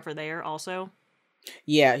like he's never there also.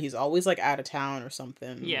 Yeah, he's always like out of town or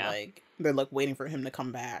something. Yeah. Like they're like waiting for him to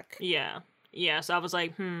come back. Yeah. So I was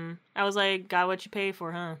like, got what you pay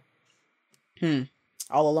for, huh?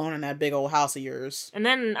 All alone in that big old house of yours. And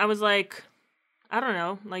then I was like, I don't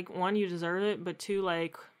know, like, one, you deserve it, but two,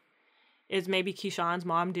 like, is maybe Keyshawn's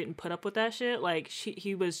mom didn't put up with that shit. Like,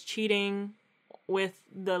 he was cheating with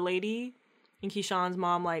the lady, and Keyshawn's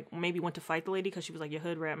mom, like, maybe went to fight the lady because she was like, your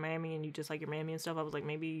hood rat mammy, and you just like your mammy and stuff. I was like,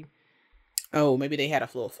 maybe Maybe they had a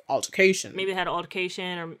little altercation. they had an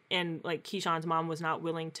altercation, and like Keyshawn's mom was not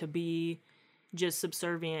willing to be just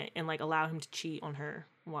subservient and like allow him to cheat on her.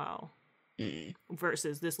 Wow.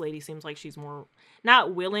 Versus this lady seems like she's more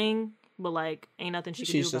not willing, but like ain't nothing she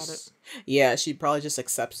can do about it. Yeah, she probably just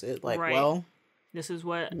accepts it. Like, Right. well, This is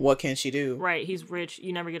what can she do? right. He's rich.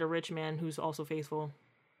 You never get a rich man who's also faithful.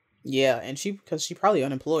 Yeah, and because she probably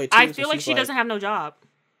unemployed too. I so feel like she's she doesn't have no job.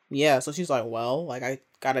 Yeah, so she's like, well, like I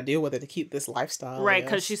gotta deal with it to keep this lifestyle. Right,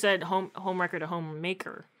 because she said homewrecker to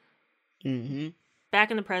homemaker. Mm-hmm. Back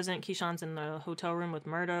in the present, Keyshawn's in the hotel room with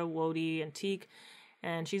Murda, Wody, and Teak,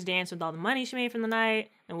 and she's dancing with all the money she made from the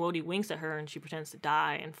night, and Wody winks at her, and she pretends to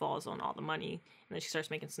die and falls on all the money, and then she starts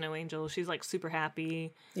making snow angels. She's, like, super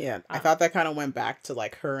happy. Yeah, I thought that kind of went back to,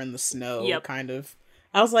 like, her in the snow, Yep. kind of.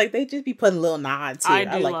 I was like, they just be putting little nods here. I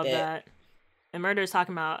do like love that. And Murda's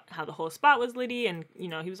talking about how the whole spot was litty, and, he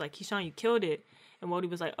was like, Keyshawn, you killed it. And Wody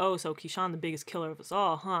was like, oh, so Keyshawn the biggest killer of us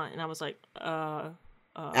all, huh? And I was like,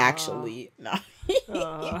 Actually, no.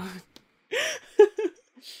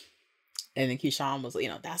 And then Keyshawn was,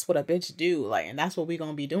 that's what a bitch do. Like, and that's what we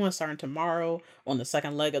gonna be doing starting tomorrow on the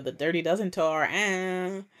second leg of the Dirty Dozen tour.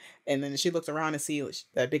 And then she looks around and sees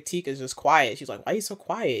that Big Teak is just quiet. She's like, why are you so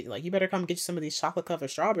quiet? Like, you better come get you some of these chocolate covered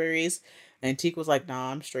strawberries. And Teak was like,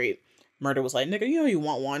 nah, I'm straight. Murda was like, nigga, you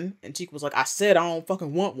want one. And Teak was like, I said I don't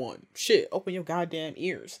fucking want one. Shit, open your goddamn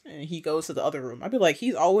ears. And he goes to the other room. I'd be like,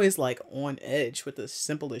 he's always like on edge with the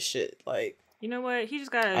simplest shit. Like, you know what? He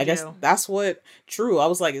just got out of I guess jail. that's what, true. I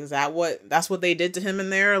was like, that's what they did to him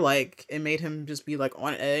in there? Like, it made him just be like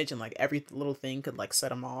on edge and like every little thing could like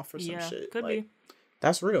set him off or some shit. Could like, be.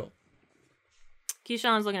 That's real.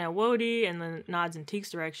 Keyshawn's looking at Wody and then nods in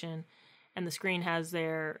Teak's direction, and the screen has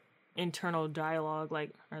their internal dialogue.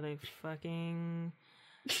 Like, are they fucking?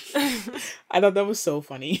 I thought that was so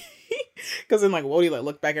funny. Because then like Wody like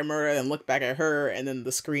looked back at Murda and looked back at her, and then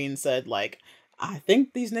the screen said like, I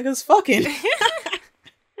think these niggas fucking.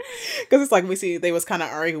 Because it's like we see they was kind of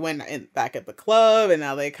arguing back at the club, and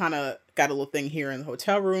now they kind of got a little thing here in the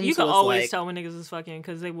hotel room. You so can it's always like, tell when niggas is fucking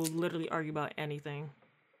because they will literally argue about anything.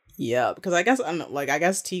 Yeah, because I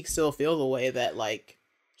guess Teak still feels a way that like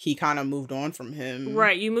he kind of moved on from him.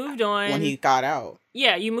 Right, you moved on when he got out.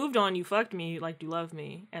 Yeah, you moved on. You fucked me like you love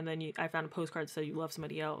me, and then I found a postcard that said you love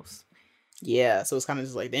somebody else. Yeah, so it's kind of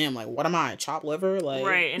just like, damn, like what am I, chopped liver? Like,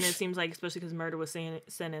 right, and it seems like especially because Murder was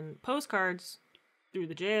sending postcards through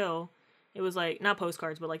the jail. It was like not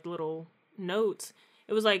postcards, but like the little notes.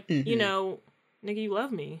 It was like, you know, nigga, you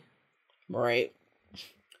love me. Right.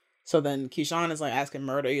 So then Keyshawn is like asking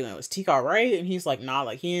Murder, you know, is Teak all right? And he's like, nah,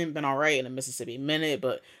 like he ain't been all right in a Mississippi Minute,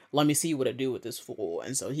 but let me see what I do with this fool.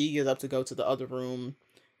 And so he gets up to go to the other room.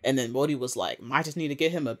 And then Wody was like, might just need to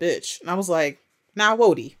get him a bitch. And I was like, nah,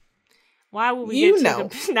 Wody. Why would we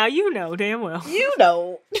now you know damn well. You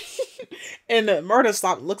know. And Murder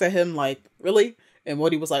looked at him like, really? And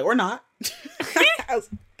Wody was like, or not.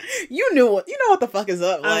 You know what the fuck is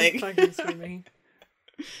up. Like, I'm fucking screaming.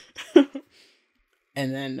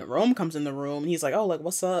 And then Rome comes in the room and he's like, oh, like,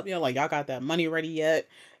 what's up? You know, like, y'all got that money ready yet?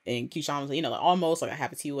 And Keyshawn was like, you know, like, almost, like, I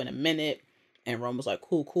have it to you in a minute. And Rome was like,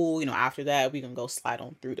 cool. You know, after that, we can go slide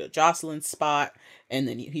on through to Jocelyn's spot. And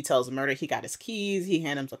then he tells Murder he got his keys. He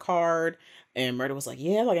hands him the card. And Murder was like,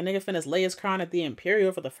 yeah, like, a nigga finna lay his crown at the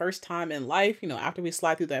Imperial for the first time in life. You know, after we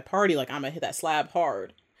slide through that party, like, I'm gonna hit that slab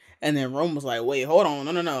hard. And then Rome was like, wait, hold on.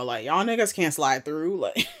 No. Like, y'all niggas can't slide through.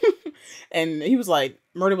 Like, and he was like,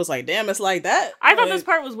 Murder was like, damn, it's like that. I thought this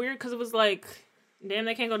part was weird because it was like, damn,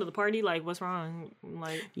 they can't go to the party. Like, what's wrong?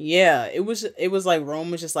 Like, yeah, it was like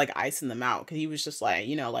Rome was just like icing them out because he was just like,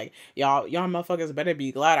 you know, like y'all motherfuckers better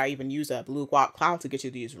be glad I even used that blue cloud to get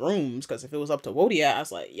you these rooms, because if it was up to Wody, I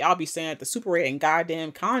was like, y'all be staying at the Super 8 and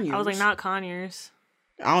goddamn Conyers. I was like, not Conyers.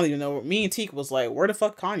 I don't even know. Me and Teak was like, where the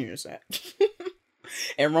fuck Conyers at?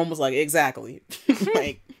 And Rome was like, exactly.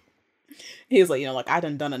 Like, he was like, you know, like, I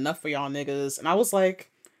done enough for y'all niggas. And I was like,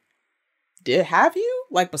 have you?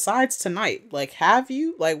 Like, besides tonight, like, have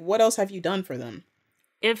you? Like, what else have you done for them?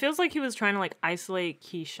 It feels like he was trying to, like, isolate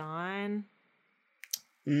Keyshawn.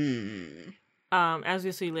 As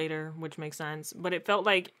we'll see later, which makes sense. But it felt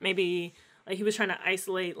like maybe, like, he was trying to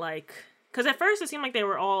isolate, like, because at first it seemed like they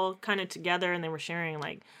were all kind of together and they were sharing,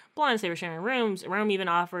 like, blunts, they were sharing rooms. Rome even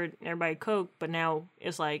offered everybody coke, but now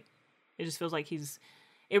it's like, it just feels like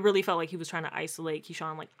it really felt like he was trying to isolate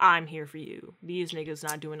Keyshawn, like, I'm here for you. These niggas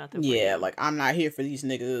not doing nothing for you. Yeah, like, I'm not here for these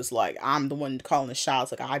niggas. Like, I'm the one calling the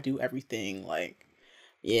shots. Like, I do everything. Like,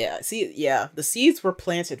 yeah. See, yeah, the seeds were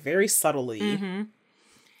planted very subtly.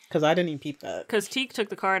 Because I didn't even peep that. Because Teak took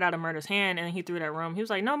the card out of Murder's hand and he threw it at Rome. He was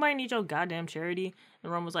like, nobody needs your goddamn charity.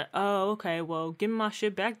 And Rome was like, oh, okay, well, give me my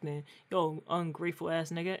shit back then. Yo, ungrateful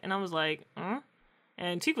ass nigga. And I was like,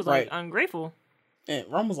 And Teak was like, ungrateful. And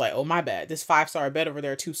Rome was like, oh, my bad. This 5-star bed over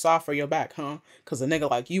there too soft for your back, huh? Because a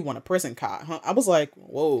nigga like you want a prison cot, huh? I was like,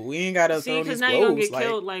 whoa, we ain't got to throw these blows. See, because now you're going to get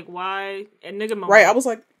killed. Like, why? And nigga moment. Right, I was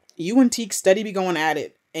like, you and Teak steady be going at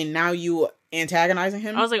it. And now you antagonizing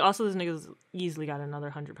him? I was like, also, this nigga's easily got another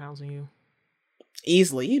 100 pounds on you.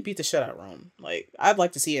 Easily. He beat the shit out of Rome. Like, I'd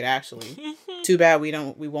like to see it, actually. Too bad we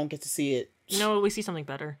won't get to see it. You know what? We see something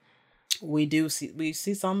better. We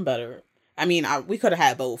see something better. I mean, we could have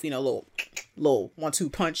had both, you know, little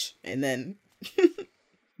 1-2 punch, and then,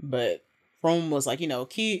 but Rome was like, you know,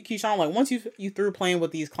 Keyshawn, like, once you through playing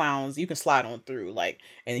with these clowns, you can slide on through, like,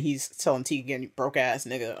 and he's telling Teak again, you broke ass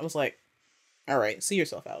nigga. I was like, all right, see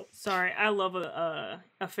yourself out. Sorry, I love a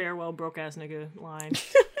farewell broke ass nigga line.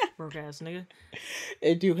 Broke ass nigga.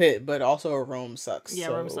 It do hit, but also Rome sucks. Yeah,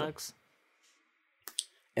 so. Rome sucks.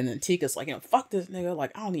 And then Tika's like, you know, fuck this nigga.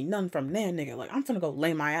 Like, I don't need nothing from that nigga. Like, I'm finna go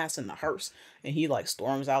lay my ass in the hearse. And he, like,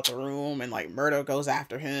 storms out the room and, like, Murder goes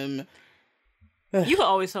after him. You can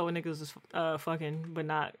always tell when niggas is fucking, but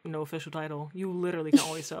not no official title. You literally can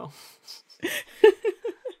always tell.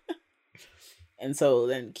 And so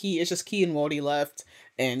then it's just Key and Wody left.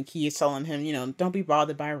 And Key is telling him, you know, don't be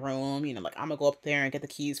bothered by Rome. You know, like, I'm gonna go up there and get the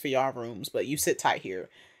keys for y'all rooms. But you sit tight here.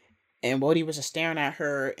 And Wody was just staring at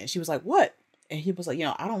her. And she was like, what? And he was like, you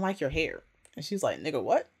know, I don't like your hair. And she's like, nigga,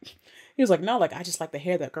 what? He was like, no, like, I just like the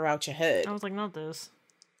hair that grow out your head. I was like, not this.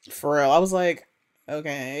 For real. I was like,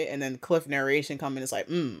 okay. And then Cliff narration coming is like,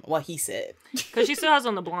 what he said. Because she still has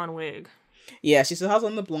on the blonde wig. Yeah, she still has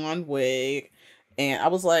on the blonde wig. And I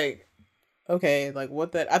was like, okay, like,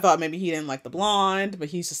 what that? I thought maybe he didn't like the blonde, but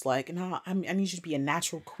he's just like, no, I need you to be a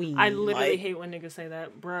natural queen. I literally hate when niggas say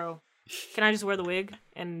that, bro. Can I just wear the wig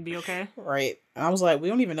and be okay? Right. And I was like, we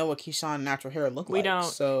don't even know what Keyshawn's natural hair looked like. We don't.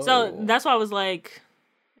 So that's why I was like,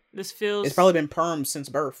 this feels... It's probably been permed since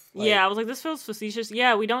birth. Like, yeah, I was like, this feels facetious.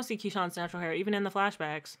 Yeah, we don't see Keyshawn's natural hair, even in the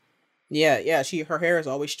flashbacks. Yeah. Her hair is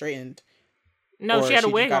always straightened. No, Or she had a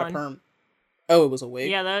just wig got on. a perm. Oh, it was a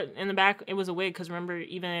wig. Yeah, that in the back it was a wig because remember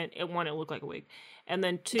even one it looked like a wig, and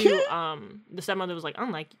then two the stepmother was like,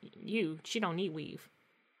 unlike you, she don't need weave.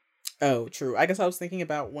 Oh, true. I guess I was thinking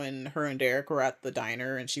about when her and Derek were at the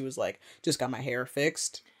diner and she was like, just got my hair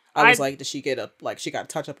fixed. I was like, did she get she got a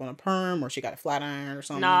touch up on a perm or she got a flat iron or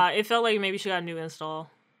something? Nah, it felt like maybe she got a new install.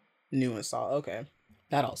 New install. Okay.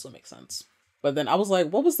 That also makes sense. But then I was like,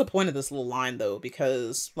 what was the point of this little line though?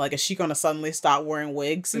 Because like, is she going to suddenly stop wearing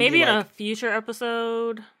wigs? And Maybe in a future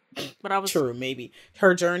episode. But I was true. Maybe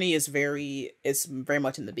her journey is very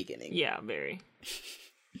much in the beginning. Yeah, very.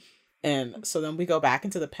 And so then we go back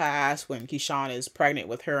into the past when Keyshawn is pregnant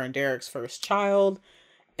with her and Derek's first child.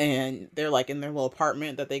 And they're like in their little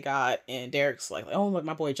apartment that they got. And Derek's like, oh, look,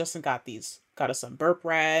 my boy Justin got us some burp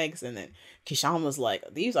rags. And then Keyshawn was like,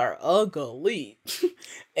 these are ugly.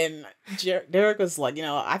 And Derek was like,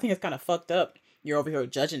 I think it's kind of fucked up. You're over here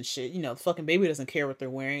judging shit. The fucking baby doesn't care what they're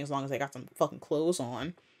wearing as long as they got some fucking clothes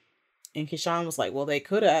on. And Keyshawn was like, well, they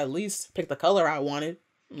could have at least picked the color I wanted.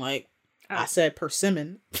 Like, I said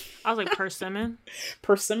persimmon. I was like, persimmon?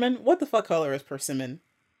 Persimmon? What the fuck color is persimmon?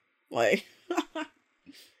 Like,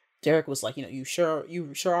 Derek was like, you sure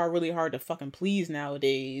are really hard to fucking please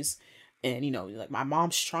nowadays. And, like, my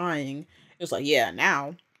mom's trying. It was like, yeah,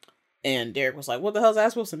 now. And Derek was like, what the hell is that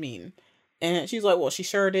supposed to mean? And she's like, well, she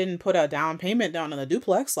sure didn't put a down payment down on the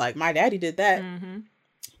duplex. Like, my daddy did that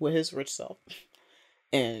with his rich self.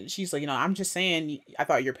 And she's like, I'm just saying, I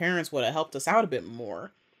thought your parents would have helped us out a bit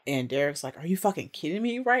more. And Derek's like, are you fucking kidding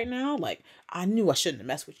me right now? Like, I knew I shouldn't have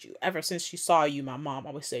messed with you. Ever since she saw you, my mom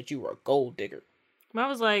always said you were a gold digger. I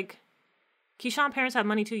was like, Keyshawn's parents have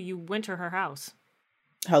money too. You went to her house.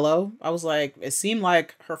 Hello? I was like, it seemed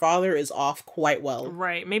like her father is off quite well.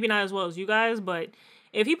 Right. Maybe not as well as you guys, but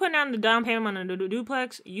if he put down the down payment on the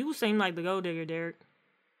duplex, you seem like the gold digger, Derek.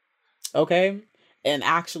 Okay. And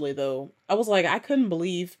actually, though, I was like, I couldn't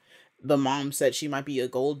believe the mom said she might be a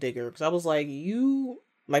gold digger. Because I was like,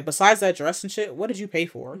 besides that dress and shit, what did you pay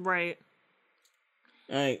for? Right.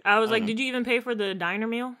 Like, I was like, did you even pay for the diner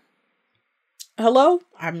meal? Hello?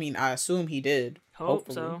 I mean, I assume he did.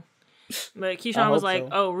 Hope so. But Keyshawn was like,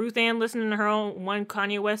 oh, Ruth Ann listening to her own one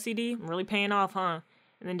Kanye West CD? Really paying off, huh?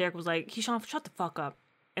 And then Derek was like, Keyshawn, shut the fuck up.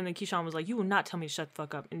 And then Keyshawn was like, you will not tell me to shut the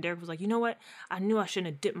fuck up. And Derek was like, you know what? I knew I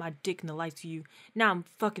shouldn't have dipped my dick in the lights to you. Now I'm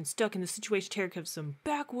fucking stuck in the situation. Terry kept some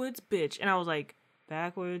backwoods bitch. And I was like,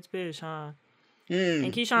 backwoods bitch, huh?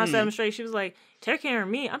 And Keyshawn set him straight. She was like, take care of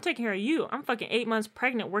me. I'm taking care of you. I'm fucking 8 months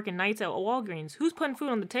pregnant working nights at Walgreens. Who's putting food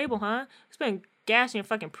on the table, huh? Who's putting gas in your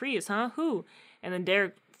fucking Prius, huh? Who? And then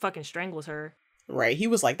Derek fucking strangles her. Right. He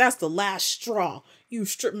was like, that's the last straw. You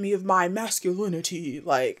stripped me of my masculinity.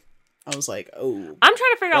 Like, I was like, oh. I'm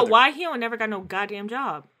trying to figure out why he never got no goddamn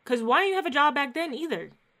job. Because why didn't you have a job back then either?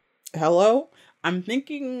 Hello? I'm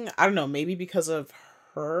thinking, I don't know, maybe because of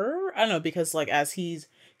her? I don't know, because like as he's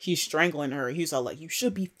strangling her, he's all like, you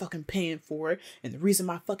should be fucking paying for it. And the reason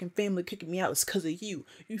my fucking family kicking me out is because of you.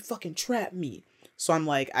 You fucking trapped me. So I'm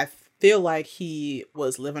like, I feel like he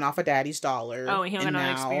was living off of daddy's dollar. Oh, and he don't got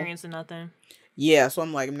no experience and nothing. Yeah, so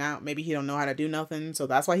I'm like, now maybe he don't know how to do nothing, so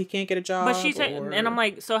that's why he can't get a job. But and I'm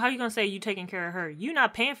like, so how you gonna say you taking care of her? You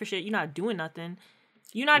not paying for shit. You not doing nothing.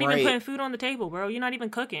 You not even putting food on the table, bro. You're not even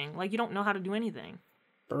cooking. Like, you don't know how to do anything.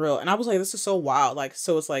 For real. And I was like, this is so wild. Like,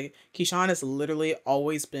 so it's like Keyshawn has literally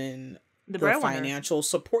always been the financial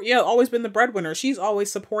support. Yeah, always been the breadwinner. She's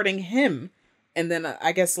always supporting him. And then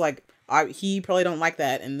I guess like he probably don't like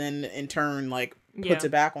that. And then in turn, like puts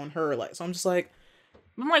it back on her. Like, so I'm just like,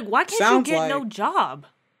 I'm like, why can't you get no job?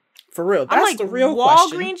 For real. That's like, the real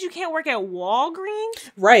Walgreens, question. you can't work at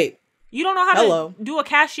Walgreens? Right. You don't know how to do a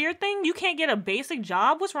cashier thing? You can't get a basic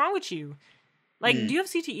job? What's wrong with you? Like, do you have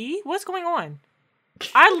CTE? What's going on?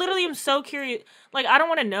 I literally am so curious. Like, I don't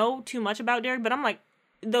want to know too much about Derek, but I'm like,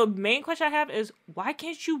 the main question I have is, why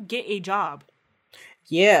can't you get a job?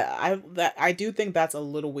 Yeah, I do think that's a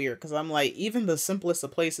little weird, because I'm like, even the simplest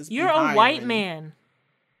of places. You're a white man.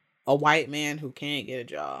 A white man who can't get a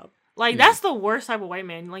job. Like, that's the worst type of white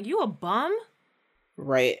man. Like, you a bum?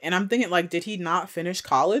 Right. And I'm thinking, like, did he not finish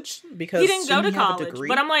college? Because he didn't go to college.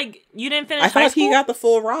 But I'm like, you didn't finish high school? I thought he got the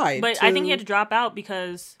full ride. But I think he had to drop out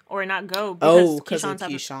or not go. Because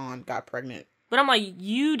Keyshawn got pregnant. But I'm like,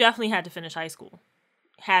 you definitely had to finish high school.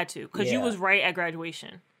 Had to. Because you was right at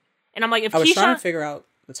graduation. And I'm like, if Keyshawn... I was trying to figure out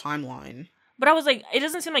the timeline. But I was like, it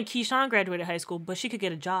doesn't seem like Keyshawn graduated high school, but she could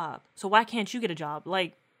get a job. So why can't you get a job?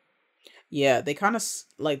 Like... Yeah, they kind of,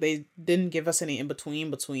 like, they didn't give us any in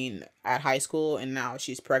between at high school and now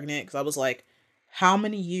she's pregnant. Because I was like, how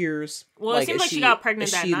many years? Well, it seems like she got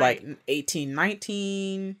pregnant that night. Is she, like, 18,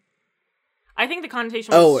 19? I think the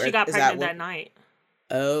connotation was Oh, she got is that pregnant what- that night,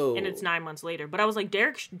 Oh. and it's 9 months later. But I was like,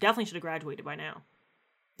 Derek definitely should have graduated by now.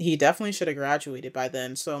 He definitely should have graduated by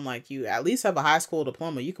then. So I'm like, you at least have a high school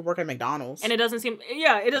diploma. You could work at McDonald's. And it doesn't seem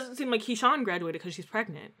like Keyshawn graduated because she's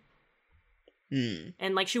pregnant.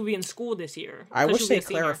 And like she would be in school this year. I 'cause wish she'll be they a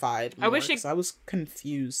senior. clarified more, I wish they- 'cause I was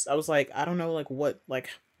confused. I was like, I don't know,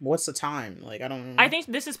 what's the time? Like, I don't know. I think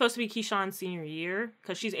this is supposed to be Keyshawn's senior year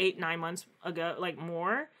because she's 8-9 months ago, like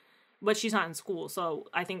more, but she's not in school. So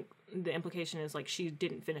I think the implication is like she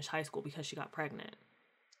didn't finish high school because she got pregnant.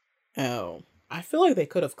 Oh, I feel like they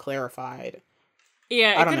could have clarified.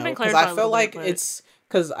 Yeah, it I could don't have know, been because clarified. I feel like but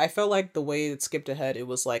because I felt like the way it skipped ahead, it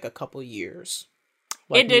was like a couple years.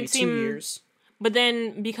 It did maybe seem- 2 years. But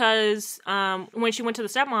then because when she went to the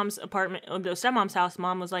stepmom's apartment, or the stepmom's house,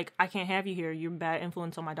 mom was like, "I can't have you here. You're a bad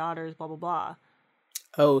influence on my daughters." Blah blah blah.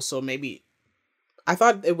 Oh, so maybe I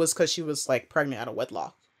thought it was because she was like pregnant out of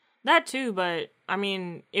wedlock. That too, but I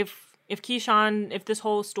mean, if Keyshawn, if this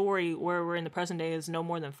whole story where we're in the present day is no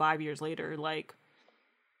more than 5 years later, like,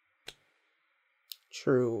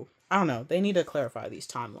 True. I don't know. They need to clarify these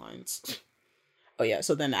timelines. Oh yeah.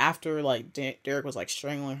 So then after like Derek was like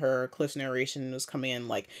strangling her, Cliff's narration was coming in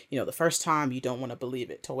like, the first time you don't want to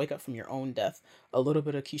believe it. To wake up from your own death. A little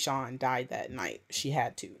bit of Keyshawn died that night. She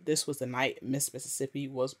had to. This was the night Miss Mississippi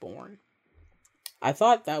was born. I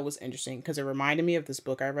thought that was interesting because it reminded me of this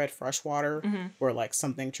book I read, Freshwater, where like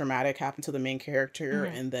something traumatic happened to the main character,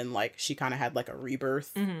 and then like she kind of had like a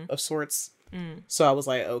rebirth of sorts. So I was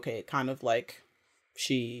like, okay, kind of like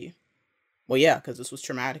because this was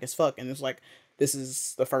traumatic as fuck, and it's like this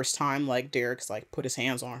is the first time like Derek's like put his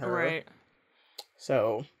hands on her, right?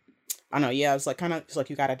 So I don't know. Yeah, it's like kind of it's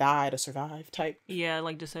like you gotta die to survive type. Yeah,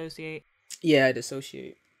 like dissociate. Yeah,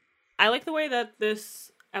 dissociate. I like the way that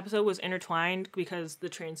this episode was intertwined because the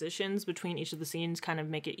transitions between each of the scenes kind of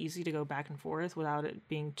make it easy to go back and forth without it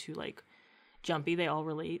being too like jumpy. They all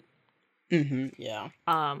relate. Yeah.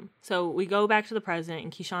 So we go back to the present,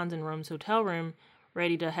 and Keyshawn's in Rome's hotel room,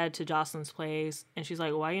 ready to head to Jocelyn's place, and she's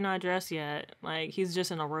like, "Why you not dressed yet?" Like he's just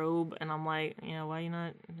in a robe, and I'm like, "Yeah, why you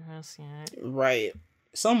not dressed yet?" Right.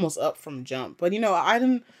 Some was up from jump, but I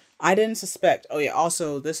didn't suspect. Oh yeah.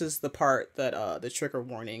 Also, this is the part that the trigger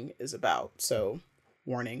warning is about. So,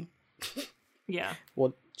 warning. Yeah.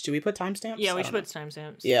 Well, should we put timestamps? Yeah, we I should don't put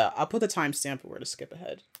timestamps. Yeah, I'll put the timestamp where to skip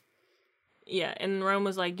ahead. Yeah, and Rome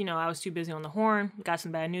was like, I was too busy on the horn. Got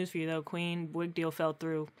some bad news for you though, Queen. Wig deal fell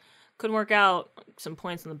through. Couldn't work out. Some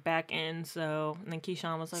points on the back end. So, and then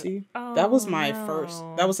Keyshawn was like, See, "Oh, that was my no." first.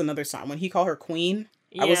 That was another sign when he called her queen.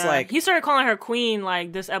 Yeah. I was like, he started calling her Queen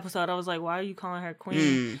like this episode. I was like, why are you calling her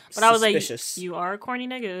Queen? But I was suspicious. like, you are a corny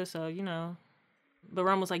nigga, so But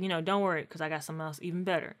Rome was like, don't worry, because I got something else even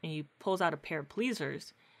better. And he pulls out a pair of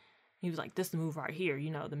pleasers. He was like, this is the move right here,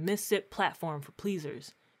 the Miss Sip platform for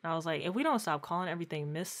pleasers. And I was like, if we don't stop calling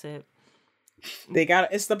everything Miss Sip,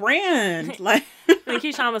 it's the brand. Like, and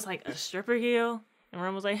Keyshawn was like, a stripper heel? And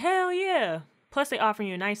Rome was like, hell yeah. Plus they offering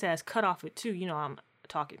you a nice ass cut off it too. I'm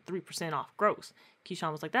talking 3% off gross.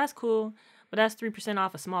 Keyshawn was like, that's cool, but that's 3%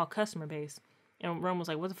 off a small customer base. And Rome was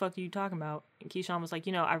like, what the fuck are you talking about? And Keyshawn was like,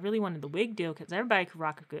 I really wanted the wig deal because everybody could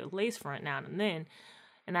rock a good lace front now and then.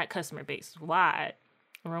 And that customer base is wide.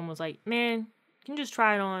 And Rome was like, man, you can just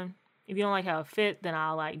try it on. If you don't like how it fit, then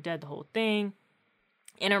I'll like dead the whole thing.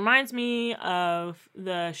 And it reminds me of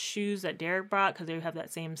the shoes that Derek brought because they have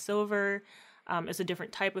that same silver. It's a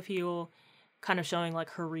different type of heel, kind of showing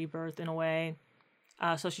like her rebirth in a way.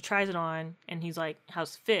 So she tries it on, and he's like,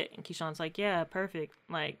 how's it fit? And Keyshawn's like, yeah, perfect.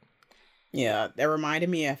 Like, yeah, that reminded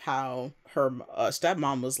me of how her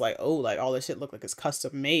stepmom was like, oh, like all this shit look like it's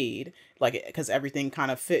custom made, like because everything kind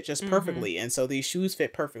of fit just perfectly, and so these shoes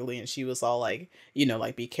fit perfectly, and she was all like,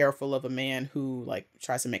 like be careful of a man who like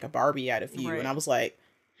tries to make a Barbie out of you, right. And I was like,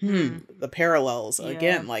 the parallels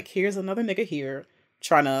again, like here's another nigga here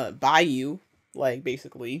trying to buy you, like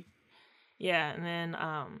basically. Yeah, and then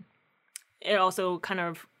it also kind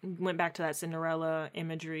of went back to that Cinderella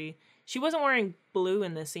imagery. She wasn't wearing blue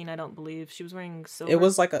in this scene, I don't believe. She was wearing silver. It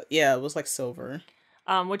was like silver.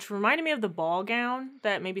 Which reminded me of the ball gown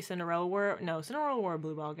that maybe Cinderella wore. No, Cinderella wore a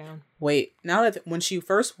blue ball gown. Wait, now that when she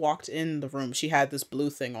first walked in the room, she had this blue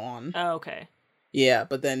thing on. Oh, okay. Yeah,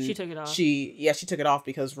 but then she took it off. She took it off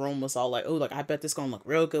because Rome was all like, oh, like, I bet this gonna look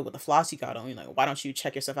real good with the floss you got on. Like, why don't you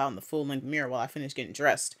check yourself out in the full-length mirror while I finish getting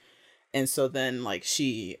dressed? And so then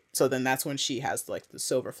that's when she has like the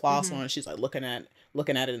silver floss on. She's like looking at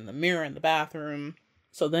it in the mirror in the bathroom.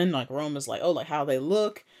 So then like Rome is like, oh, like how they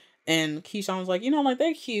look. And Keyshawn was like, like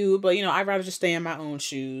they're cute, but I'd rather just stay in my own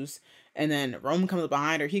shoes. And then Rome comes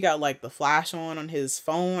behind her. He got like the flash on his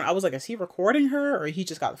phone. I was like, is he recording her or he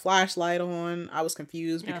just got the flashlight on? I was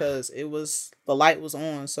confused because the light was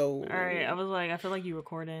on. So all right, I was like, I feel like you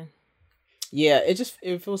recording. Yeah,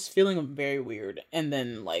 it was feeling very weird. And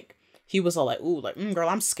then like he was all like, ooh, like, girl,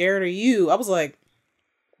 I'm scared of you. I was like,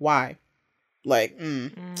 why? Like,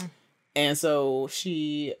 And so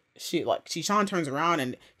Keyshawn turns around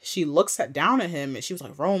and she looks down at him and she was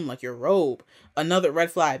like, Rome, like your robe. Another red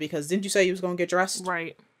flag, because didn't you say you was gonna get dressed?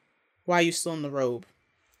 Right. Why are you still in the robe?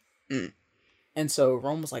 And so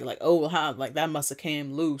Rome was like, oh, how, like that must have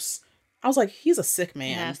came loose. I was like, he's a sick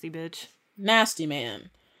man. Nasty bitch. Nasty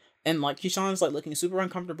man. And like Keyshawn's like looking super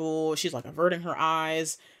uncomfortable. She's like averting her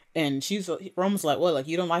eyes. And Rome's like, what, like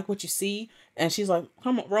you don't like what you see? And she's like,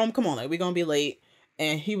 come on, Rome, come on, like we gonna be late.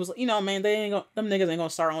 And he was like, man, them niggas ain't gonna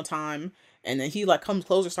start on time. And then he like comes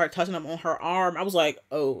closer, start touching up on her arm. I was like,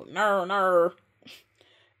 oh, no.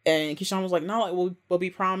 And Keyshawn was like, no, like we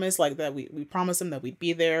promised like that we promised him that we'd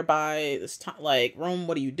be there by this time. Like, Rome,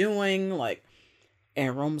 what are you doing? Like,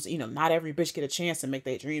 and Rome's, not every bitch get a chance to make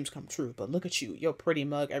their dreams come true. But look at you, you're pretty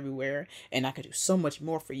mug everywhere, and I could do so much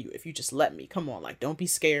more for you if you just let me. Come on, like don't be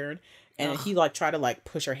scared. And he like tried to like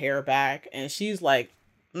push her hair back, and she's like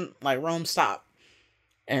Rome, stop.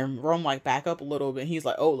 And Rome like back up a little bit. And he's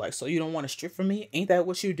like, oh, like, so you don't want to strip from me? Ain't that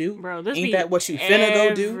what you do? Bro, this ain't that what you finna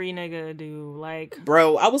go do? Every nigga do. Like,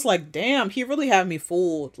 bro, I was like, damn, he really had me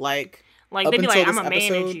fooled. Like they be like, I'm gonna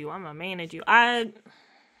manage you. I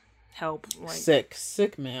help. Like,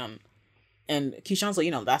 sick man. And Keyshawn's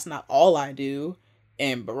like, that's not all I do.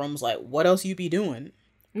 And but Rome's like, what else you be doing?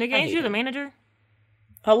 Nigga, ain't you the manager?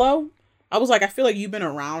 Hello? I was like, I feel like you've been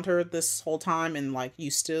around her this whole time, and like you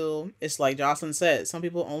still, it's like Jocelyn said, some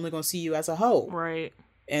people only gonna see you as a hoe, right?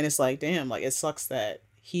 And it's like, damn, like it sucks that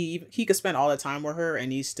he could spend all the time with her,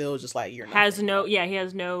 and he's still just like, he has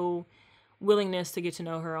no willingness to get to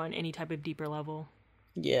know her on any type of deeper level.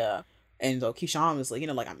 Yeah, and so Keyshawn was like,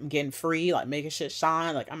 like I'm getting free, like making shit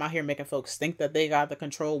shine, like I'm out here making folks think that they got the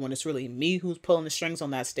control when it's really me who's pulling the strings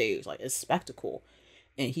on that stage, like it's spectacle.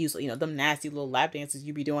 And he's, them nasty little lap dances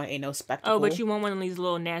you be doing ain't no spectacle. Oh, but you want one of these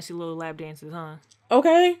little nasty little lap dances, huh?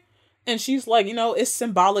 Okay. And she's like, it's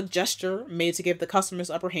symbolic gesture made to give the customers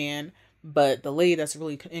upper hand. But the lady that's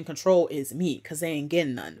really in control is me, because they ain't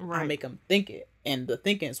getting none. Right. I make them think it. And the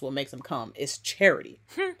thinking is what makes them come. It's charity.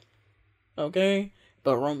 Okay?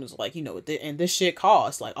 But Roman's like, and this shit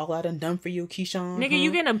costs. Like, all I done for you, Keyshawn. Nigga,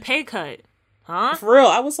 you getting a pay cut. Huh? For real.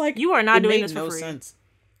 I was like, you are not doing this for free. Sense.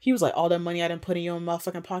 He was like, all that money I didn't put in your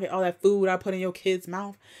motherfucking pocket, all that food I put in your kid's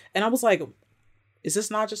mouth. And I was like, is this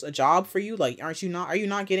not just a job for you? Like, are you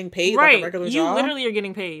not getting paid like a regular job? You literally are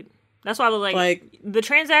getting paid. That's why I was like, the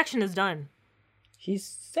transaction is done. He's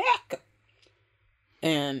sick.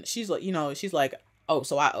 And she's like, she's like, oh,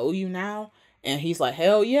 so I owe you now? And he's like,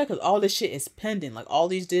 hell yeah, because all this shit is pending. Like, all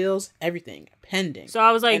these deals, everything, pending. So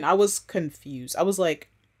I was like... And I was confused. I was like...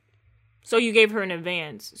 So you gave her an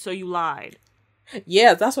advance. So you lied.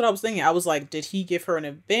 Yeah, that's what I was thinking. I was like, did he give her an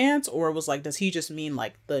advance, or it was like, does he just mean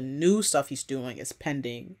like the new stuff he's doing is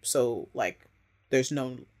pending? So like, there's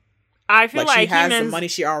no. I feel like she has the money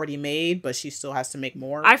she already made, but she still has to make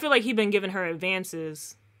more. I feel like he'd been giving her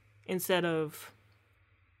advances instead of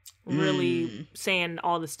really saying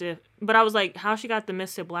all the stuff. But I was like, how she got the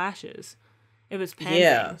Mississippi lashes? It was pending.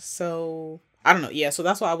 Yeah, so I don't know. Yeah, so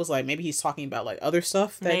that's why I was like, maybe he's talking about like other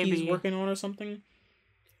stuff that he's working on or something.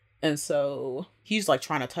 And so he's like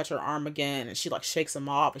trying to touch her arm again, and she like shakes him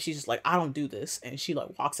off, and she's just like, I don't do this. And she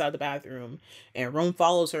like walks out of the bathroom, and Rome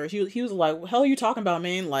follows her. He was like, what the hell are you talking about,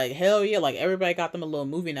 man? Like, hell yeah, like everybody got them a little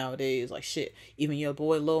movie nowadays. Like, shit, even your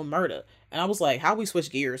boy Lil Murda. And I was like, how we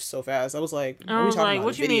switch gears so fast? I was like,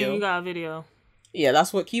 what you mean you got a video? Yeah,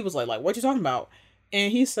 that's what Key was like, what you talking about?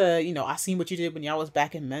 And he said, I seen what you did when y'all was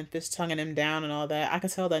back in Memphis, tonguing him down and all that. I can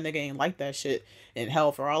tell that nigga ain't like that shit. And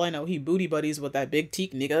hell, for all I know, he booty buddies with that big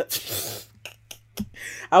teak nigga.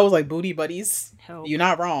 I was like, booty buddies? Help. You're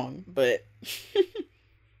not wrong, but...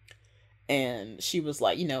 And she was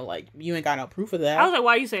like, like, you ain't got no proof of that. I was like,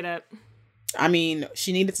 why you say that? I mean,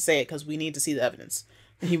 she needed to say it because we need to see the evidence.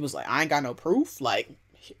 And he was like, I ain't got no proof. Like,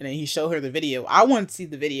 and then he showed her the video. I wanted to see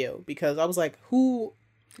the video because I was like, who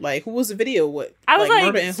was the video? What? I was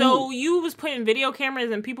like so you was putting video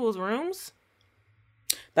cameras in people's rooms?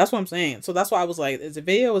 That's what I'm saying. So that's why I was like, the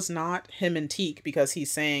video is not him and Teak because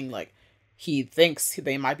he's saying like he thinks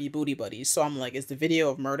they might be booty buddies. So I'm like, is the video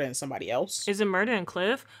of Murda and somebody else? Is it Murda and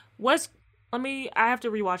Cliff? I have to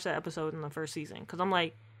rewatch that episode in the first season because I'm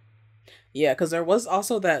like, yeah, because there was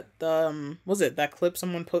also that was it that clip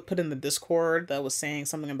someone put in the Discord that was saying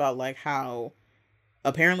something about like how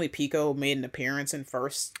apparently Pico made an appearance in the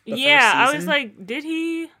first I was season, like, did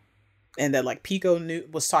he? and that like Pico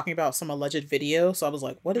was talking about some alleged video. So I was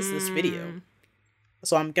like, what is this video?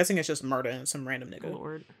 So I'm guessing it's just Murda and some random nigga.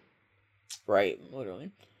 Lord. Right,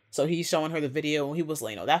 literally. So he's showing her the video, and he was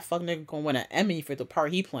like, that fuck nigga gonna win an Emmy for the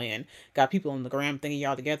part he playing. Got people on the gram thinking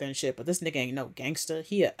y'all together and shit, but this nigga ain't no gangster.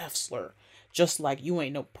 He a F-slur. Just like you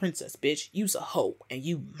ain't no princess, bitch. You's a hoe, and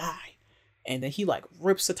you mine. And then he, like,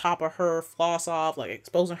 rips the top of her floss off, like,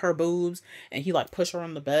 exposing her boobs, and he, like, push her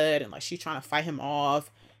on the bed, and, like, she's trying to fight him off.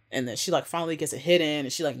 And then she, like, finally gets a hit in,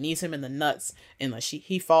 and she, like, knees him in the nuts, and, like,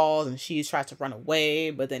 he falls, and she tries to run away,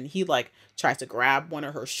 but then he, like, tries to grab one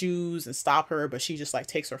of her shoes and stop her, but she just, like,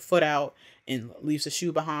 takes her foot out and leaves the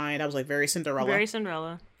shoe behind. I was, like, very Cinderella. Very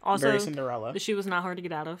Cinderella. Also, very Cinderella. The shoe was not hard to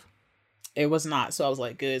get out of. It was not, so I was,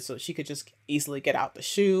 like, good, so she could just easily get out the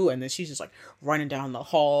shoe, and then she's just, like, running down the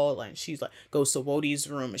hall, and she's, like, goes to Wodie's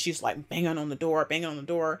room, and she's, like, banging on the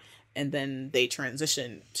door, and then they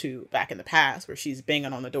transition to back in the past where she's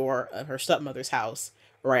banging on the door of her stepmother's house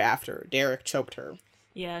right after Derek choked her.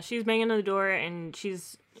 Yeah, she's banging on the door and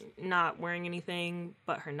she's not wearing anything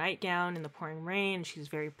but her nightgown in the pouring rain. She's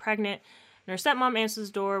very pregnant. And her stepmom answers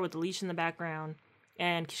the door with the leash in the background.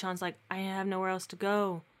 And Keyshawn's like, I have nowhere else to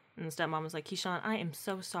go. And the stepmom was like, Keyshawn, I am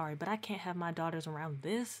so sorry, but I can't have my daughters around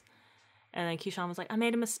this. And then Keyshawn was like, I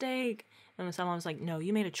made a mistake. And the stepmom was like, no,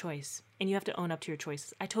 you made a choice. And you have to own up to your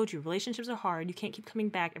choices. I told you, relationships are hard. You can't keep coming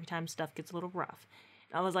back every time stuff gets a little rough.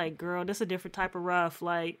 And I was like, girl, this is a different type of rough.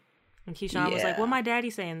 Like, and Keyshawn was like, what my daddy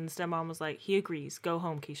saying? And the stepmom was like, he agrees. Go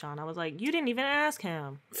home, Keyshawn. I was like, you didn't even ask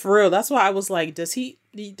him. For real, that's why I was like, did he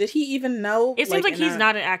even know? It seems like he's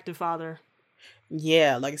not an active father.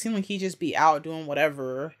 Yeah, like, it seemed like he just be out doing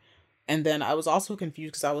whatever. And then I was also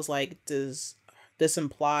confused because I was like, does this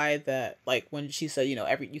imply that, like, when she said,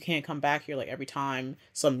 you can't come back here, like, every time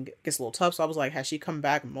something gets a little tough? So I was like, has she come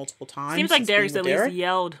back multiple times? Seems like Derek's at least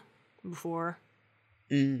yelled before.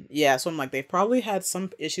 Yeah, so I'm like, they've probably had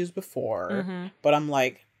some issues before, but I'm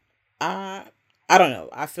like, I don't know.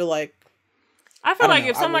 I feel like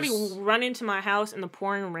if somebody run into my house in the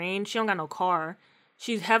pouring rain, she don't got no car.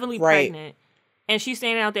 She's heavily pregnant. And she's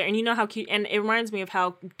standing out there, and you know how and it reminds me of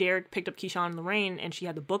how Derek picked up Keyshawn in the rain, and she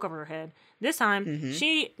had the book over her head. This time,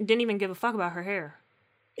 she didn't even give a fuck about her hair.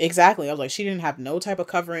 Exactly. I was like, she didn't have no type of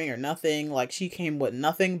covering or nothing. Like, she came with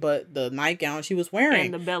nothing but the nightgown she was wearing.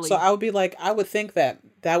 And the belly. So I would be like, I would think that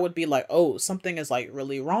would be like, oh, something is, like,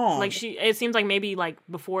 really wrong. Like, it seems like maybe, like,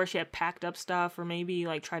 before she had packed up stuff, or maybe,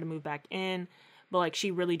 like, tried to move back in. But, like,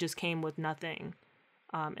 she really just came with nothing.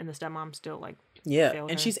 And the stepmom still, like, yeah,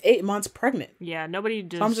 and she's 8 months pregnant. Yeah, nobody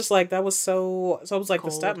just... So I'm just like, that was so I was like,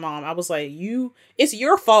 cold. The stepmom, I was like, it's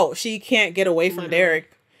your fault she can't get away from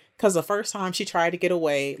Derek. Because the first time she tried to get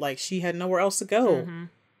away, like, she had nowhere else to go.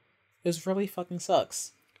 It was really fucking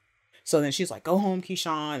sucks. So then she's like, go home,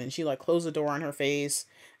 Keyshawn. And she, like, closed the door on her face.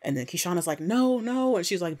 And then Keyshawn is like, no. And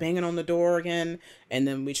she's, like, banging on the door again. And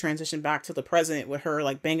then we transition back to the present with her,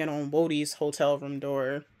 like, banging on Wodie's hotel room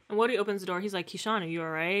door. And Wodie opens the door. He's like, Keyshawn, are you all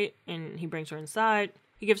right? And he brings her inside.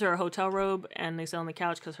 He gives her a hotel robe, and they sit on the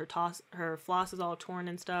couch because her floss is all torn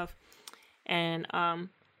and stuff. And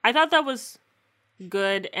I thought that was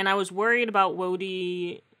good. And I was worried about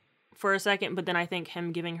Wodie for a second, but then I think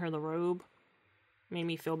him giving her the robe made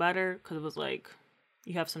me feel better because it was like,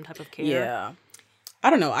 you have some type of care. Yeah. I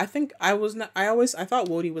don't know. I think I thought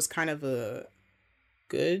Wodie was kind of a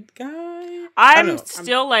good guy. I'd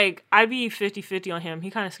be 50-50 on him.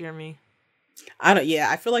 He kind of scared me.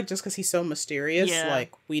 I feel like just because he's so mysterious,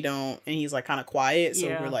 like, we don't, and he's, like, kind of quiet, so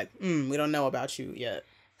we're like, we don't know about you yet.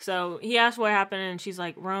 So he asked what happened, and she's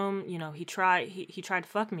like, Rome, he tried to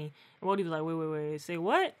fuck me. And Wodie was like, wait, say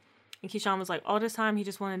what? And Keyshawn was like, all this time he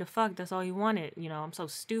just wanted to fuck, that's all he wanted, I'm so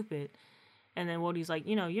stupid. And then Wodie's like,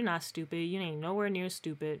 you're not stupid, you ain't nowhere near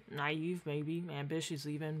stupid, naive maybe, ambitious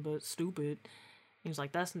even, but stupid. He was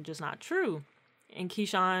like, that's just not true. And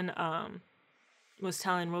Keyshawn was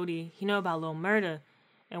telling Wodie, he know about Lil Murda.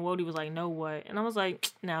 And Wodie was like, know what? And I was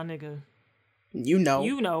like, now, nigga. You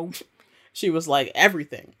know. She was like,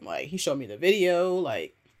 everything. Like, he showed me the video,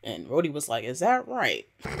 like, and Wodie was like, is that right?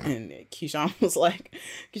 And Keyshawn was like,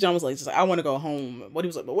 I want to go home. Wodie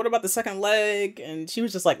was like, but what about the second leg? And she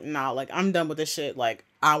was just like, nah, like, I'm done with this shit. Like,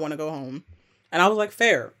 I want to go home. And I was like,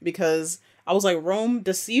 fair. Because I was like, Rome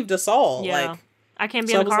deceived us all. Yeah. Like, I can't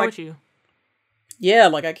be in the car with you. Yeah,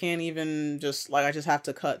 like, I can't even I just have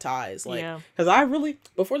to cut ties. Like, because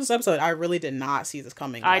before this episode, I really did not see this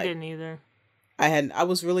coming. I didn't either. I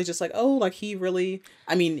was really just like, oh, like, he really,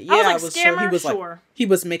 I mean, yeah, I I was sure he was like, he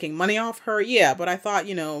was making money off her. Yeah, but I thought,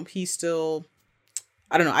 he still,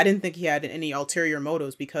 I don't know. I didn't think he had any ulterior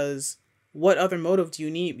motives because what other motive do you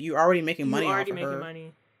need? You're already making money off of her.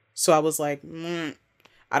 Money. So I was like,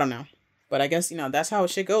 I don't know. But I guess, that's how it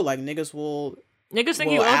should go. Like, niggas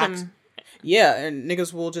think you owe them. Yeah, and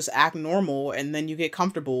niggas will just act normal, and then you get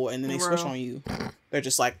comfortable, and then they switch on you. They're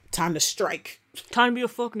just like, time to strike. Time to be a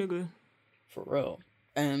fuck nigga. For real.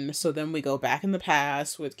 And so then we go back in the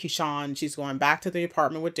past with Keyshawn. She's going back to the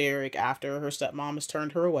apartment with Derek after her stepmom has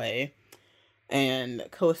turned her away. And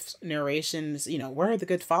Cliff's narrations, where are the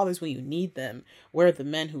good fathers when you need them? Where are the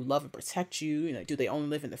men who love and protect you? Do they only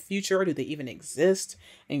live in the future, or do they even exist?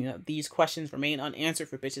 And, these questions remain unanswered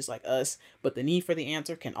for bitches like us, but the need for the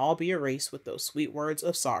answer can all be erased with those sweet words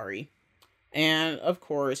of sorry. And, of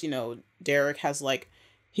course, Derek has,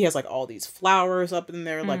 he has, all these flowers up in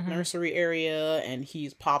their, nursery area, and he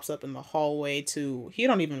pops up in the hallway he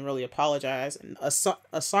don't even really apologize, and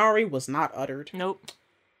a sorry was not uttered. Nope.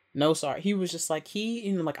 No, sorry. He was just I'm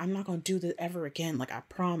not going to do this ever again. I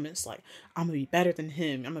promise. I'm going to be better than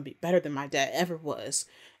him. I'm going to be better than my dad ever was.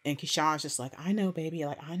 And Keyshawn's just I know, baby.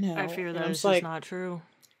 I know. I fear that it's just not true.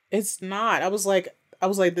 It's not. I was like,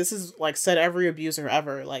 this is, said every abuser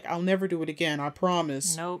ever. I'll never do it again. I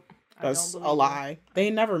promise. Nope. That's a lie. They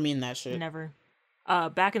never mean that shit. Never.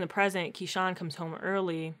 Back in the present, Keyshawn comes home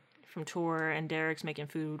early from tour, and Derek's making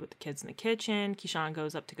food with the kids in the kitchen. Keyshawn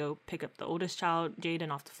goes up to go pick up the oldest child,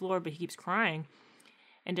 Jaden, off the floor, but he keeps crying.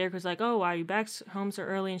 And Derek was like, oh, why are you back home so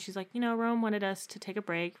early? And she's like, Rome wanted us to take a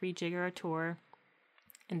break, rejigger our tour.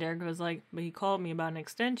 And Derek was like, but he called me about an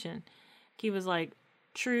extension. He was like,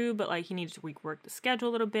 true, but he needed to rework the schedule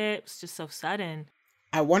a little bit. It was just so sudden.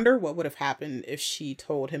 I wonder what would have happened if she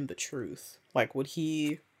told him the truth. Would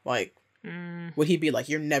he, would he be like,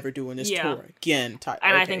 you're never doing this tour again? And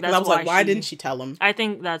I think that's why I was like, why didn't she tell him? I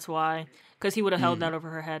think that's why. Because he would have held that over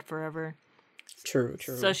her head forever. True.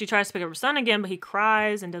 So she tries to pick up her son again, but he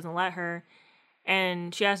cries and doesn't let her.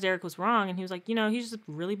 And she asked Derek what's wrong, and he was like, he's just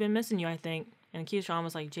really been missing you, I think. And Keyshawn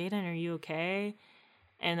was like, Jaden, are you okay?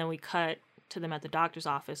 And then we cut to them at the doctor's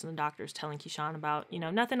office, and the doctor's telling Keyshawn about,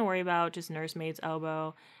 nothing to worry about, just nursemaid's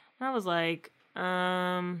elbow. And I was like,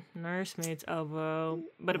 nursemaid's elbow.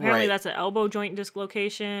 But apparently that's an elbow joint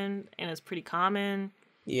dislocation, and it's pretty common.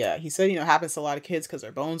 Yeah, he said, happens to a lot of kids because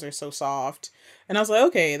their bones are so soft. And I was like,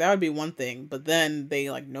 okay, that would be one thing. But then they,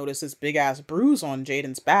 noticed this big-ass bruise on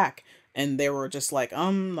Jaden's back. And they were just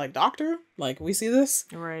doctor? We see this?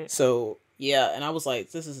 Right. So, yeah, and I was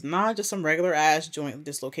like, this is not just some regular-ass joint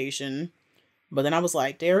dislocation. But then I was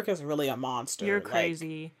like, Derek is really a monster. You're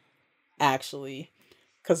crazy. Actually.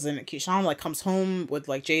 Because then Keyshawn, comes home with,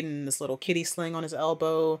 Jaden in this little kitty sling on his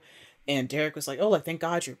elbow. And Derek was like, oh, thank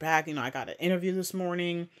God you're back. I got an interview this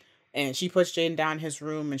morning. And she puts Jaden down in his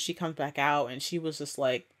room, and she comes back out, and she was just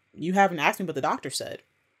like, you haven't asked me what the doctor said.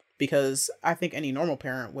 Because I think any normal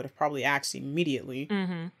parent would have probably asked immediately.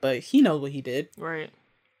 Mm-hmm. But he knows what he did. Right.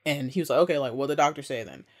 And he was like, okay, what did the doctor say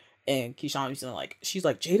then? And Keyshawn was she's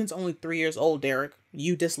like, Jaden's only 3 years old, Derek.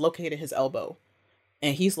 You dislocated his elbow.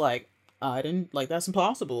 And he's like, I didn't, that's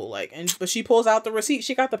impossible. But she pulls out the receipt.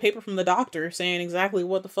 She got the paper from the doctor saying exactly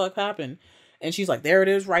what the fuck happened. And she's like, there it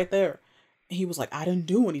is right there. And he was like, I didn't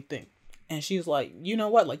do anything. And she's like, you know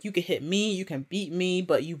what? You can hit me, you can beat me,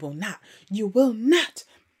 but you will not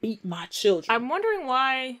beat my children. I'm wondering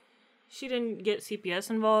why she didn't get CPS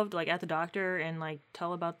involved, at the doctor, and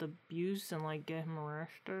tell about the abuse and get him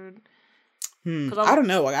arrested. I don't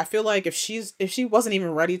know. I feel like if she wasn't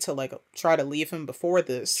even ready to try to leave him before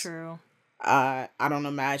this. True. I don't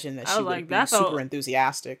imagine that she would be super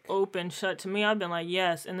enthusiastic. Open shut to me. I've been like,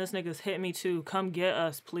 yes, and this nigga's hit me too. Come get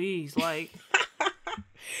us, please.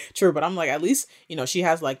 True, but I'm at least she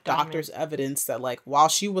has doctor's evidence that while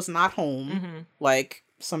she was not home,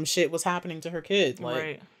 some shit was happening to her kid.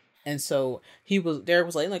 Right. And so Derek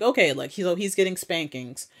was like, okay, he's getting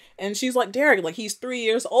spankings. And she's like, Derek, he's 3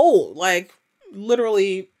 years old.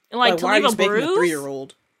 Literally, and why to are leave you a spanking bruise? a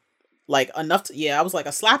 3-year-old? Enough to, I was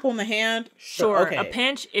a slap on the hand. Sure, okay. A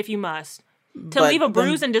pinch if you must. To leave a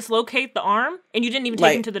bruise and dislocate the arm, and you didn't even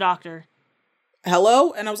take him to the doctor.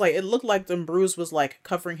 Hello? And I was like, it looked like the bruise was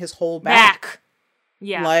covering his whole back.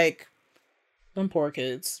 Yeah. Them poor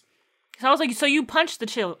kids. So I was like, so you punched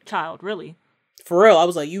the child, really? For real, I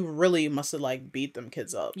was like, you really must have beat them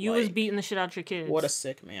kids up. You was beating the shit out of your kids. What a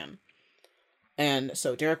sick man. And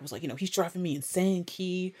so Derek was like, he's driving me insane,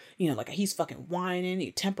 Key. He's fucking whining,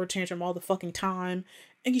 he temper tantrum all the fucking time.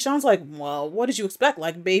 And Keyshawn's like, well, what did you expect?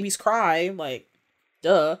 Babies cry,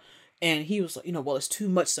 duh. And he was like, well, it's too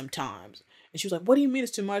much sometimes. And she was like, what do you mean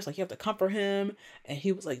it's too much? You have to comfort him. And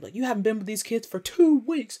he was like, you haven't been with these kids for 2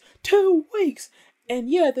 weeks. 2 weeks. And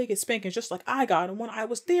yeah, they get spankings just like I got them when I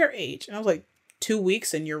was their age. And I was like, 2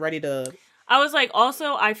 weeks and you're ready to I was like,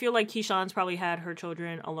 also, I feel like Keyshawn's probably had her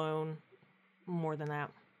children alone more than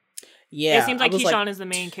that. Yeah. It seems like I was Keyshawn is the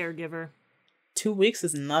main caregiver. 2 weeks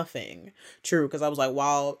is nothing. True, because I was like,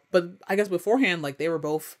 wow. But I guess beforehand, like, they were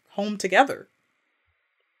both home together.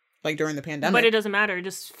 Like, during the pandemic. But it doesn't matter. It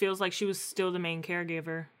just feels like she was still the main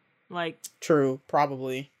caregiver. Like... True,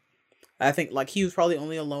 probably. I think, like, he was probably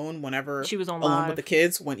only alone whenever... She was on alone live. with the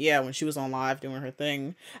kids. When she was on live doing her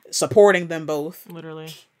thing. Supporting them both.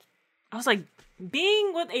 Literally. I was like,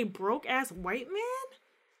 being with a broke-ass white man?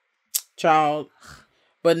 Child.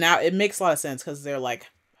 But now it makes a lot of sense because they're, like,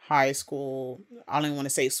 high school... I don't even want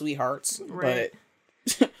to say sweethearts. Right.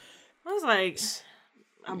 But... I was like...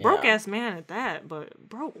 A broke-ass man at that, but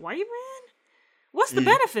broke white man? What's the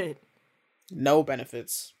benefit? No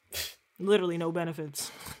benefits. Literally no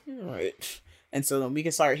benefits. Right. And so then we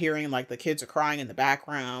can start hearing, like, the kids are crying in the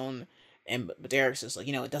background. And but Derek's just like,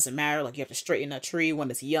 it doesn't matter. Like, you have to straighten a tree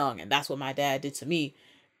when it's young. And that's what my dad did to me.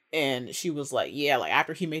 And she was like, yeah, like,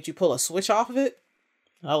 after he made you pull a switch off of it.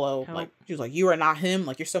 Hello. Help. Like, she was like, you are not him.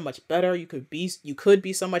 Like, you're so much better. You could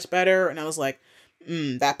be so much better. And I was like,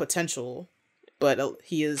 that potential. But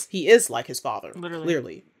he is like his father. Literally.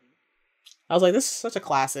 Clearly. I was like, this is such a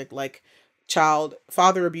classic. Like,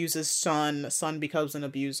 father abuses son becomes an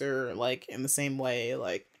abuser, like, in the same way.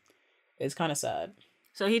 Like, it's kind of sad.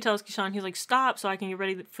 So he tells Keyshawn, he's like, stop so I can get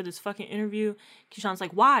ready for this fucking interview. Keyshawn's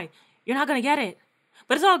like, why? You're not gonna get it.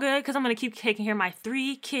 But it's all good, because I'm gonna keep taking care of my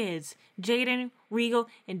 3 kids. Jaden, Regal,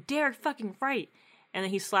 and Derek fucking Wright. And then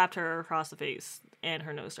he slapped her across the face, and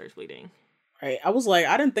her nose starts bleeding. Right. I was like,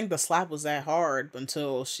 I didn't think the slap was that hard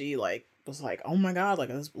until she, like, was like, oh my god, like,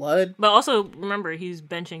 there's blood. But also, remember, he's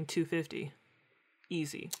benching 250.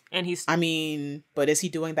 Easy. And he's... I mean, but is he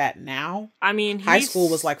doing that now? I mean, high school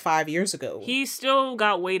was like 5 years ago. He still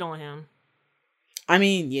got weight on him. I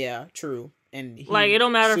mean, yeah, true. And he like, it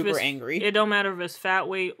don't matter if it's angry. It don't matter if it's fat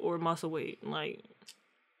weight or muscle weight. Like...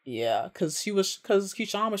 Yeah, because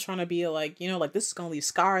Keyshawn was trying to be like, like, this is gonna leave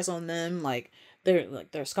scars on them, like,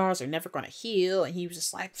 their scars are never gonna heal, and he was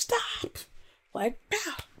just like, stop, like,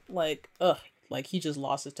 pow, like, ugh, like, he just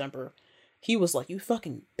lost his temper. He was like, you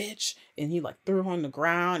fucking bitch, and he, like, threw her on the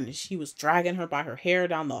ground, and she was dragging her by her hair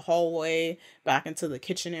down the hallway back into the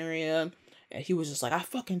kitchen area, and he was just like, I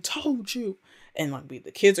fucking told you. And, like,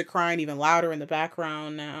 the kids are crying even louder in the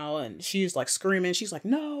background now. And she's, like, screaming. She's like,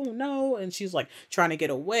 no. And she's, like, trying to get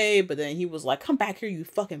away. But then he was like, come back here, you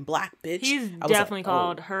fucking black bitch. He's definitely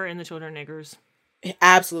called her and the children niggers.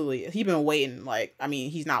 Absolutely. He's been waiting. Like, I mean,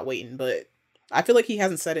 he's not waiting. But I feel like he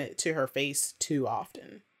hasn't said it to her face too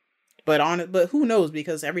often. But who knows?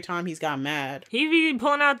 Because every time he's got mad. He be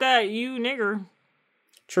pulling out that you nigger.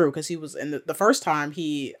 True, because he was in the first time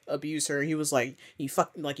he abused her, he was like, you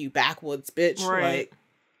fucking, like, you backwoods bitch. Right. Like,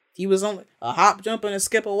 he was only a hop, jump, and a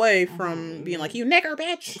skip away from being like, you nigger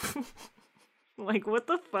bitch. Like, what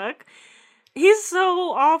the fuck? He's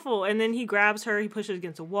so awful. And then he grabs her, he pushes her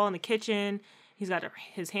against a wall in the kitchen. He's got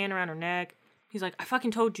his hand around her neck. He's like, I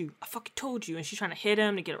fucking told you. And she's trying to hit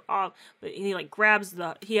him to get her off. But he, like,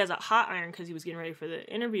 he has a hot iron because he was getting ready for the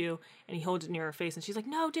interview. And he holds it near her face. And she's like,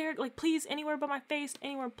 no, Derek, like, please, anywhere but my face.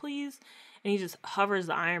 Anywhere, please. And he just hovers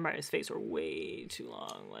the iron by his face for way too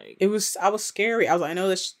long. Like, I was scary. I was like, I know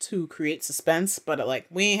this to create suspense, but, like,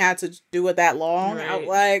 we ain't had to do it that long. Right. I was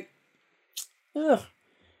like, ugh.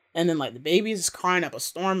 And then, like, the baby's just crying up a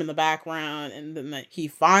storm in the background. And then, like, he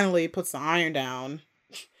finally puts the iron down.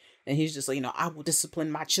 And he's just like, I will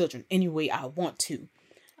discipline my children any way I want to.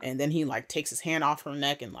 And then he, like, takes his hand off her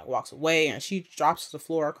neck and, like, walks away. And she drops to the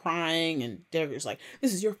floor crying. And Derek's like,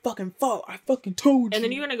 this is your fucking fault. I fucking told you. and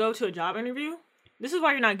then you're going to go to a job interview? This is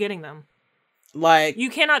why you're not getting them. Like,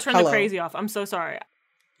 You cannot turn the crazy off. I'm so sorry.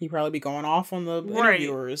 He'd probably be going off on the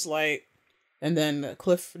interviewers. Like, and then the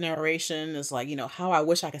Cliff narration is like, how I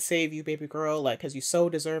wish I could save you, baby girl. Like, because you're so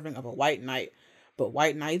deserving of a white knight. But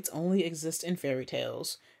white knights only exist in fairy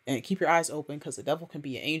tales. And keep your eyes open because the devil can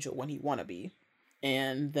be an angel when he wanna be.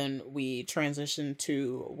 And then we transition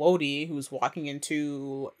to Wody, who's walking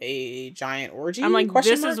into a giant orgy. I'm like,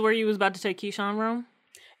 this is where you was about to take Keyshawn Rome?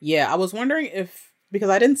 Yeah, I was wondering because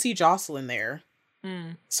I didn't see Jocelyn there.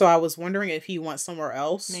 So I was wondering if he went somewhere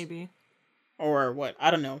else. Maybe. Or what, I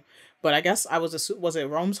don't know. But I guess was it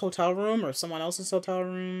Rome's hotel room or someone else's hotel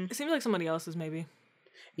room? It seems like somebody else's, maybe.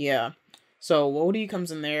 Yeah. So Wody comes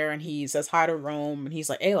in there and he says hi to Rome and he's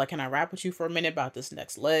like, hey, like, can I rap with you for a minute about this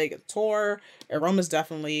next leg of the tour? And Rome is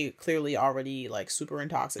clearly already, like, super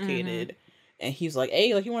intoxicated. Mm-hmm. And he's like,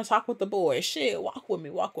 hey, like, you want to talk with the boy? Shit, walk with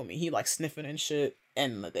me. He, like, sniffing and shit.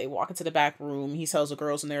 And they walk into the back room. He tells the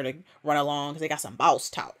girls in there to run along because they got some boss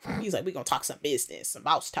talk. He's like, we gonna talk some business, some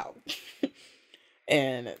boss talk.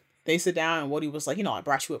 And they sit down and Wody was like, I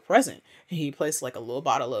brought you a present. And he placed like a little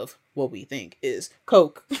bottle of what we think is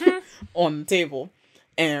Coke on the table.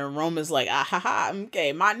 And Rome is like,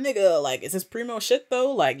 okay, my nigga, like, is this premium shit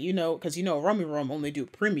though? Like, because Rome and Rome only do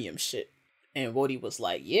premium shit. And Wody was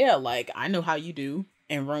like, yeah, like, I know how you do.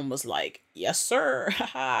 And Rome was like, yes, sir.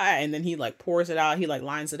 And then he like pours it out. He like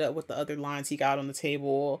lines it up with the other lines he got on the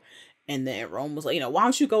table. And then Rome was like, why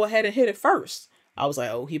don't you go ahead and hit it first? I was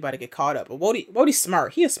like, oh, he about to get caught up. But Wody's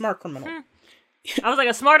smart. He a smart criminal. I was like,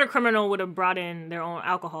 a smarter criminal would have brought in their own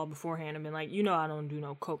alcohol beforehand and been like, I don't do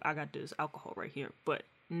no Coke. I got this alcohol right here. But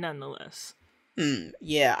nonetheless.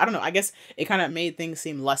 Yeah, I don't know. I guess it kind of made things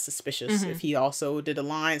seem less suspicious if he also did a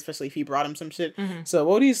line, especially if he brought him some shit. So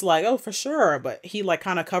Wody's like, oh, for sure. But he like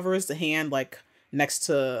kind of covers the hand like next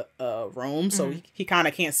to Rome. So he kind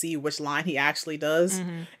of can't see which line he actually does.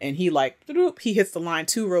 And he like, he hits the line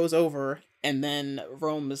 2 rows over. And then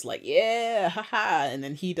Rome is like, yeah, haha. And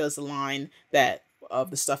then he does the line that of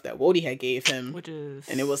the stuff that Wody had gave him. Which is...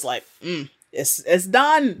 And it was like, it's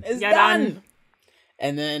done. It's done.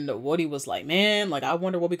 And then Wody was like, man, like, I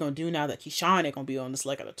wonder what we're going to do now that Keyshawn ain't going to be on this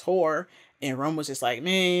leg of the tour. And Rome was just like,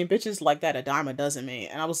 man, bitches like that a dime a dozen, man.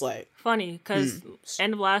 And I was like... Funny, because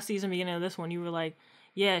end of last season, beginning of this one, you were like,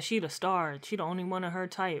 yeah, she the star. She the only one of her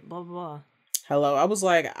type, blah, blah, blah. Hello. I was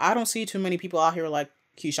like, I don't see too many people out here like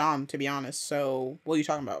Keyshawn, to be honest. So what are you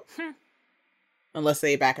talking about? Unless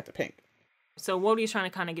they back at the pink. So Wody's trying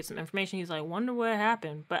to kind of get some information. He's like, wonder what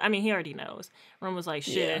happened. But I mean, he already knows. Rome was like,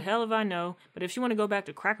 shit, hell if I know. But if she want to go back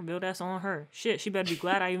to Crackerville, that's on her. Shit, she better be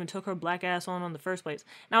glad I even took her black ass on the first place.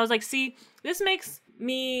 And I was like, see, this makes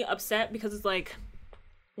me upset because it's like,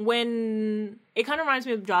 when it kind of reminds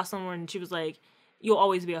me of Jocelyn when she was like, you'll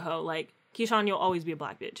always be a hoe. Like, Keyshawn, you'll always be a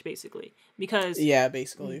black bitch, basically. Because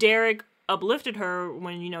basically Derek uplifted her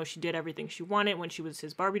when, she did everything she wanted, when she was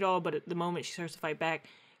his Barbie doll. But at the moment she starts to fight back,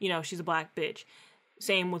 she's a black bitch.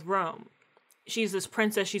 Same with Rome. She's this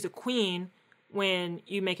princess, she's a queen when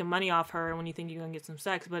you making money off her and when you think you're going to get some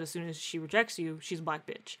sex, but as soon as she rejects you, she's a black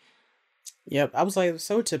bitch. Yep, I was like,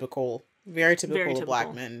 so typical. Very typical of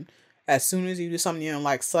black men. As soon as you do something,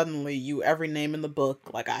 like, suddenly you every name in the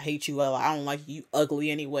book, like, I hate you, I don't like you, ugly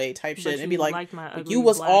anyway, type shit. And be like you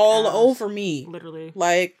was all ass, over me. Literally.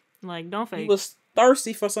 Like, don't fake. You was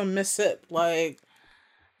thirsty for some missip. Like.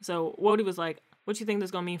 So, Wody was like, what you think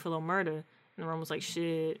this gonna mean for Lil Murda? And Rome was like,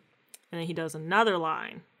 shit. And then he does another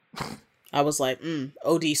line. I was like,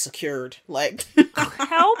 OD secured. Like,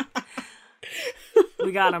 help.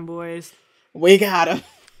 We got him, boys. We got him.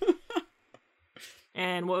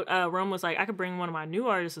 And Rome was like, I could bring one of my new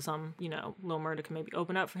artists or something. Lil Murda can maybe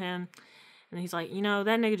open up for him. And he's like, that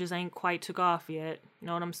nigga just ain't quite took off yet. You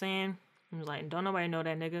know what I'm saying? He was like, don't nobody know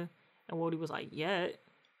that nigga. And Wody was like, yet.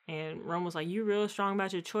 And Rome was like, you real strong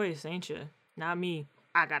about your choice, ain't you? Not me.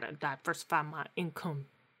 I gotta diversify my income.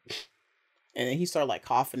 And then he started like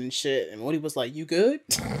coughing and shit. And Wody was like, you good?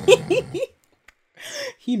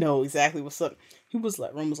 He know exactly what's up. He was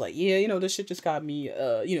like, Rome was like, yeah, this shit just got me,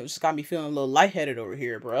 feeling a little lightheaded over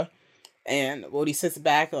here, bruh. And Wody sits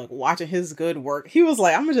back, like, watching his good work. He was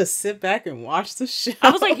like, I'm gonna just sit back and watch the show.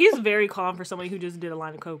 I was like, he's very calm for somebody who just did a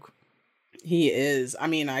line of coke. He is. I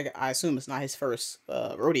mean, I assume it's not his first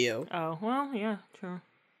rodeo. Oh, well, yeah, true.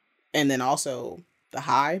 And then also the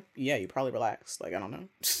high, yeah, you probably relaxed. Like, I don't know.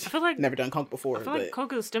 I feel like never done coke before. I feel like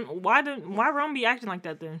coke is why Rome be acting like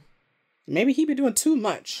that then? Maybe he be doing too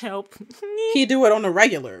much. Help. He do it on the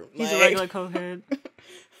regular. He's a regular cokehead.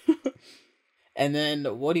 And then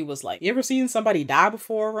Wody was like, you ever seen somebody die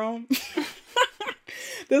before, Rome?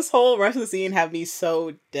 This whole rest of the scene had me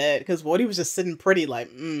so dead because Wody was just sitting pretty like,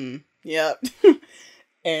 yep.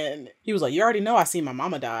 And he was like, you already know I seen my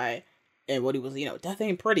mama die. And Wody was, death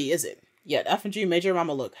ain't pretty, is it? Yeah, F&G made your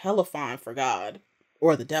mama look hella fine for God.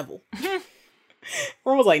 Or the devil.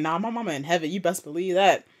 Rome was like, nah, my mama in heaven, you best believe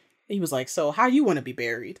that. He was like, so how you want to be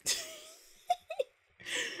buried?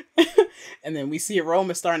 And then we see Rome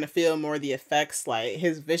is starting to feel more of the effects, like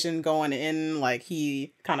his vision going in, like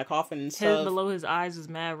he kind of coughing and stuff. Head below his eyes is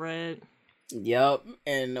mad red. Yep.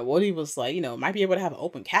 And Wody was like, might be able to have an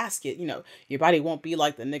open casket. Your body won't be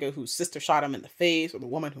like the nigga whose sister shot him in the face or the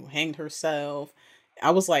woman who hanged herself.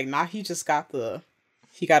 I was like, nah, he got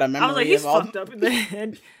a memory I was like, he's of all. Fucked up in the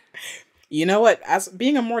head. You know what? As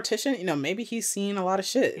being a mortician, maybe he's seen a lot of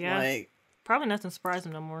shit. Yeah. Like, probably nothing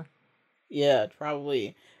surprising no more. Yeah,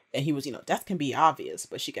 probably. And he was, death can be obvious,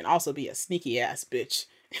 but she can also be a sneaky ass bitch.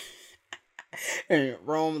 And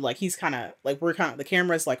Rome, like, he's kind of, like, the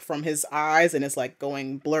camera's, like, from his eyes, and it's, like,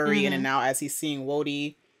 going blurry in and out as he's seeing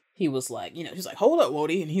Wody. He was like, he's like, hold up,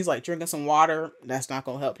 Wody. And he's, like, drinking some water. That's not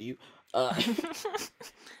gonna help you.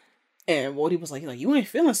 And Wody was like, you ain't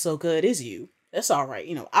feeling so good, is you? That's all right.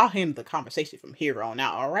 I'll handle the conversation from here on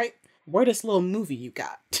out, all right? Where this little movie you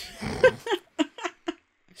got?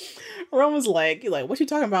 Ron was like, what you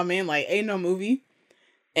talking about, man? Like, ain't no movie.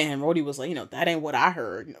 And Wody was like, that ain't what I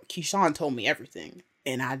heard. Keyshawn told me everything.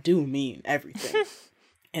 And I do mean everything.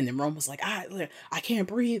 And then Ron was like, I can't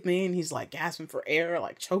breathe, man. He's like gasping for air,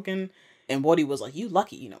 like choking. And Wody was like, you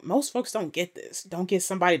lucky. Most folks don't get this. Don't get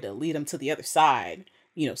somebody to lead them to the other side.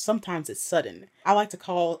 Sometimes it's sudden. I like to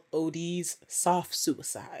call ODs soft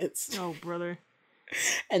suicides. Oh, brother.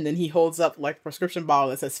 And then he holds up like a prescription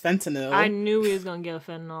bottle that says fentanyl. I knew he was going to get a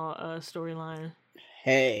fentanyl storyline.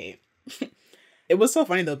 Hey. It was so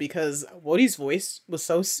funny though, because Woody's voice was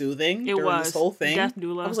so soothing during this whole thing. Death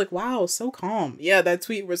doula. I was like, wow, so calm. Yeah, that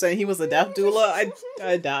tweet was saying he was a death doula.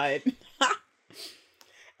 I died.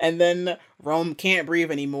 And then Rome can't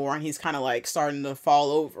breathe anymore, and he's kind of like starting to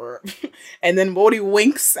fall over. And then Woody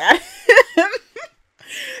winks at him.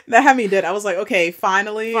 That had me dead. I was like, okay,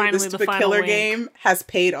 finally this stupid killer wink. Game has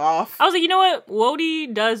paid off. I was like, you know what?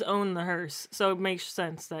 Wody does own the hearse, so it makes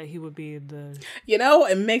sense that he would be the...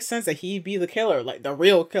 it makes sense that he'd be the killer, like the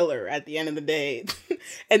real killer at the end of the day.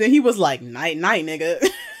 And then he was like, night, night, nigga.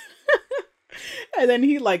 And then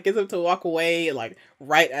he like gets up to walk away, like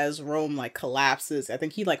right as Rome like collapses. I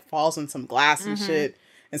think he like falls on some glass and shit.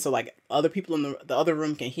 And so like other people in the other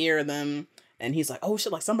room can hear them. And he's like, oh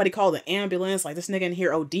shit, like somebody called the ambulance. Like this nigga in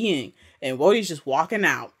here ODing. And Wody's just walking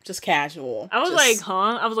out, just casual. I was like,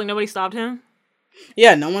 huh? I was like, nobody stopped him?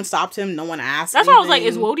 Yeah, no one stopped him. No one asked. That's why I was like,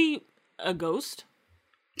 is Wody a ghost?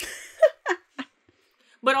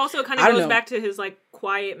 But also it kind of goes back to his like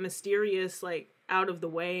quiet, mysterious, like out of the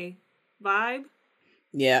way vibe.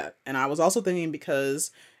 Yeah, and I was also thinking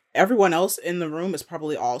because everyone else in the room is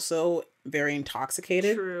probably also very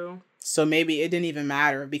intoxicated. True. So maybe it didn't even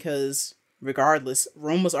matter because regardless,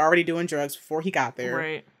 Rome was already doing drugs before he got there.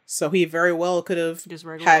 Right. So he very well could have just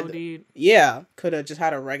regular OD'd. Yeah, could have just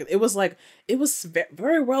had a regular. It was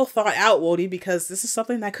very well thought out, Wody, because this is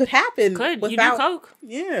something that could happen. You do coke.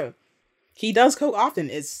 Yeah. He does coke often.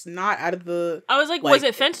 It's not out of the... I was like, was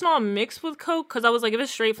it fentanyl mixed with coke? Because I was like, if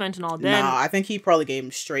it's straight fentanyl, then... No, I think he probably gave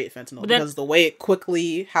him straight fentanyl. Because the way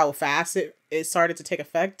how fast it started to take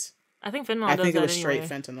effect... I think fentanyl does that it was anyway.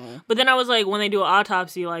 Straight fentanyl. But then I was like, when they do an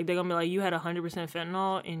autopsy, like, they're going to be like, you had 100%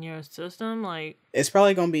 fentanyl in your system? Like... It's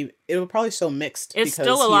probably going to be... It'll probably still mixed. It's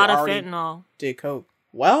still a lot of fentanyl. Did coke.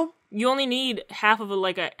 Well... You only need half of a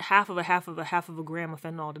gram of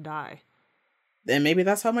fentanyl to die. Then maybe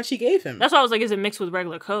that's how much he gave him. That's why I was like, is it mixed with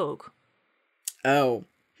regular coke? Oh.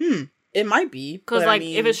 It might be. Because, like,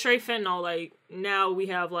 if it's straight fentanyl, like, now we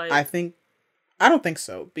have, like... I don't think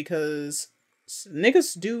so. Because some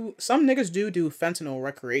niggas do fentanyl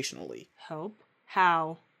recreationally. Help?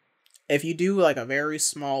 How? If you do, like, a very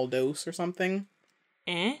small dose or something.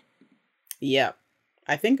 Yeah.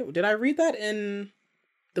 I think... Did I read that in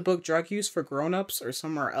the book Drug Use for Grown-Ups or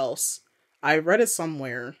somewhere else? I read it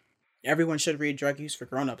somewhere. Everyone should read Drug Use for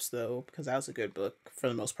Grown-Ups, though, because that was a good book for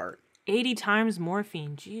the most part. 80 times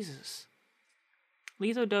morphine. Jesus.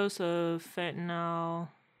 Lethal dose of fentanyl.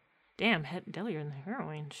 Damn, deadlier than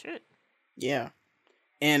heroin. Shit. Yeah.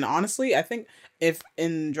 And honestly, I think if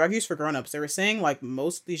in Drug Use for Grown-Ups, they were saying, like,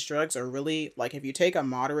 most of these drugs are really, like, if you take a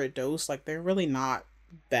moderate dose, like, they're really not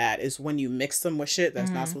bad. It's when you mix them with shit that's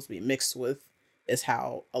not supposed to be mixed with is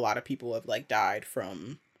how a lot of people have, like, died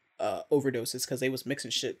from... overdoses because they was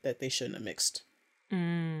mixing shit that they shouldn't have mixed.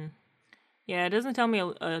 Yeah, it doesn't tell me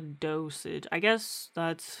a dosage. I guess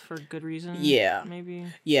that's for good reason. Yeah. Maybe.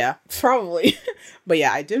 Yeah, probably. But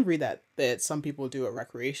yeah, I did read that some people do it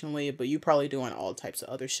recreationally, but you probably doing all types of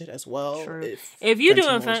other shit as well. True. If you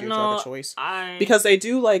doing fentanyl, because they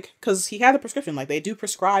do because he had a prescription, like they do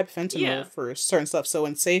prescribe fentanyl for certain stuff. So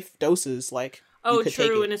in safe doses, like you could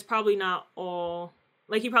take it. And it's probably not all.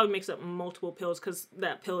 Like, he probably makes up multiple pills because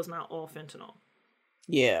that pill is not all fentanyl.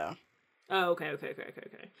 Yeah. Oh, okay.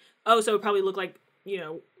 Oh, so it probably looked like,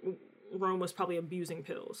 Rome was probably abusing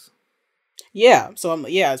pills. Yeah. So,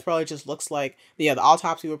 it's probably just looks like, the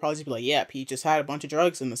autopsy would probably just be like, yep, he just had a bunch of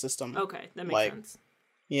drugs in the system. Okay, that makes sense.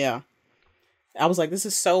 Yeah. I was like, this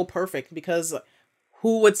is so perfect because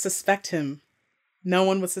who would suspect him? No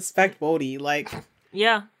one would suspect Wody. Like...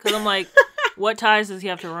 Yeah, because I'm like, what ties does he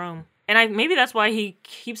have to Rome? And maybe that's why he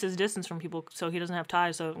keeps his distance from people, so he doesn't have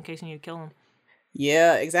ties, so in case you need to kill him.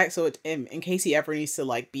 Yeah, exactly. So in case he ever needs to,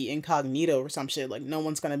 like, be incognito or some shit, like, no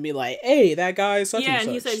one's gonna be like, hey, that guy such and such. Yeah,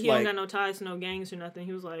 and he said he don't got no ties to no gangs or nothing.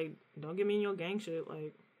 He was like, don't get me in your gang shit,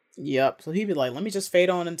 like... Yep. So he'd be like, let me just fade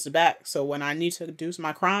on into the back, so when I need to do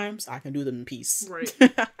my crimes, I can do them in peace. Right.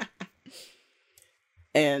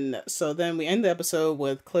 And so then we end the episode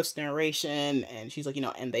with Cliff's narration, and she's like,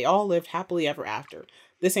 and they all lived happily ever after.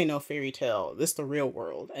 This ain't no fairy tale. This the real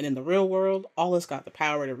world. And in the real world, all us got the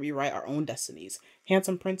power to rewrite our own destinies.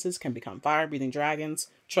 Handsome princes can become fire-breathing dragons,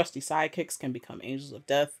 trusty sidekicks can become angels of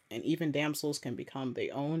death, and even damsels can become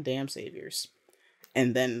their own damn saviors.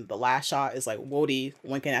 And then the last shot is like Wody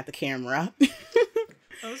winking at the camera.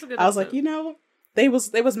 That was a good I was episode. like, they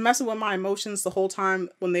was messing with my emotions the whole time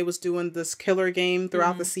when they was doing this killer game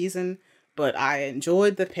throughout the season. But I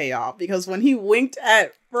enjoyed the payoff because when he winked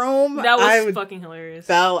at Rome, that was I fucking hilarious.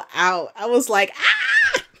 fell out. I was like,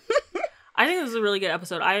 ah! I think it was a really good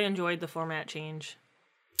episode. I enjoyed the format change.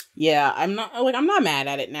 Yeah, I'm not mad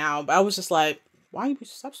at it now, but I was just like, why you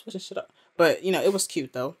stop switching shit up? But it was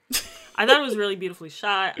cute though. I thought it was really beautifully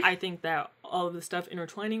shot. I think that all of the stuff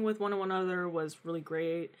intertwining with one another was really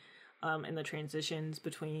great, and the transitions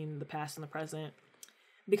between the past and the present.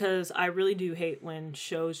 Because I really do hate when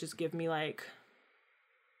shows just give me like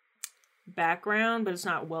background, but it's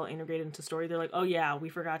not well integrated into story. They're like, oh yeah, we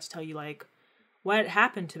forgot to tell you like what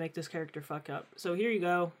happened to make this character fuck up. So here you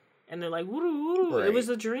go. And they're like, woo, Right. It was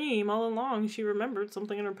a dream all along. She remembered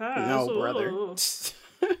something in her past. No, brother.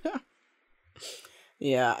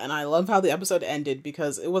 Yeah, and I love how the episode ended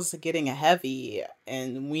because it was getting heavy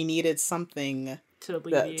and we needed something to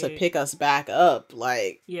pick us back up.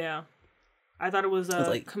 Like, yeah. I thought it was a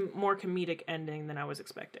like, more comedic ending than I was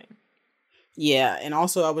expecting. Yeah, and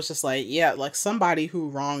also I was just like, yeah, like somebody who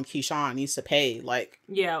wronged Keyshawn needs to pay. Like,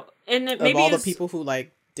 yeah, and of maybe all the people who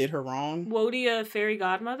like did her wrong. Wody a fairy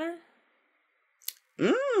godmother?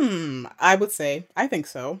 I would say, I think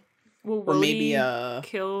so. Will Or maybe Wody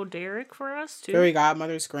kill Derek for us too? fairy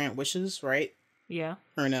godmothers grant wishes, right? Yeah,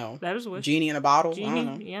 Or no? that is a wish. Genie in a bottle. I Genie,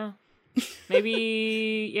 don't know. yeah.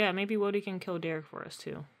 Maybe Wody can kill Derek for us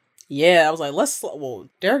too. Yeah, I was like, well,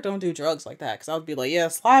 Derek don't do drugs like that. Because I would be like, yeah,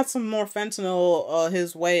 slide some more fentanyl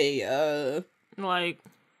his way. Like,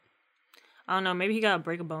 I don't know. Maybe he gotta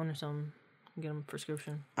break a bone or something. Get him a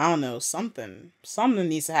prescription. I don't know. Something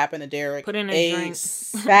needs to happen to Derek. Put in his drink.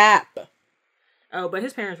 ASAP. Oh, but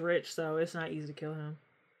his parents rich, so it's not easy to kill him.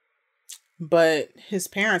 But his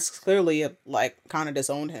parents clearly, like, kind of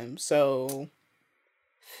disowned him. So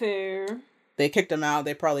Fair. they kicked him out.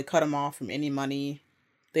 They probably cut him off from any money.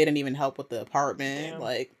 They didn't even help with the apartment. Damn.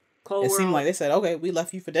 Like, Cold it world. seemed like they said, okay, we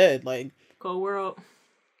left you for dead. Like, Cold world.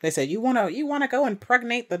 they said, you wanna go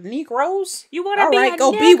impregnate the Negroes? You wanna All be right, a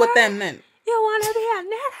go nigger? be with them then. You wanna be a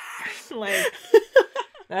nigger? Like,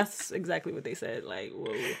 that's exactly what they said. Like,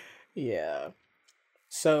 whoa. Yeah.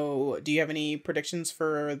 So, do you have any predictions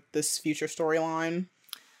for this future storyline?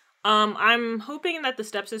 I'm hoping that the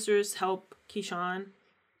stepsisters help Keyshawn.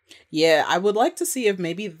 Yeah, I would like to see if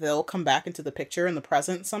maybe they'll come back into the picture in the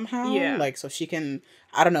present somehow. Yeah. Like, so she can,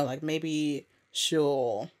 I don't know, like maybe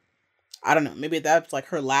I don't know, maybe that's like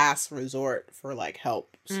her last resort for like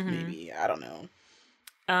help. Maybe, I don't know.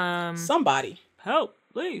 Somebody. Help,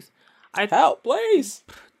 please. Help, please.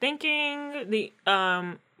 Thinking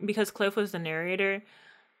because Cliff was the narrator,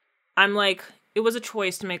 I'm like, it was a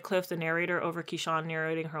choice to make Cliff the narrator over Keyshawn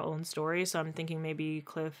narrating her own story. So I'm thinking maybe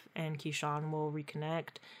Cliff and Keyshawn will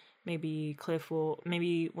reconnect. Maybe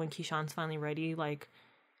when Keyshawn's finally ready, like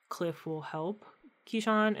Cliff will help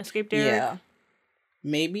Keyshawn escape Derek. Yeah.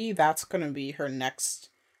 Maybe that's going to be her next,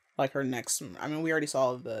 I mean, we already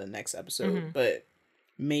saw the next episode, but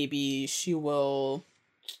maybe she will,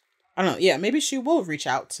 I don't know. Yeah, maybe she will reach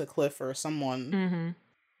out to Cliff or someone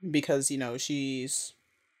because, if she's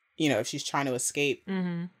trying to escape,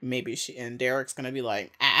 maybe and Derek's gonna be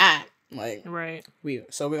like, like, right. we're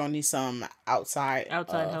gonna need some outside help.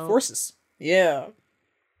 forces. Yeah,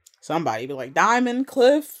 somebody be like Diamond,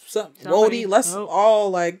 Cliff, Somebody Wody. Let's help. all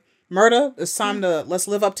like murder. It's time to let's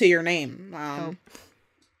live up to your name.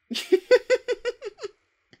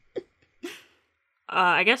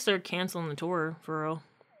 I guess they're canceling the tour for real.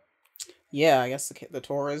 Yeah, I guess the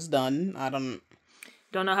tour is done. I don't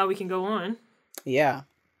know how we can go on. Yeah.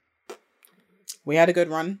 We had a good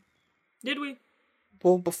run. Did we?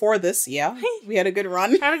 Well, before this, yeah. We had a good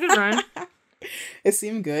run. Had a good run. It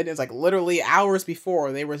seemed good. It's like literally hours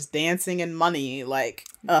before they was dancing and money. Like,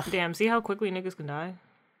 damn, see how quickly niggas can die?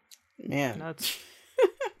 Man. That's...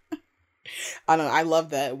 I know. I love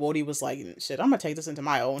that Wody was like, shit, I'm going to take this into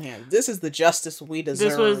my own hands. This is the justice we deserve.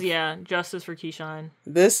 This was, justice for Keyshawn.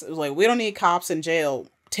 This was like, we don't need cops in jail.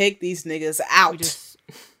 Take these niggas out. We just...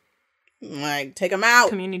 Like, take them out.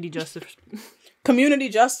 Community justice. Community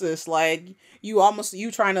justice. Like,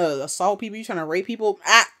 you trying to assault people, you trying to rape people,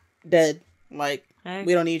 dead. Like, Hey.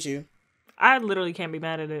 we don't need you. I literally can't be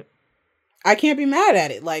mad at it. I can't be mad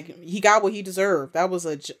at it. Like, he got what he deserved. That was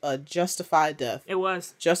a justified death. It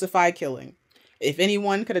was. Justified killing. If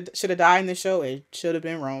anyone should have died in the show, it should have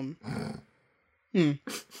been Rome.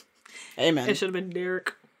 Amen. It should have been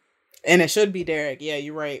Derek. And it should be Derek. Yeah,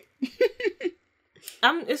 you're right.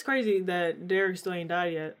 It's crazy that Derek still ain't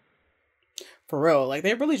died yet. For real. Like,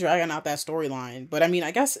 they're really dragging out that storyline. But, I mean, I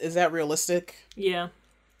guess, is that realistic? Yeah.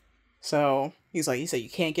 So, he said, you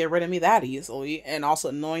can't get rid of me that easily. And also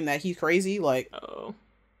knowing that he's crazy, like... Oh.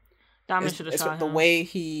 Diamond should have shot him. The way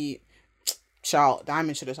he...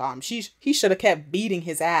 Diamond should have shot him. He should have kept beating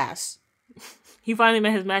his ass. He finally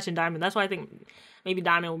met his match in Diamond. That's why I think maybe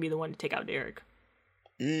Diamond will be the one to take out Derek.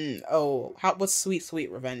 What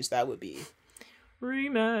sweet revenge that would be.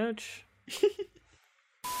 Rematch.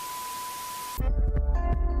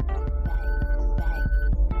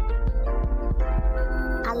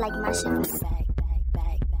 I like my shit with sex.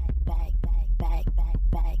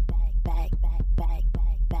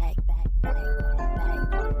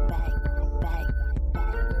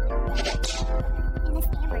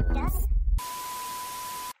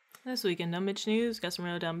 This week in Dumb Bitch News, got some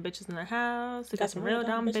real dumb bitches in the house. Got some real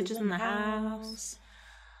dumb bitches in the house.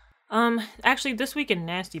 Actually, this week in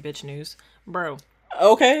Nasty Bitch News, bro.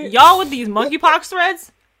 Okay. Y'all with these monkeypox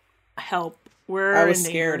threads? Help. I was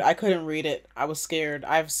scared. I couldn't read it. I was scared.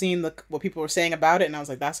 I've seen what people were saying about it, and I was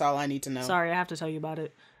like, that's all I need to know. Sorry, I have to tell you about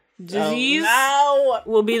it. Disease no.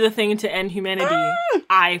 will be the thing to end humanity.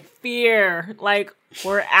 I fear. Like,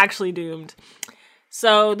 we're actually doomed.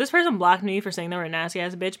 So, this person blocked me for saying they were a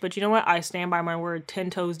nasty-ass bitch, but you know what? I stand by my word 10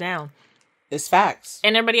 toes down. It's facts.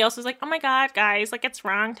 And everybody else is like, oh my god, guys, like, it's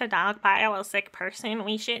wrong to dogpile a sick person.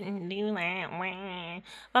 We shouldn't do that.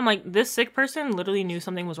 But I'm like, this sick person literally knew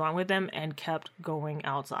something was wrong with them and kept going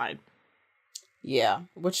outside. Yeah,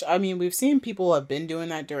 which, I mean, we've seen people have been doing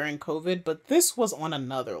that during COVID, but this was on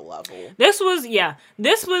another level. There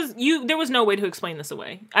was no way to explain this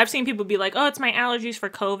away. I've seen people be like, oh, it's my allergies for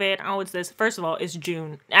COVID. Oh, it's this. First of all, it's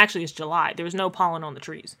June. Actually, it's July. There was no pollen on the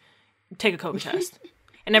trees. Take a COVID test.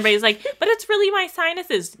 And everybody's like, but it's really my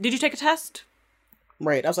sinuses. Did you take a test?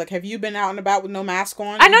 Right. I was like, have you been out and about with no mask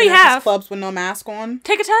on? I know you have. Clubs with no mask on?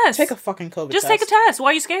 Take a test. Take a fucking COVID test. Just take a test. Why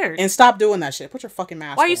are you scared? And stop doing that shit. Put your fucking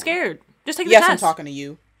mask on. Why are you scared? Just take the test. test. Yes, I'm talking to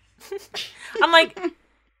you. I'm like,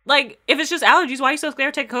 if it's just allergies, why are you so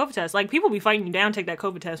scared to take a COVID test? Like, people be fighting you down to take that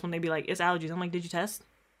COVID test when they be like, it's allergies. I'm like, did you test?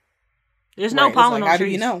 There's no pollen on trees. How do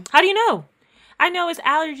you know? How do you know? I know it's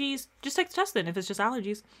allergies. Just take the test then if it's just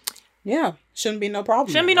allergies. Yeah. Shouldn't be no problem.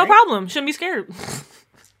 Shouldn't be no problem. Shouldn't be scared.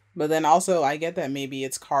 But then also, I get that maybe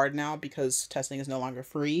it's card now because testing is no longer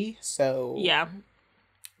free. So yeah,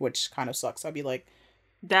 which kind of sucks. I'd be like,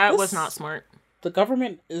 that was not smart. The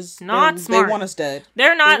government is not smart. They want us dead.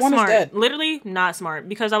 They're not smart. Literally not smart.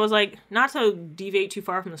 Because I was like, not to deviate too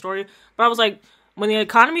far from the story, but I was like, when the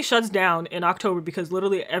economy shuts down in October because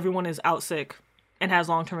literally everyone is out sick and has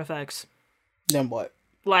long-term effects. Then what?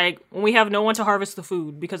 Like, when we have no one to harvest the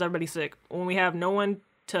food because everybody's sick. When we have no one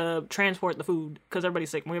to transport the food because everybody's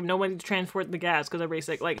sick. When we have no one to transport the gas because everybody's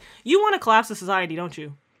sick. Like, you want to collapse the society, don't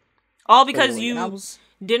you? All because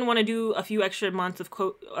didn't want to do a few extra months of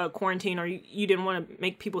quarantine, or you didn't want to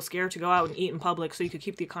make people scared to go out and eat in public so you could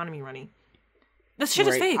keep the economy running. This shit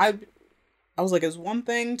is fake. I was like, it's one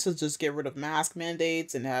thing to just get rid of mask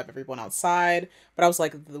mandates and have everyone outside, but I was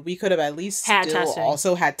like, we could have at least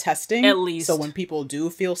also had testing. At least. So when people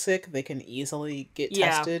do feel sick, they can easily get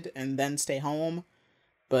tested and then stay home.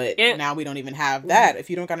 But now we don't even have that.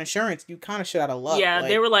 If you don't got insurance, you kind of shit out of luck. Yeah,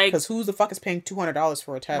 they were like... Because who the fuck is paying $200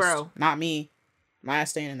 for a test? Bro. Not me. My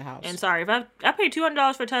ass staying in the house. And sorry, if I paid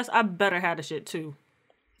 $200 for a test, I better have the shit too.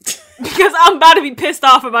 Because I'm about to be pissed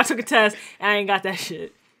off if I took a test and I ain't got that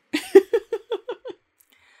shit.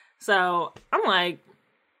 So, I'm like,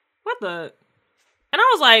 what the... And I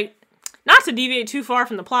was like, not to deviate too far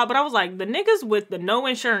from the plot, but I was like, the niggas with the no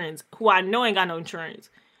insurance, who I know ain't got no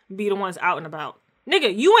insurance, be the ones out and about.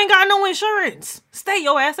 Nigga, you ain't got no insurance. Stay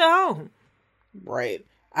your ass at home. Right.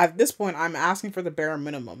 At this point, I'm asking for the bare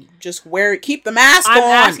minimum. Just keep the mask on. I'm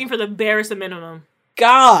asking for the barest minimum.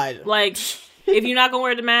 God. Like, if you're not gonna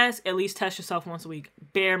wear the mask, at least test yourself once a week.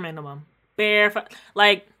 Bare minimum.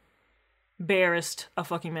 Barest a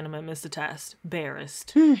fucking minimum is the test.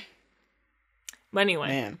 Barest. But anyway.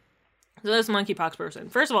 Man. So this monkeypox person.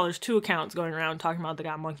 First of all, there's 2 accounts going around talking about they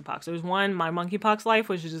got monkeypox. There's one, my monkeypox life,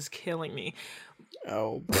 which is just killing me.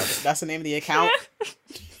 Oh, brother. That's the name of the account?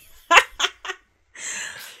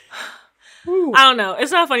 I don't know.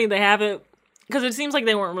 It's not funny they have it because it seems like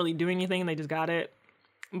they weren't really doing anything and they just got it.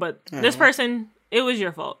 But this person, it was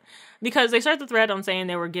your fault because they started the thread on saying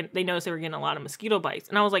they noticed they were getting a lot of mosquito bites,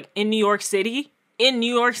 and I was like, in New York City, in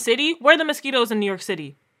New York City? Where are the mosquitoes in New York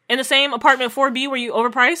City? In the same apartment 4B where you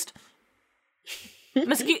overpriced?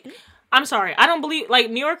 I'm sorry. I don't believe,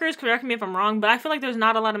 like, New Yorkers, correct me if I'm wrong, but I feel like there's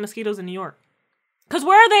not a lot of mosquitoes in New York. Because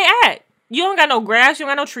where are they at? You don't got no grass, you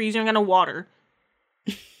don't got no trees, you don't got no water.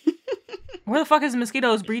 Where the fuck is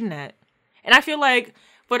mosquitoes breeding at? And I feel like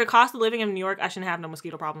for the cost of living in New York, I shouldn't have no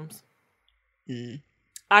mosquito problems.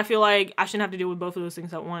 I feel like I shouldn't have to deal with both of those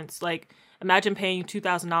things at once. Like, imagine paying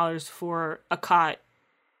 $2,000 for a cot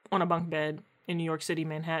on a bunk bed in New York City,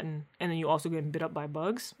 Manhattan, and then you also getting bit up by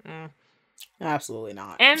bugs. Absolutely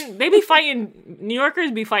not. And they be fighting, New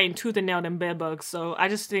Yorkers be fighting tooth and nail them bed bugs. So I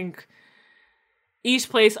just think each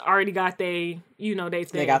place already got they thing.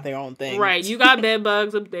 They got their own thing. Right. You got bed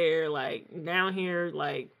bugs up there. Like, down here,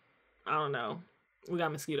 like, I don't know. We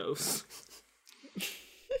got mosquitoes.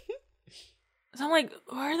 So I'm like,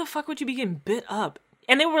 where the fuck would you be getting bit up?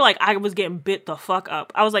 And they were like, I was getting bit the fuck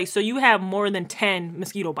up. I was like, so you have more than 10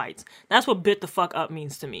 mosquito bites. That's what bit the fuck up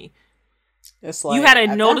means to me. It's like, you had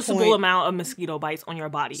a noticeable amount of mosquito bites on your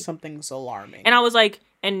body. Something's alarming. And I was like,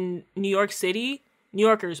 in New York City, New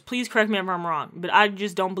Yorkers, please correct me if I'm wrong, but I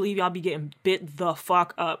just don't believe y'all be getting bit the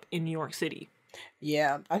fuck up in New York City.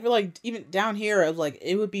 Yeah, I feel like even down here,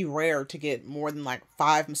 it would be rare to get more than like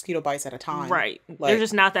 5 mosquito bites at a time. Right. Like, there's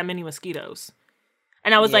just not that many mosquitoes.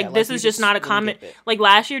 And I was like, this is just not a common... Like,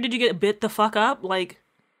 last year, did you get bit the fuck up? Like,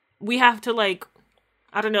 we have to, like,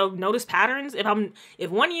 I don't know, notice patterns. If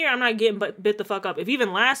 1 year I'm not getting bit the fuck up, if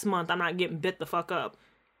even last month I'm not getting bit the fuck up,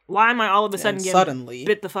 why am I all of a sudden getting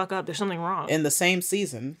bit the fuck up? There's something wrong. In the same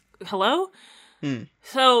season. Hello?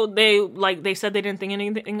 So they said they didn't think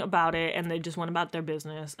anything about it, and they just went about their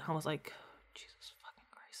business. I was like, Jesus fucking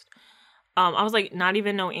Christ. I was like, not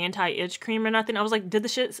even no anti-itch cream or nothing. I was like, did the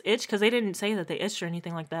shit itch? Because they didn't say that they itched or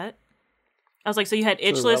anything like that. I was like, so you had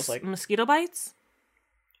itchless mosquito bites?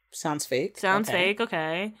 Sounds fake. Sounds fake,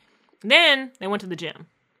 okay. Then they went to the gym.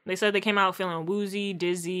 They said they came out feeling woozy,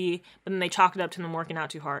 dizzy, but then they chalked it up to them working out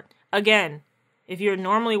too hard. Again, if you're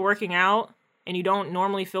normally working out and you don't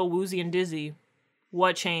normally feel woozy and dizzy,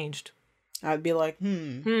 what changed? I'd be like,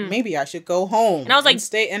 maybe I should go home. And I was like,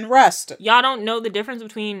 stay and rest. Y'all don't know the difference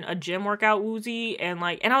between a gym workout woozy and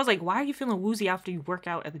I was like, why are you feeling woozy after you work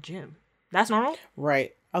out at the gym? That's normal?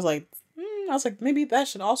 Right. I was like, maybe that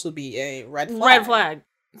should also be a red flag. Red flag.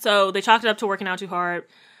 So they chalked it up to working out too hard.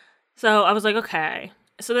 So I was like, okay.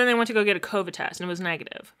 So then they went to go get a COVID test and it was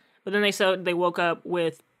negative. But then they woke up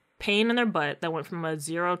with pain in their butt that went from a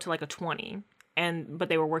 0 to like a 20. But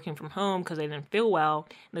they were working from home because they didn't feel well.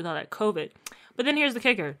 And they thought that COVID. But then here's the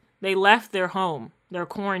kicker. They left their home, their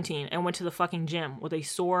quarantine, and went to the fucking gym with a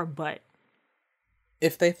sore butt.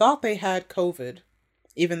 If they thought they had COVID,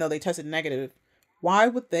 even though they tested negative, why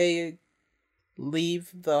would they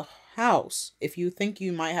leave the house if you think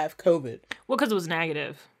you might have COVID? Well, because it was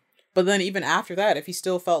negative. But then even after that, if he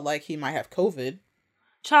still felt like he might have COVID,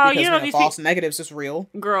 child, because these false negatives is real.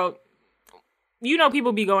 Girl, you know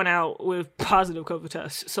people be going out with positive COVID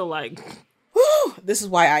tests. So like, this is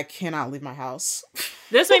why I cannot leave my house.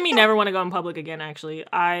 This made me never want to go in public again. Actually,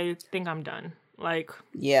 I think I'm done. Like,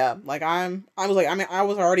 yeah, like I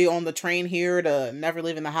was already on the train here to never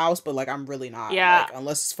leaving the house, but like I'm really not. Yeah, like,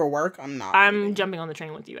 unless it's for work, I'm not. I'm jumping on the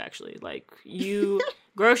train with you. Actually, like you,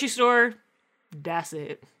 grocery store, that's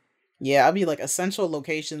it. Yeah, I'll be like essential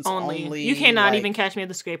locations only. You cannot even catch me at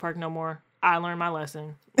the skate park no more. I learned my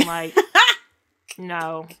lesson. Like,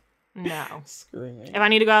 no. Screw me. If I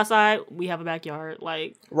need to go outside, we have a backyard.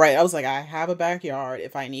 Like, right. I was like, I have a backyard.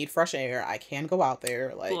 If I need fresh air, I can go out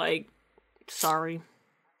there. Like, sorry.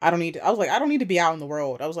 I don't need to be out in the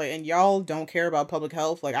world. I was like, and y'all don't care about public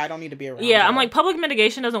health. Like, I don't need to be around. Yeah, y'all. I'm like, public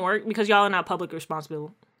mitigation doesn't work because y'all are not public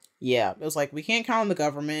responsible. Yeah, it was like, we can't count on the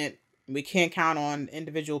government. We can't count on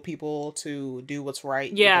individual people to do what's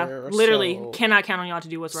right. Yeah, either, literally cannot count on y'all to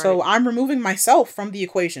do what's right. So I'm removing myself from the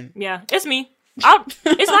equation. Yeah, it's me.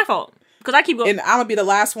 It's my fault because I keep going. And I'm gonna be the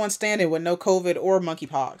last one standing with no COVID or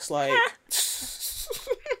monkeypox. Like,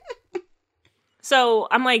 so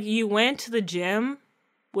I'm like, you went to the gym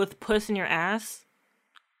with puss in your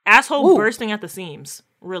asshole bursting at the seams.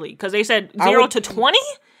 Really? Because they said 0 to 20.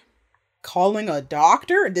 Calling a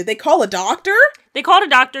doctor? Did they call a doctor? They called a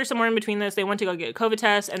doctor somewhere in between this. They went to go get a COVID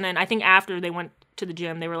test. And then I think after they went to the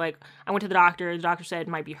gym, they were like, I went to the doctor. The doctor said it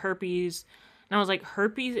might be herpes. And I was like,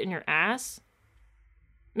 herpes in your ass?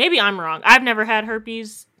 Maybe I'm wrong. I've never had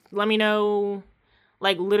herpes. Let me know.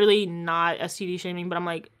 Like, literally not STD shaming. But I'm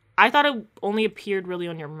like, I thought it only appeared really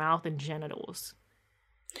on your mouth and genitals.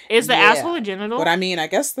 Is the asshole a genital? But I mean, I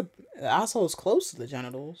guess the asshole is close to the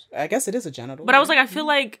genitals. I guess it is a genital. But I was like, I feel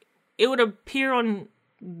like it would appear on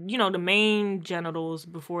you know, the main genitals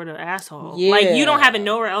before the asshole. Like, you don't have it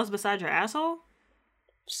nowhere else besides your asshole?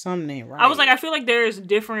 Something ain't right. I was like, I feel like there's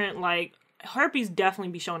different, like, herpes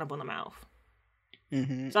definitely be showing up on the mouth.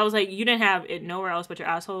 Mm-hmm. So I was like, you didn't have it nowhere else but your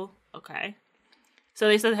asshole? Okay. So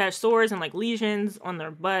they said they had sores and, like, lesions on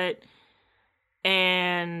their butt.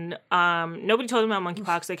 And nobody told them about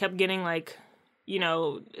monkeypox. They kept getting, like, you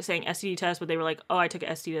know, saying STD test, but they were like, oh, I took an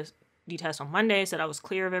STD test on Monday, said I was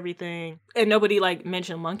clear of everything. And nobody, like,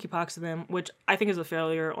 mentioned monkeypox to them, which I think is a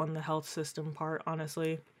failure on the health system part,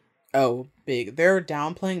 honestly. Oh, big. They're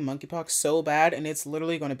downplaying monkeypox so bad, and it's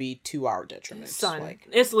literally going to be to our detriment. Son, like,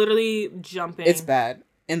 it's literally jumping. It's bad.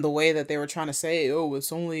 In the way that they were trying to say, oh,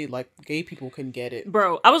 it's only, like, gay people can get it.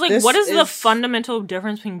 Bro, I was like, what is the fundamental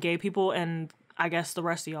difference between gay people and, I guess, the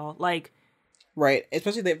rest of y'all? Like... Right.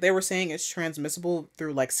 Especially they were saying it's transmissible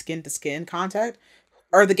through, like, skin-to-skin contact.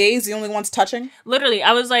 Are the gays the only ones touching? Literally,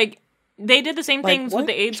 I was like, they did the same things with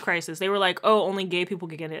the AIDS crisis. They were like, oh, only gay people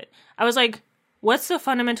can get it. I was like, what's the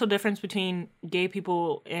fundamental difference between gay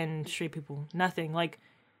people and straight people? Nothing. Like,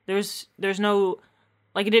 there's no...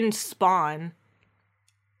 Like, it didn't spawn.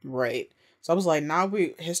 Right. So I was like, now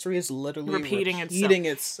history is literally repeating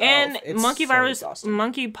itself. And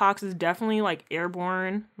monkeypox is definitely, like,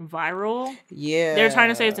 airborne, viral. Yeah. They're trying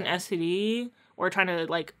to say it's an STD, or trying to,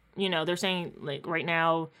 like, you know, they're saying, like, right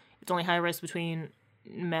now, it's only high risk between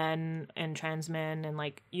men and trans men and,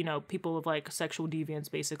 like, you know, people with, like, sexual deviance,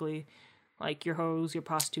 basically. Like, your hoes, your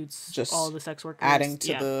prostitutes, just all the sex workers. Adding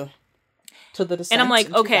to the descent. And I'm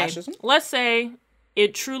like, okay, let's say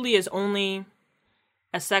it truly is only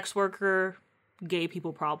a sex worker, gay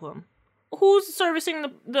people problem. Who's servicing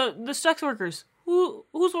the sex workers?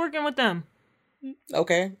 Who's working with them?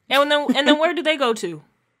 Okay. And then where do they go to?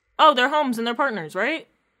 Oh, their homes and their partners, right?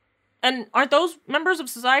 And aren't those members of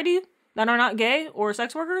society that are not gay or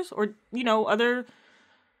sex workers or, you know, other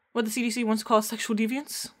what the CDC wants to call sexual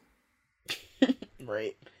deviance?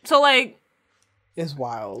 Right. So, like, it's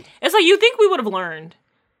wild. It's like, you think we would have learned.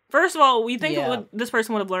 First of all, we think this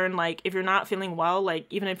person would have learned, like, if you're not feeling well, like,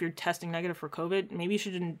 even if you're testing negative for COVID, maybe you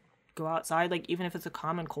shouldn't go outside, like, even if it's a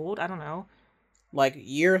common cold. I don't know. Like,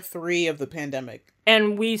 year 3 of the pandemic.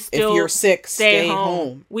 And we still... If you're sick, stay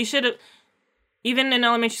home. We should have... Even in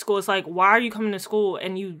elementary school, it's like, why are you coming to school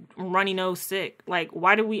and you runny nose sick? Like,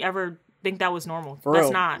 why did we ever think that was normal? For That's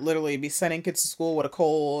real, not. Literally, be sending kids to school with a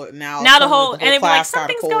cold. Now the whole and they'd be like,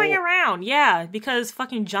 something's going around. Yeah, because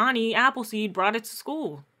fucking Johnny Appleseed brought it to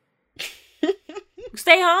school.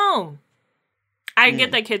 Stay home. I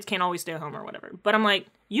get that kids can't always stay home or whatever, but I'm like,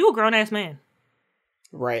 you a grown ass man,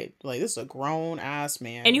 right? Like, this is a grown ass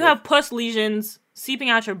man, and you have pus lesions seeping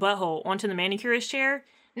out your butthole onto the manicurist chair.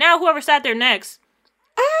 Now, whoever sat there next,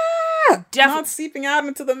 not seeping out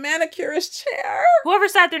into the manicurist chair. Whoever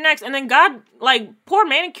sat there next, and then God, like, poor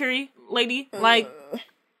manicure lady, like.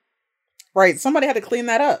 Right, somebody had to clean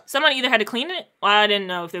that up. Somebody either had to clean it, well, I didn't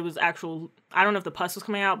know if there was actual... I don't know if the pus was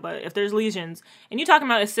coming out, but if there's lesions, and you talking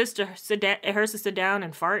about his sister, it hurts to sit down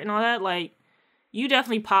and fart and all that, like, you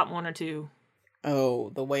definitely pop one or two. Oh,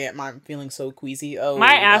 the way I'm feeling so queasy. Oh,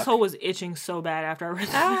 my asshole was itching so bad after I read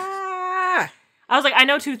that. I was like, I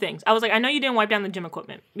know 2 things. I was like, I know you didn't wipe down the gym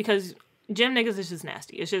equipment, because gym niggas is just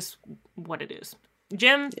nasty. It's just what it is.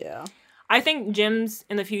 Yeah. I think gyms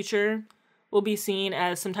in the future... will be seen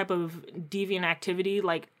as some type of deviant activity,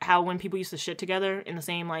 like how when people used to shit together in the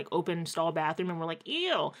same, like, open stall bathroom and we're like,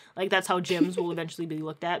 ew. Like, that's how gyms will eventually be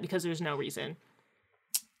looked at, because there's no reason.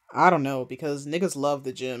 I don't know, because niggas love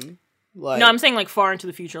the gym. Like, no, I'm saying, like, far into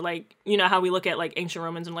the future. Like, you know how we look at, like, ancient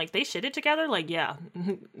Romans and, like, they shitted together? Like, yeah,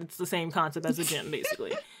 it's the same concept as a gym,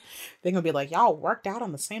 basically. They're gonna be like, y'all worked out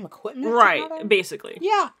on the same equipment right, together? Basically.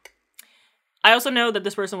 Yeah. I also know that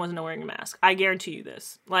this person wasn't wearing a mask. I guarantee you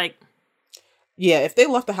this. Like... Yeah, if they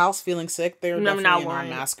left the house feeling sick, they're definitely not a wearing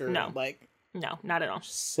non-masker. No. Like, no, not at all.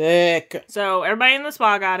 Sick. So, everybody in the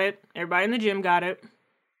spa got it. Everybody in the gym got it.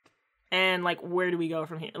 And, like, where do we go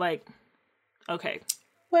from here? Like, okay.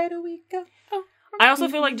 Where do we go? I also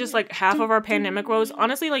feel like just, like, half of our pandemic woes,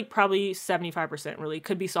 honestly, like, probably 75% really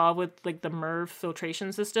could be solved with, like, the MERV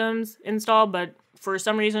filtration systems installed, but for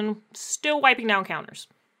some reason, still wiping down counters.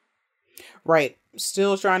 Right.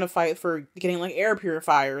 Still trying to fight for getting, like, air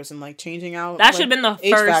purifiers and, like, changing out that should have been the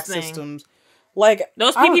first thing. Systems. Like,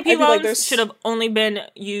 those PPP loans should have only been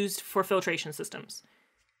used for filtration systems.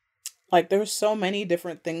 Like, there's so many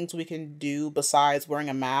different things we can do besides wearing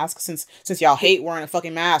a mask, since y'all hate wearing a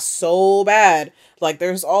fucking mask so bad. Like,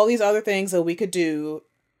 there's all these other things that we could do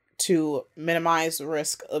to minimize the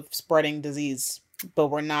risk of spreading disease, but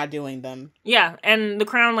we're not doing them. Yeah, and the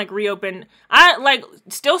Crown, like, reopened. I, like,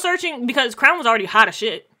 still searching, because Crown was already hot as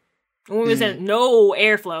shit. When we was in no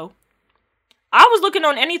airflow. I was looking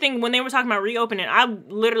on anything when they were talking about reopening. I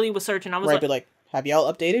literally was searching. I was but like, have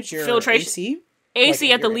y'all updated your filtration AC? AC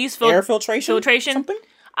like, at the least air filtration? Something?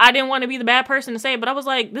 I didn't want to be the bad person to say it, but I was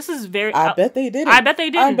like, this is very... I bet they didn't. I bet they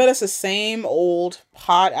didn't. I bet it's the same old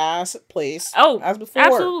hot-ass place as before.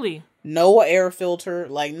 Absolutely. No air filter,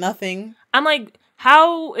 like nothing. I'm like,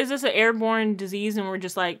 how is this an airborne disease? And we're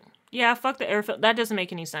just like, yeah, fuck the air filter. That doesn't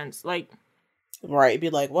make any sense. Like... Right, be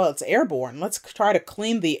like, well, it's airborne. Let's try to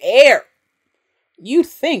clean the air. You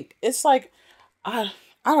think. It's like, I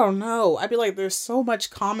don't know. I'd be like, there's so much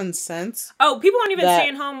common sense. Oh, people aren't even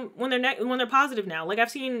staying home when they're positive now. Like, I've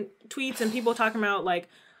seen tweets and people talking about, like,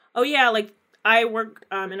 oh yeah, like, I work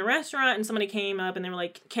in a restaurant and somebody came up and they were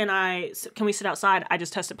like, can we sit outside? I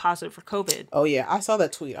just tested positive for COVID. Oh yeah, I saw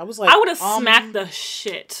that tweet. I was like, I would have smacked the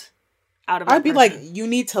shit out of that I'd be person. like, you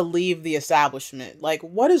need to leave the establishment. Like,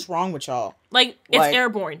 what is wrong with y'all? Like, it's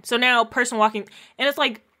airborne. So now, person walking... And it's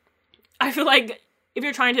like... I feel like if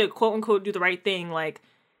you're trying to, quote-unquote, do the right thing, like,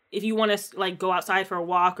 if you want to, like, go outside for a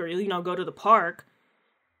walk or, you know, go to the park,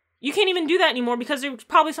 you can't even do that anymore because there's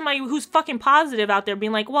probably somebody who's fucking positive out there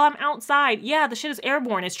being like, well, I'm outside. Yeah, the shit is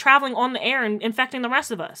airborne. It's traveling on the air and infecting the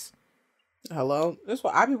rest of us. Hello? That's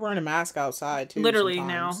why I be wearing a mask outside, too. Literally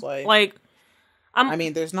sometimes. now. I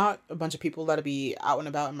mean, there's not a bunch of people that'll be out and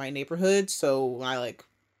about in my neighborhood, so when I, like,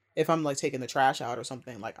 if I'm, like, taking the trash out or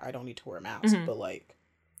something, like, I don't need to wear a mask, but, like,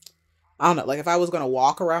 I don't know, like, if I was gonna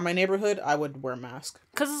walk around my neighborhood, I would wear a mask.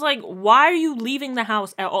 Because it's like, why are you leaving the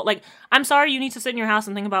house at all? Like, I'm sorry you need to sit in your house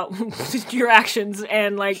and think about your actions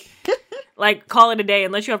and, like, call it a day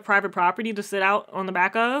unless you have private property to sit out on the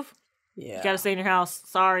back of. Yeah. You gotta stay in your house.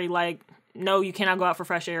 Sorry, like... No, you cannot go out for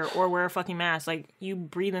fresh air or wear a fucking mask. Like, you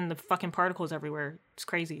breathe in the fucking particles everywhere. It's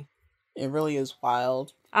crazy. It really is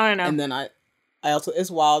wild. I don't know. And then I also, it's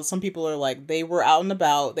wild. Some people are like, they were out and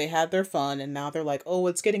about, they had their fun, and now they're like, oh,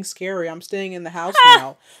 it's getting scary. I'm staying in the house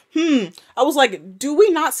now. I was like, do we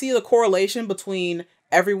not see the correlation between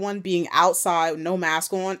everyone being outside, no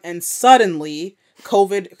mask on, and suddenly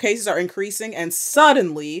COVID cases are increasing, and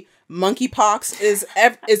suddenly monkeypox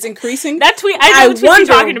is increasing? That tweet, I know what you're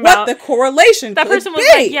talking about. What the correlation that could person was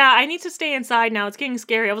be. like, yeah, I need to stay inside now. It's getting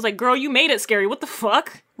scary. I was like, girl, you made it scary. What the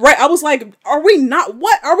fuck? Right. I was like, are we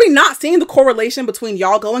not seeing the correlation between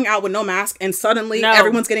y'all going out with no mask and suddenly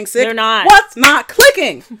everyone's getting sick? They're not. What's not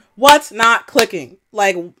clicking? What's not clicking?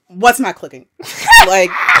 Like, what's not clicking?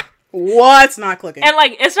 Like, what's not clicking? And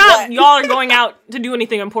like, it's not y'all are going out to do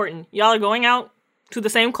anything important. Y'all are going out to the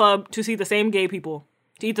same club to see the same gay people.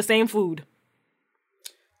 To eat the same food.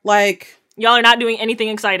 Like... Y'all are not doing anything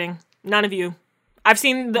exciting. None of you. I've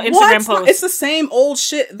seen the Instagram post. It's the same old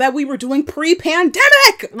shit that we were doing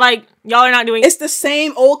pre-pandemic! Like, y'all are not doing... It's the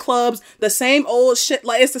same old clubs, the same old shit.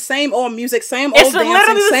 Like, it's the same old music, same old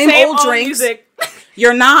dancing, same old drinks. Music.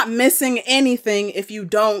 You're not missing anything if you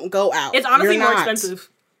don't go out. It's honestly more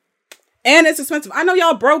expensive. And it's expensive. I know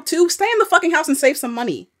y'all broke too. Stay in the fucking house and save some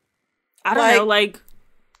money. I don't know, like...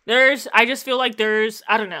 I just feel like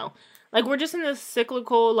I don't know. Like, we're just in this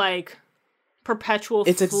cyclical, like, perpetual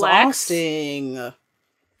flex. It's exhausting.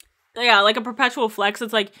 Yeah, like a perpetual flex.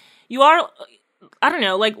 It's like, you are, I don't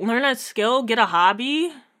know, like, learn a skill, get a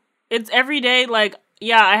hobby. It's every day, like,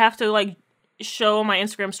 yeah, I have to, like, show my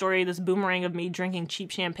Instagram story this boomerang of me drinking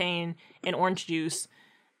cheap champagne and orange juice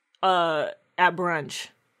at brunch.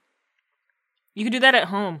 You could do that at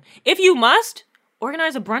home. If you must,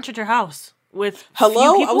 organize a brunch at your house. With I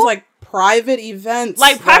was like, private events.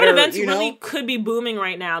 Like, private events really could be booming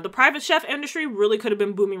right now. The private chef industry really could have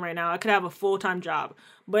been booming right now. I could have a full-time job.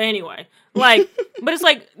 But anyway, like, but it's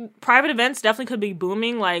like, private events definitely could be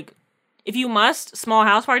booming. Like, if you must, small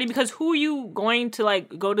house party, because who are you going to,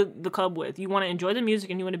 like, go to the club with? You want to enjoy the music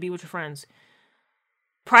and you want to be with your friends.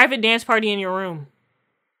 Private dance party in your room.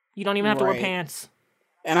 You don't even have to wear pants.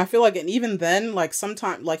 And I feel like, and even then, like,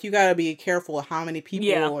 sometimes, like, you gotta be careful of how many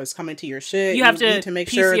people is coming to your shit. You have to need to make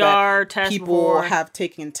PCR sure that test people have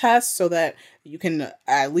taken tests so that you can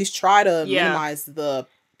at least try to minimize the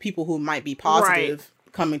people who might be positive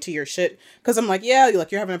coming to your shit. Because I'm like, yeah,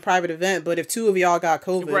 like, you're having a private event, but if 2 of y'all got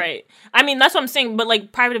COVID. Right. I mean, that's what I'm saying, but,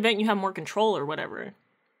 like, private event, you have more control or whatever.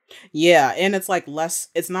 Yeah, and it's, like,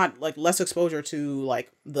 it's not, like, less exposure to,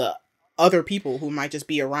 like, the other people who might just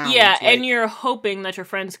be around. Yeah, like, and you're hoping that your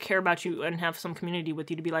friends care about you and have some community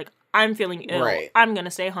with you to be like, I'm feeling ill. Right. I'm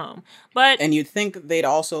gonna stay home. And you'd think they'd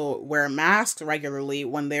also wear masks regularly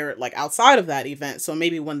when they're, like, outside of that event. So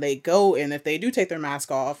maybe when they go and if they do take their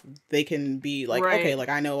mask off, they can be like, okay, like,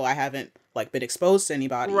 I know I haven't, like, been exposed to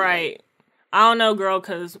anybody. Right. I don't know, girl,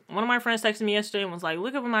 because one of my friends texted me yesterday and was like,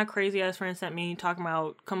 look at what my crazy ass friend sent me talking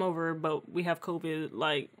about come over, but we have COVID,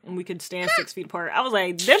 like, and we could stand 6 feet apart. I was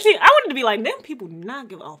like, I wanted to be like, them people do not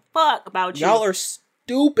give a fuck about you. Y'all are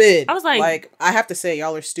stupid. I was like, I have to say,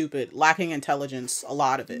 y'all are stupid. Lacking intelligence, a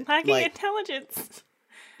lot of it. Lacking intelligence.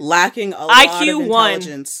 Lacking a IQ lot of 1.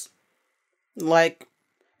 intelligence. Like,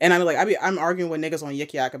 and I'm arguing with niggas on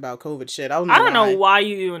Yik Yak about COVID shit. I don't know why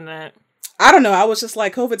you doing that. I don't know. I was just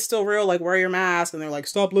like, COVID's still real. Like, wear your mask. And they're like,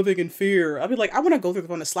 stop living in fear. I'd be like, I want to go through the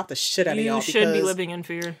phone and slap the shit out of y'all. You should be living in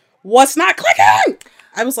fear. What's not clicking?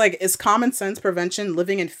 I was like, is common sense prevention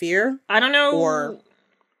living in fear? I don't know. Or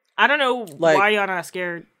I don't know like, why y'all not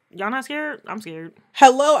scared. Y'all not scared? I'm scared.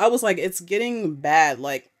 Hello. I was like, it's getting bad.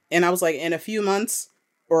 Like, and I was like, in a few months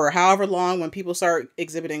or however long, when people start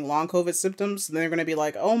exhibiting long COVID symptoms, then they're going to be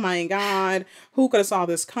like, oh my God, who could have saw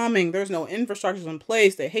this coming? There's no infrastructures in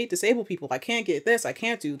place. They hate disabled people. I can't get this. I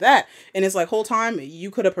can't do that. And it's like, whole time,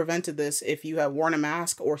 you could have prevented this if you had worn a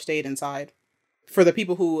mask or stayed inside. For the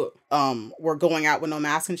people who were going out with no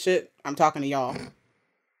mask and shit, I'm talking to y'all.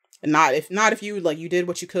 And not if you, like, you did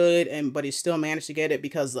what you could, but you still managed to get it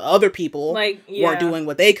because the other people weren't doing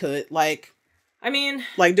what they could. Like, I mean,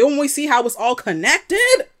 like, don't we see how it's all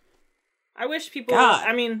connected? I wish people, God.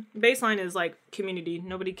 I mean, baseline is like community.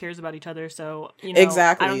 Nobody cares about each other. So, you know,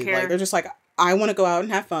 exactly. I don't care. Like, they're just like, I want to go out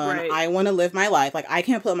and have fun. Right. I want to live my life. Like, I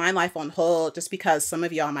can't put my life on hold just because some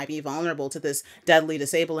of y'all might be vulnerable to this deadly,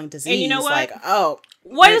 disabling disease. And you know what? Like, oh.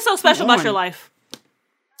 What is so special about your life?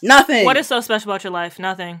 Nothing. What is so special about your life?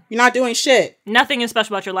 Nothing. You're not doing shit. Nothing is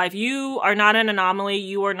special about your life. You are not an anomaly.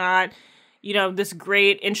 You are not, you know, this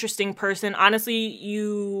great, interesting person. Honestly,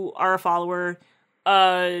 you are a follower.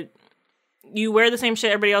 You wear the same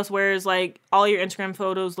shit everybody else wears. Like, all your Instagram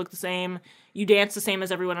photos look the same. You dance the same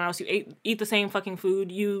as everyone else. You eat the same fucking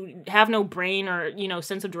food. You have no brain or, you know,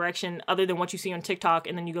 sense of direction other than what you see on TikTok,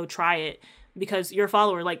 and then you go try it because you're a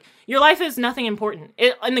follower. Like, your life is nothing important.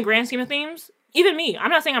 In the grand scheme of things, even me, I'm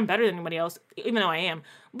not saying I'm better than anybody else, even though I am.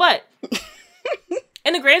 But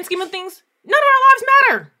in the grand scheme of things, none of our lives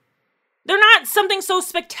matter. They're not something so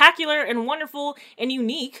spectacular and wonderful and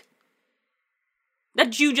unique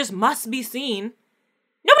that you just must be seen.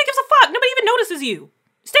 Nobody gives a fuck. Nobody even notices you.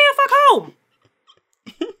 Stay the fuck home.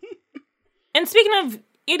 And speaking of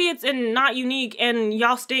idiots and not unique and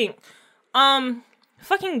y'all stink,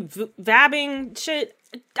 fucking vabbing shit.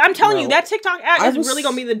 I'm telling you, that TikTok ad is really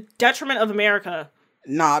gonna be the detriment of America.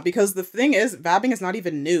 Nah, because the thing is, vabbing is not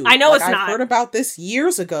even new. I know, like, it's not. I've heard about this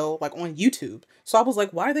years ago, like on YouTube. So I was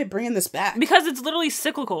like, why are they bringing this back? Because it's literally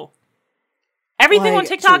cyclical. Everything on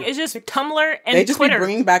TikTok is just Tumblr and they just Twitter. Be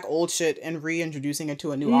bringing back old shit and reintroducing it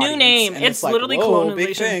to a new audience. Name. And It's like, literally whoa, big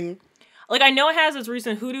colonialization. thing. Like, I know it has its roots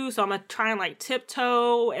in hoodoo, so I'm gonna try and like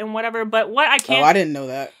tiptoe and whatever. But what I can't. Oh, I didn't know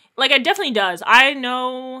that. Like, it definitely does. I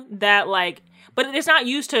know that, like, but it's not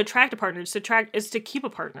used to attract a partner. It's to keep a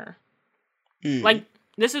partner. Like,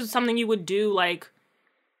 this is something you would do, like,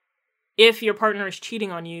 if your partner is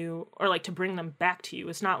cheating on you, or like to bring them back to you.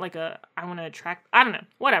 It's not like I want to attract. I don't know.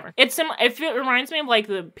 Whatever. It's if it reminds me of like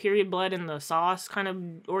the period blood in the sauce kind of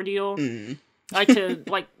ordeal. Like to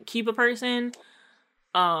like keep a person.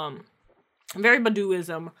 Very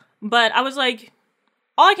Badooism. But I was like,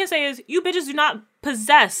 all I can say is, you bitches do not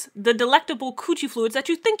possess the delectable coochie fluids that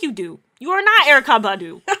you think you do. You are not Erykah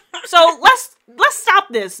Badu. So let's stop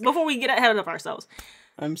this before we get ahead of ourselves.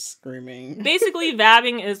 I'm screaming. Basically,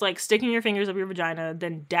 vabbing is like sticking your fingers up your vagina,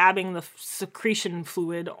 then dabbing the secretion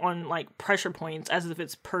fluid on like pressure points as if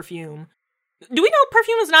it's perfume. Do we know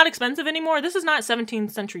perfume is not expensive anymore? This is not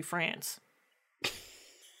 17th century France.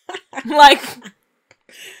 Like,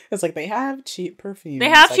 it's like they have cheap perfume. They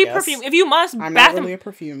have cheap perfume. If you must, I'm not really a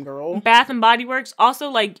perfume girl. Bath and Body Works also,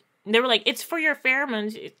 like, they were like, it's for your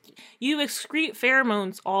pheromones. You excrete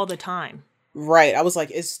pheromones all the time. Right. I was like,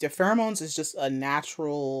 the pheromones is just a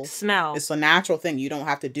natural smell. It's a natural thing. You don't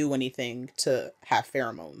have to do anything to have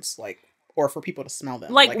pheromones, like, or for people to smell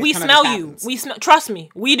them. Like we smell you. We smell. Trust me,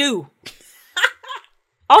 we do.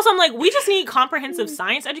 Also, I'm like, we just need comprehensive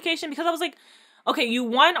science education, because I was like, okay, you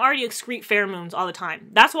already excrete pheromones all the time.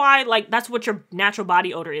 That's why, like, that's what your natural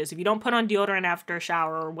body odor is. If you don't put on deodorant after a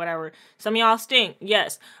shower or whatever, some of y'all stink,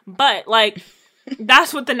 yes. But, like,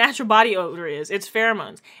 that's what the natural body odor is. It's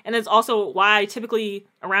pheromones. And it's also why typically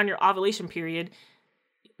around your ovulation period,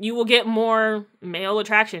 you will get more male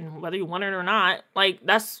attraction, whether you want it or not. Like,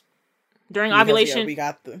 that's during ovulation. Yeah, we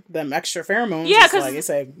got them extra pheromones. Yeah, because like, it's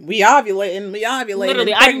like, we ovulating.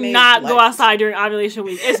 Literally, I do not go outside during ovulation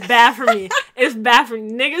week. It's bad for me. It's bad for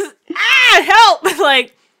niggas. Help!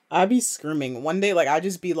 Like, I'd be screaming. One day, like, I'd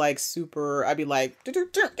just be like super, I'd be like,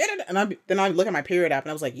 and then I'd look at my period app and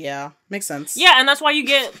I was like, yeah, makes sense. Yeah, and that's why you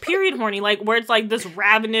get period horny, like, where it's like this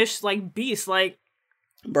ravenous, like, beast, like.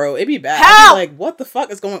 Bro, it'd be bad. Help! I'd be like, what the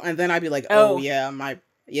fuck is going on? And then I'd be like, I'm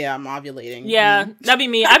ovulating. Yeah, that'd be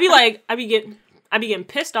me. I'd be getting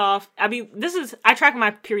pissed off. I track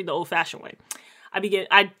my period the old fashioned way.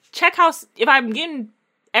 I check if I'm getting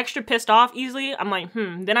extra pissed off easily, I'm like,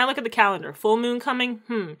 Then I look at the calendar. Full moon coming?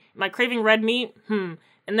 Am I craving red meat? And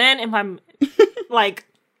then if I'm, like,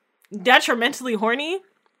 detrimentally horny,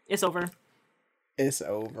 it's over. It's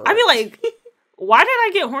over. I'd be like, why did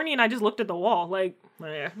I get horny and I just looked at the wall? Like,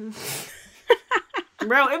 yeah.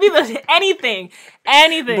 Bro, it'd be anything.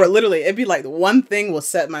 Bro, literally, it'd be like one thing will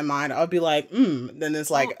set my mind. I'll be like, Then it's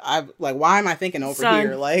like, why am I thinking over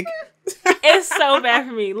here? Like... It's so bad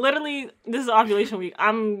for me. Literally, this is ovulation week.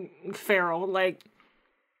 I'm feral. Like,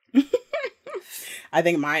 I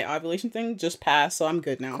think my ovulation thing just passed, so I'm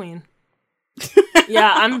good now. Queen.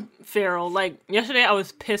 Yeah, I'm feral. Like, yesterday I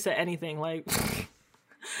was pissed at anything. Like,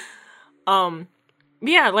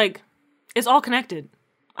 yeah, like, it's all connected.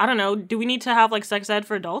 I don't know. Do we need to have, like, sex ed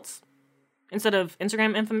for adults? Instead of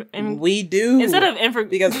Instagram we do. Instead of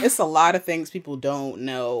because it's a lot of things people don't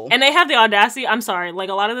know. And they have the audacity. I'm sorry. Like,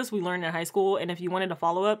 a lot of this we learned in high school, and if you wanted to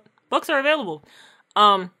follow up, books are available.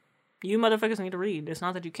 You motherfuckers need to read. It's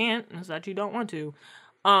not that you can't. It's that you don't want to.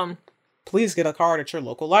 Please get a card at your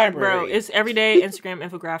local library. Bro, it's everyday Instagram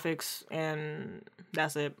infographics, and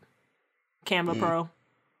that's it. Canva Pro.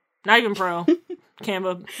 Not even Pro.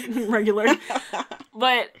 Canva regular.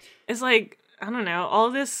 But it's like, I don't know. All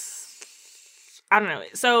of this... I don't know.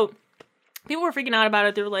 So people were freaking out about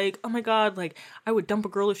it. They were like, oh my God, like, I would dump a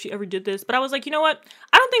girl if she ever did this. But I was like, you know what?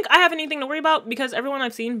 I don't think I have anything to worry about because everyone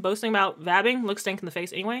I've seen boasting about vabbing looks stank in the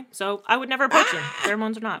face anyway. So I would never approach them.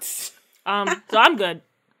 Pheromones or not. So I'm good.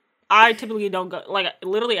 I typically don't go, like,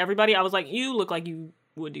 literally everybody, I was like, you look like you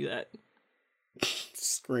would do that.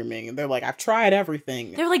 Screaming. They're like, I've tried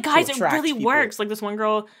everything. They're like, guys, it really works. Like, this one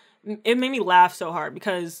girl, it made me laugh so hard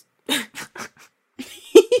because...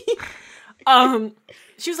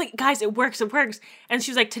 she was like, guys, it works. And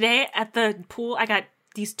she was like, today at the pool, I got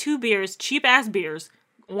these 2 beers, cheap ass beers,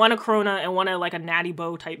 one a Corona and one a like a Natty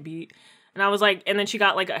Bow type beat. And I was like, and then she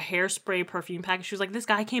got like a hairspray perfume package. She was like, this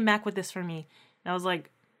guy came back with this for me. And I was like,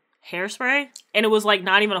 hairspray? And it was like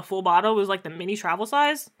not even a full bottle. It was like the mini travel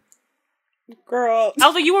size. Girl. I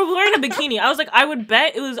was like, you were wearing a bikini. I was like, I would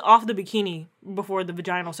bet it was off the bikini before the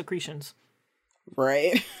vaginal secretions.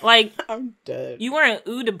 Right. Like, I'm dead. You weren't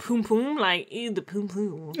ooh the poom poom, like ew the poom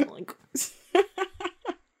poom. Like,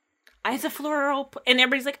 it's a floral, and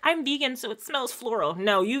everybody's like, I'm vegan, so it smells floral.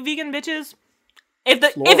 No, you vegan bitches. If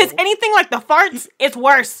it's anything like the farts, it's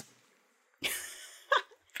worse.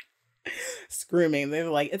 Screaming, they're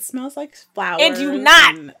like, it smells like flowers. It do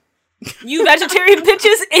not. You vegetarian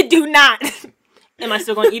bitches, it do not. Am I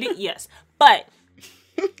still gonna eat it? Yes, but.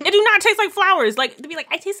 It do not taste like flowers. Like, to be like,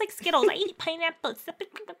 I taste like Skittles. I eat pineapple.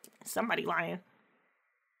 Somebody lying.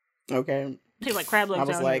 Okay. Tastes like crab legs. I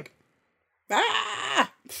was like,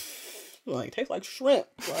 like, tastes like shrimp.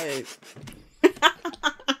 Like,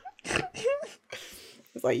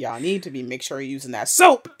 it's like, y'all need to make sure you're using that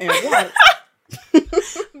soap and water.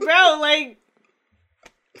 Bro, like,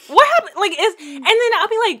 what happened? Like, and then I'll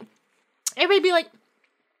be like, everybody be like,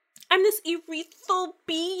 I'm this ethereal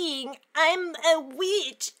being. I'm a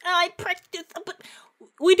witch. I practice. But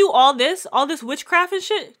we do all this witchcraft and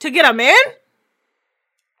shit to get a man?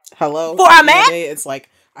 Hello? For a man? It's like,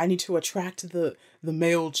 I need to attract the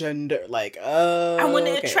male gender. Like, I want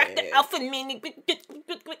to attract the alpha man.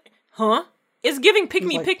 Huh? It's giving pick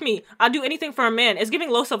me. I'll do anything for a man. It's giving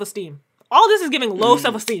low self-esteem. All this is giving low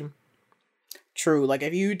self-esteem. True. Like,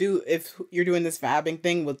 if you're doing this vabbing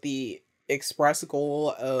thing with the express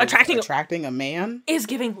goal of attracting a man, is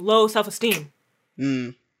giving low self-esteem.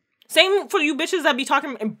 Same for you bitches that be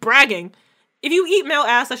talking and bragging. If you eat male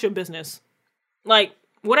ass, that's your business. Like,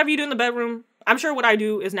 whatever you do in the bedroom, I'm sure what I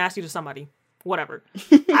do is nasty to somebody. Whatever.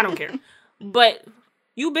 I don't care. But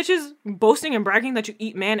you bitches boasting and bragging that you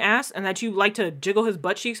eat man ass and that you like to jiggle his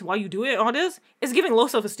butt cheeks while you do it, all this is giving low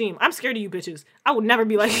self-esteem. I'm scared of you bitches. I would never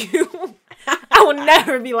be like you. I would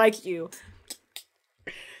never be like you.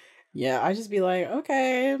 Yeah, I just be like,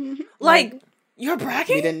 okay. Like, you're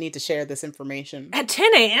bragging? We didn't need to share this information. At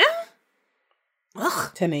 10 a.m.?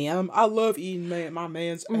 Ugh. 10 a.m. I love eating my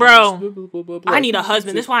man's ass. Bro, blah, blah, blah, I need a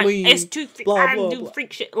husband. This one, it's too I do blah.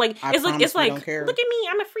 freak shit. Like, I it's like, look at me,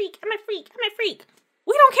 I'm a freak.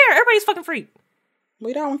 We don't care. Everybody's fucking freak.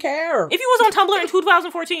 We don't care. If you was on Tumblr in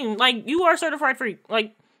 2014, like, you are a certified freak.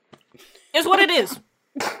 Like, it's what it is.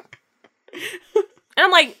 And And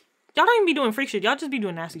I'm like, y'all don't even be doing freak shit. Y'all just be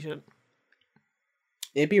doing nasty shit.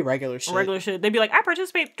 It'd be regular shit. Regular shit. They'd be like, I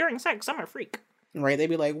participate during sex. I'm a freak. Right? They'd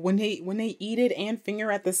be like, when they eat it and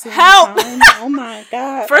finger at the same Help! time. Oh my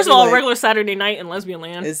god. First of all, like, regular Saturday night in Lesbian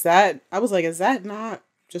Land. Is that? I was like, is that not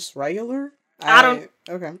just regular? I don't.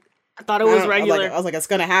 Okay. I thought it was regular. I was like, it's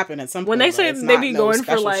gonna happen at some point. When they say they be going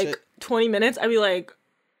for like shit. 20 minutes, I'd be like,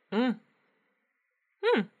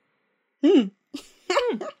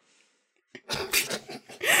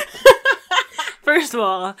 First of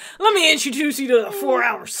all, let me introduce you to a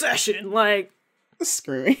 4-hour session. Like,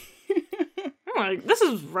 screaming. I'm like, this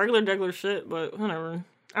is regular shit, but whatever.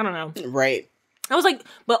 I don't know. Right. I was like,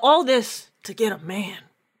 but all this to get a man.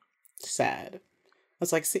 Sad. I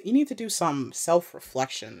was like, see, you need to do some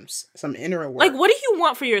self-reflections, some inner work. Like, what do you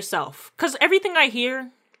want for yourself? Because everything I hear,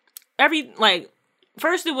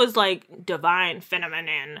 first it was like divine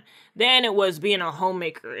feminine. Then it was being a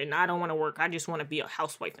homemaker and I don't want to work. I just want to be a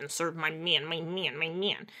housewife and serve my man.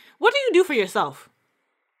 What do you do for yourself?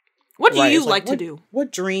 What do you like to do?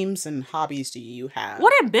 What dreams and hobbies do you have?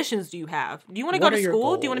 What ambitions do you have? Do you want to go to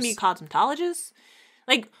school? Do you want to be a cosmetologist?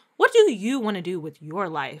 Like, what do you want to do with your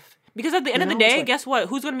life? Because at the end of the day, guess what?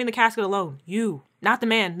 Who's going to be in the casket alone? You, not the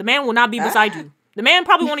man. The man will not be beside you. The man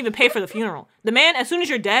probably won't even pay for the funeral. The man, as soon as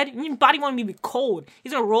you're dead, your body won't be cold.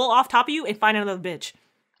 He's going to roll off top of you and find another bitch.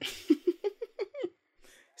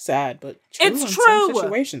 Sad, but true it's in true. Some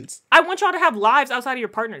situations. I want y'all to have lives outside of your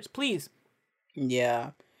partners, please.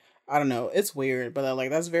 Yeah. I don't know. It's weird, but like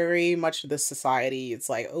that's very much this society. It's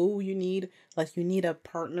like, oh, you need a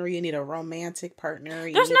partner, you need a romantic partner.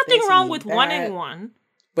 There's nothing wrong with wanting one.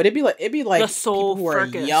 But it'd be like the soul people who are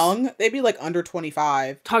young. They'd be like under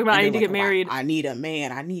 25. Talking about I need to get married. I need a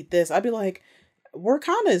man. I need this. I'd be like, we're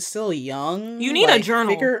kind of still young. You need a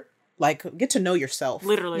journal. Get to know yourself.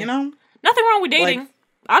 Literally. You know? Nothing wrong with dating.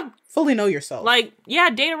 I fully know yourself. Like, yeah,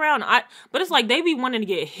 date around. But it's like they be wanting to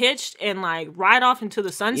get hitched and like ride off into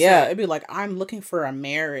the sunset. Yeah, it'd be like, I'm looking for a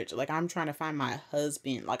marriage. Like, I'm trying to find my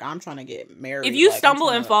husband. Like, I'm trying to get married. If you stumble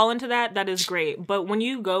and fall into that is great. But when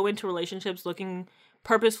you go into relationships looking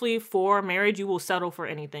purposefully for marriage, you will settle for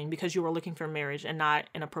anything because you are looking for marriage and not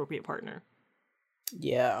an appropriate partner.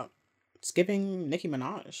 Yeah. It's giving Nicki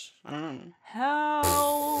Minaj. I don't know. Hell.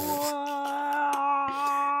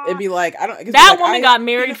 It'd be like, that woman got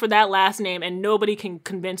married for that last name and nobody can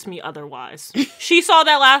convince me otherwise. She saw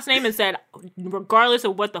that last name and said, regardless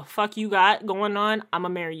of what the fuck you got going on, I'm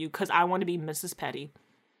gonna marry you because I want to be Mrs. Petty.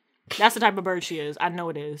 That's the type of bird she is. I know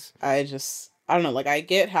it is. I don't know. Like, I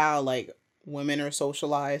get how, like, women are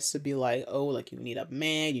socialized to be like, oh, like, you need a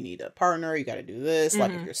man, you need a partner, you gotta do this.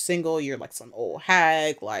 Like, if you're single, you're like some old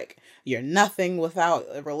hag, like, you're nothing without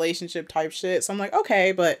a relationship type shit. So I'm like,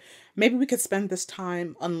 okay, but maybe we could spend this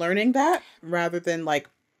time unlearning that rather than, like,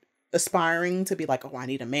 aspiring to be like, oh, I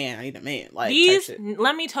need a man, like, these, type shit.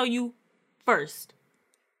 Let me tell you first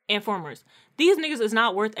and foremost, these niggas is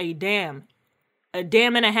not worth a damn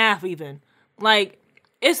and a half even. Like,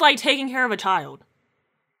 it's like taking care of a child.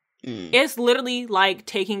 It's literally like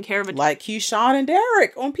taking care of a... Like Keyshawn and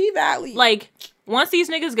Derek on P-Valley. Like, once these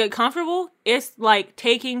niggas get comfortable, it's like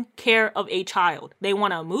taking care of a child. They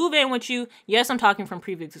want to move in with you. Yes, I'm talking from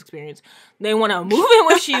previous experience. They want to move in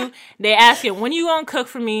with you. They asking, when you gonna cook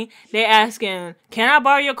for me? They asking, can I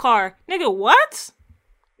borrow your car? Nigga, what?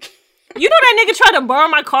 You know that nigga tried to borrow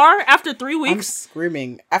my car after 3 weeks? I'm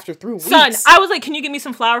screaming. After 3 weeks? Son, I was like, can you get me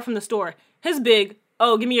some flour from the store? His big,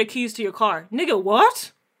 oh, give me your keys to your car. Nigga,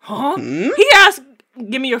 what? Huh? He asked,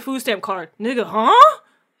 give me your food stamp card. Nigga, huh?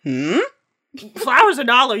 Flour's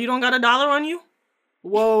 $1. You don't got $1 on you?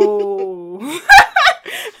 Whoa.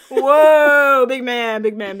 Whoa. Big man.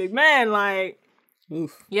 Like,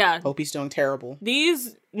 oof. Yeah. Hope he's doing terrible.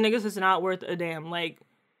 These niggas is not worth a damn. Like,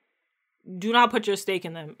 do not put your stake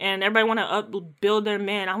in them. And everybody want to build their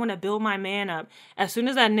man. I want to build my man up. As soon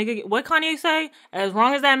as that nigga, what Kanye say? As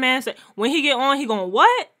long as that man say, when he get on, he going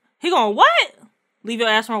what? He going what? Leave your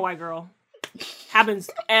ass for a white girl. Happens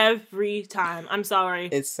every time. I'm sorry.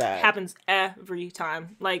 It's sad. Happens every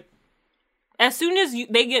time. Like, as soon as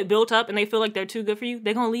they get built up and they feel like they're too good for you,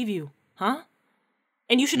 they're going to leave you. Huh?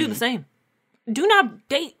 And you should do the same. Do not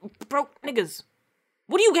date broke niggas.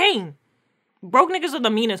 What do you gain? Broke niggas are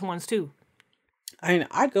the meanest ones, too. I mean,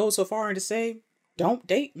 I'd go so far as to say, don't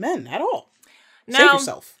date men at all. Now, save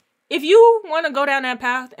yourself. If you want to go down that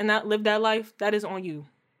path and not live that life, that is on you.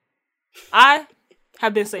 I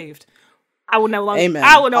have been saved. I will no longer. Amen.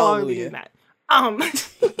 I will no longer be Hallelujah. doing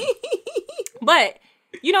that. But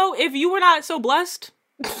you know, if you were not so blessed,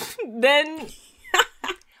 then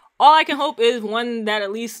all I can hope is one that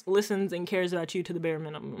at least listens and cares about you to the bare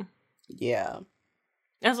minimum. Yeah.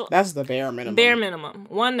 That's the bare minimum. Bare minimum.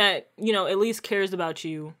 One that, you know, at least cares about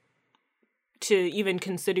you to even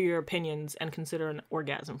consider your opinions and consider an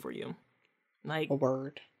orgasm for you. Like, a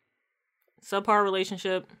word. Subpar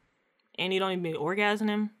relationship, and you don't even be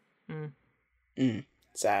orgasming him.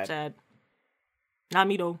 Sad. Sad. Not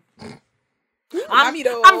me though. Not me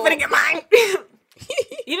though. I'm finna get mine.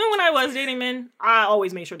 Even when I was dating men, I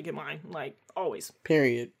always made sure to get mine. Like, always.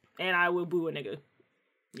 Period. And I would boo a nigga.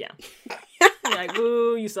 Yeah. Like,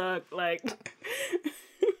 boo, you suck. Like,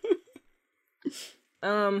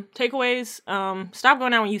 takeaways. Stop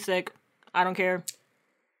going out when you sick. I don't care.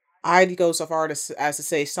 I'd go so far as to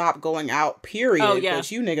say stop going out, period. Oh, yeah.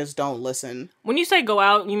 Because you niggas don't listen. When you say go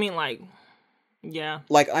out, you mean like, yeah.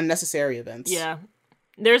 Like unnecessary events. Yeah.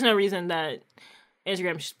 There's no reason that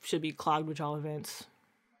Instagram should be clogged with y'all events.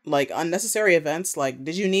 Like unnecessary events. Like,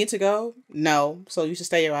 did you need to go? No. So you should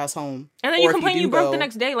stay your ass home. And then you complain you broke the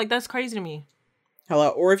next day. Like, that's crazy to me. Hello.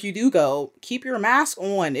 Or if you do go, keep your mask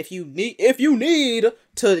on. If you need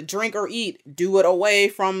to drink or eat, do it away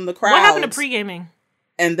from the crowd. What happened to pre-gaming?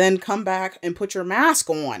 And then come back and put your mask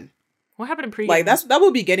on. What happened to pre-gaming? Like, that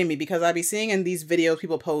would be getting me, because I'd be seeing in these videos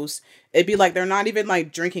people post, it'd be like they're not even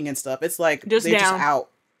like drinking and stuff. It's like they're just out.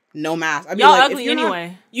 No mask. I'd be y'all like, ugly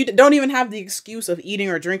anyway. You don't even have the excuse of eating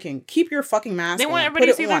or drinking. Keep your fucking mask on. They want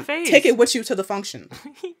everybody to see their face. Take it with you to the function.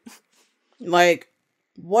 Like,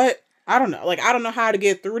 what? I don't know. Like, I don't know how to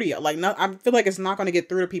get through to you. Like, no, I feel like it's not going to get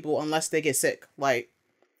through to people unless they get sick. Like,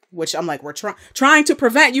 which I'm like, we're trying to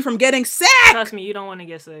prevent you from getting sick. Trust me, you don't want to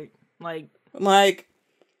get sick. Like,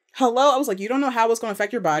 hello? I was like, you don't know how it's going to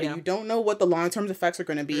affect your body. Yeah. You don't know what the long-term effects are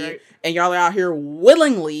going to be. Right. And y'all are out here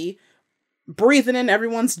willingly breathing in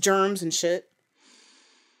everyone's germs and shit.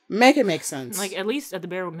 Make it make sense. like, at least at the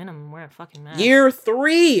bare minimum, wear a fucking mask. Year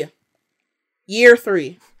three.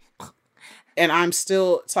 And I'm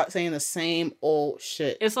still saying the same old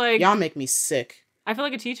shit. It's like, y'all make me sick. I feel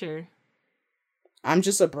like a teacher. I'm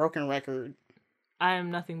just a broken record. I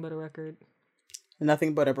am nothing but a record.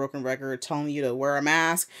 Nothing but a broken record telling you to wear a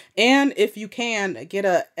mask. And if you can, get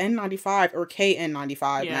a N95 or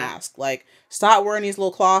KN95 mask. Like, stop wearing these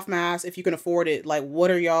little cloth masks if you can afford it. Like,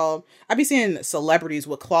 what are y'all... I be seeing celebrities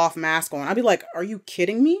with cloth masks on. I'd be like, are you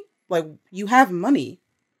kidding me? Like, you have money.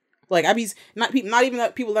 Like, I be... Not even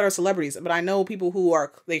people that are celebrities, but I know people who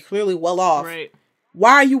are... They clearly well off. Right.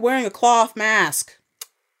 Why are you wearing a cloth mask?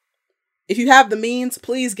 If you have the means,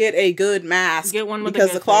 please get a good mask. Get one with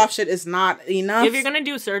because the cloth shit is not enough. If you're gonna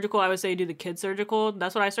do surgical, I would say do the kid surgical.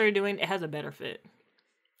 That's what I started doing. It has a better fit.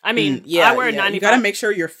 I mean, I wear a 95. You gotta make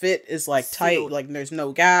sure your fit is like tight, sealed. like there's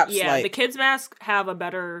no gaps. Yeah, like... the kids' masks have a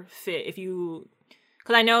better fit.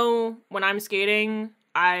 Because I know when I'm skating,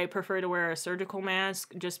 I prefer to wear a surgical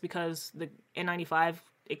mask just because the N95,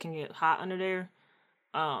 it can get hot under there.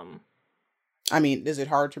 I mean, is it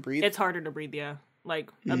hard to breathe? It's harder to breathe, yeah.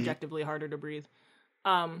 Like, objectively harder to breathe.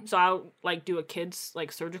 So I'll, like, do a kid's,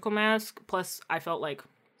 like, surgical mask. Plus, I felt like,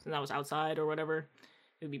 since I was outside or whatever,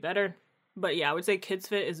 it would be better. But, yeah, I would say kids'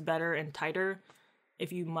 fit is better and tighter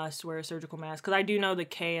if you must wear a surgical mask. Because I do know the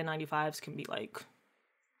KN95s can be, like...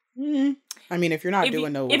 I mean, if you're not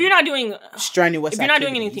doing strenuous If you're not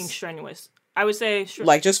doing anything strenuous, I would say...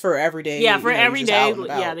 like, just for everyday... Yeah, for everyday,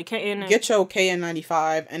 yeah, the KN... Get your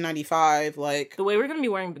KN95, N95, like... The way we're going to be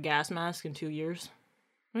wearing gas masks in 2 years.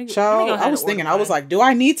 Child, I was thinking, I was like, do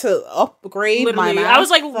I need to upgrade my mask I was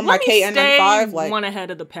like, from my KN95? Like, one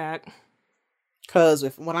ahead of the pack. Because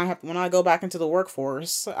when I go back into the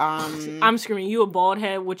workforce, I'm screaming, you a bald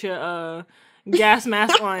head with your gas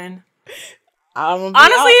mask on.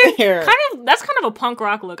 Honestly, that's kind of a punk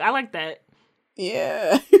rock look. I like that.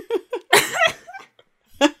 Yeah.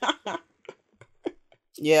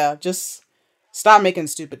 Yeah, just stop making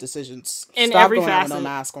stupid decisions. Stop every going out facet. with no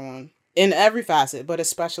mask on. In every facet, but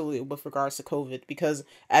especially with regards to COVID, because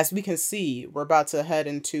as we can see, we're about to head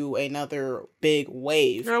into another big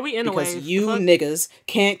wave. Girl, we in a wave. Because you niggas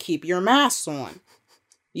can't keep your masks on.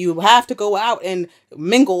 You have to go out and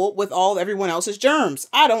mingle with everyone else's germs.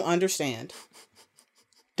 I don't understand.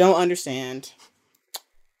 Don't understand.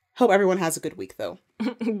 Hope everyone has a good week, though.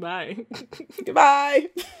 Bye. Goodbye.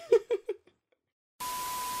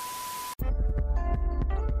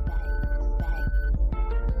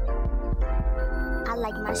 I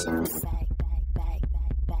like my shit with sex.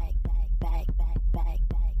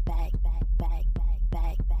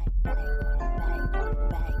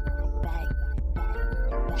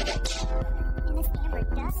 In this amber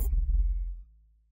dust.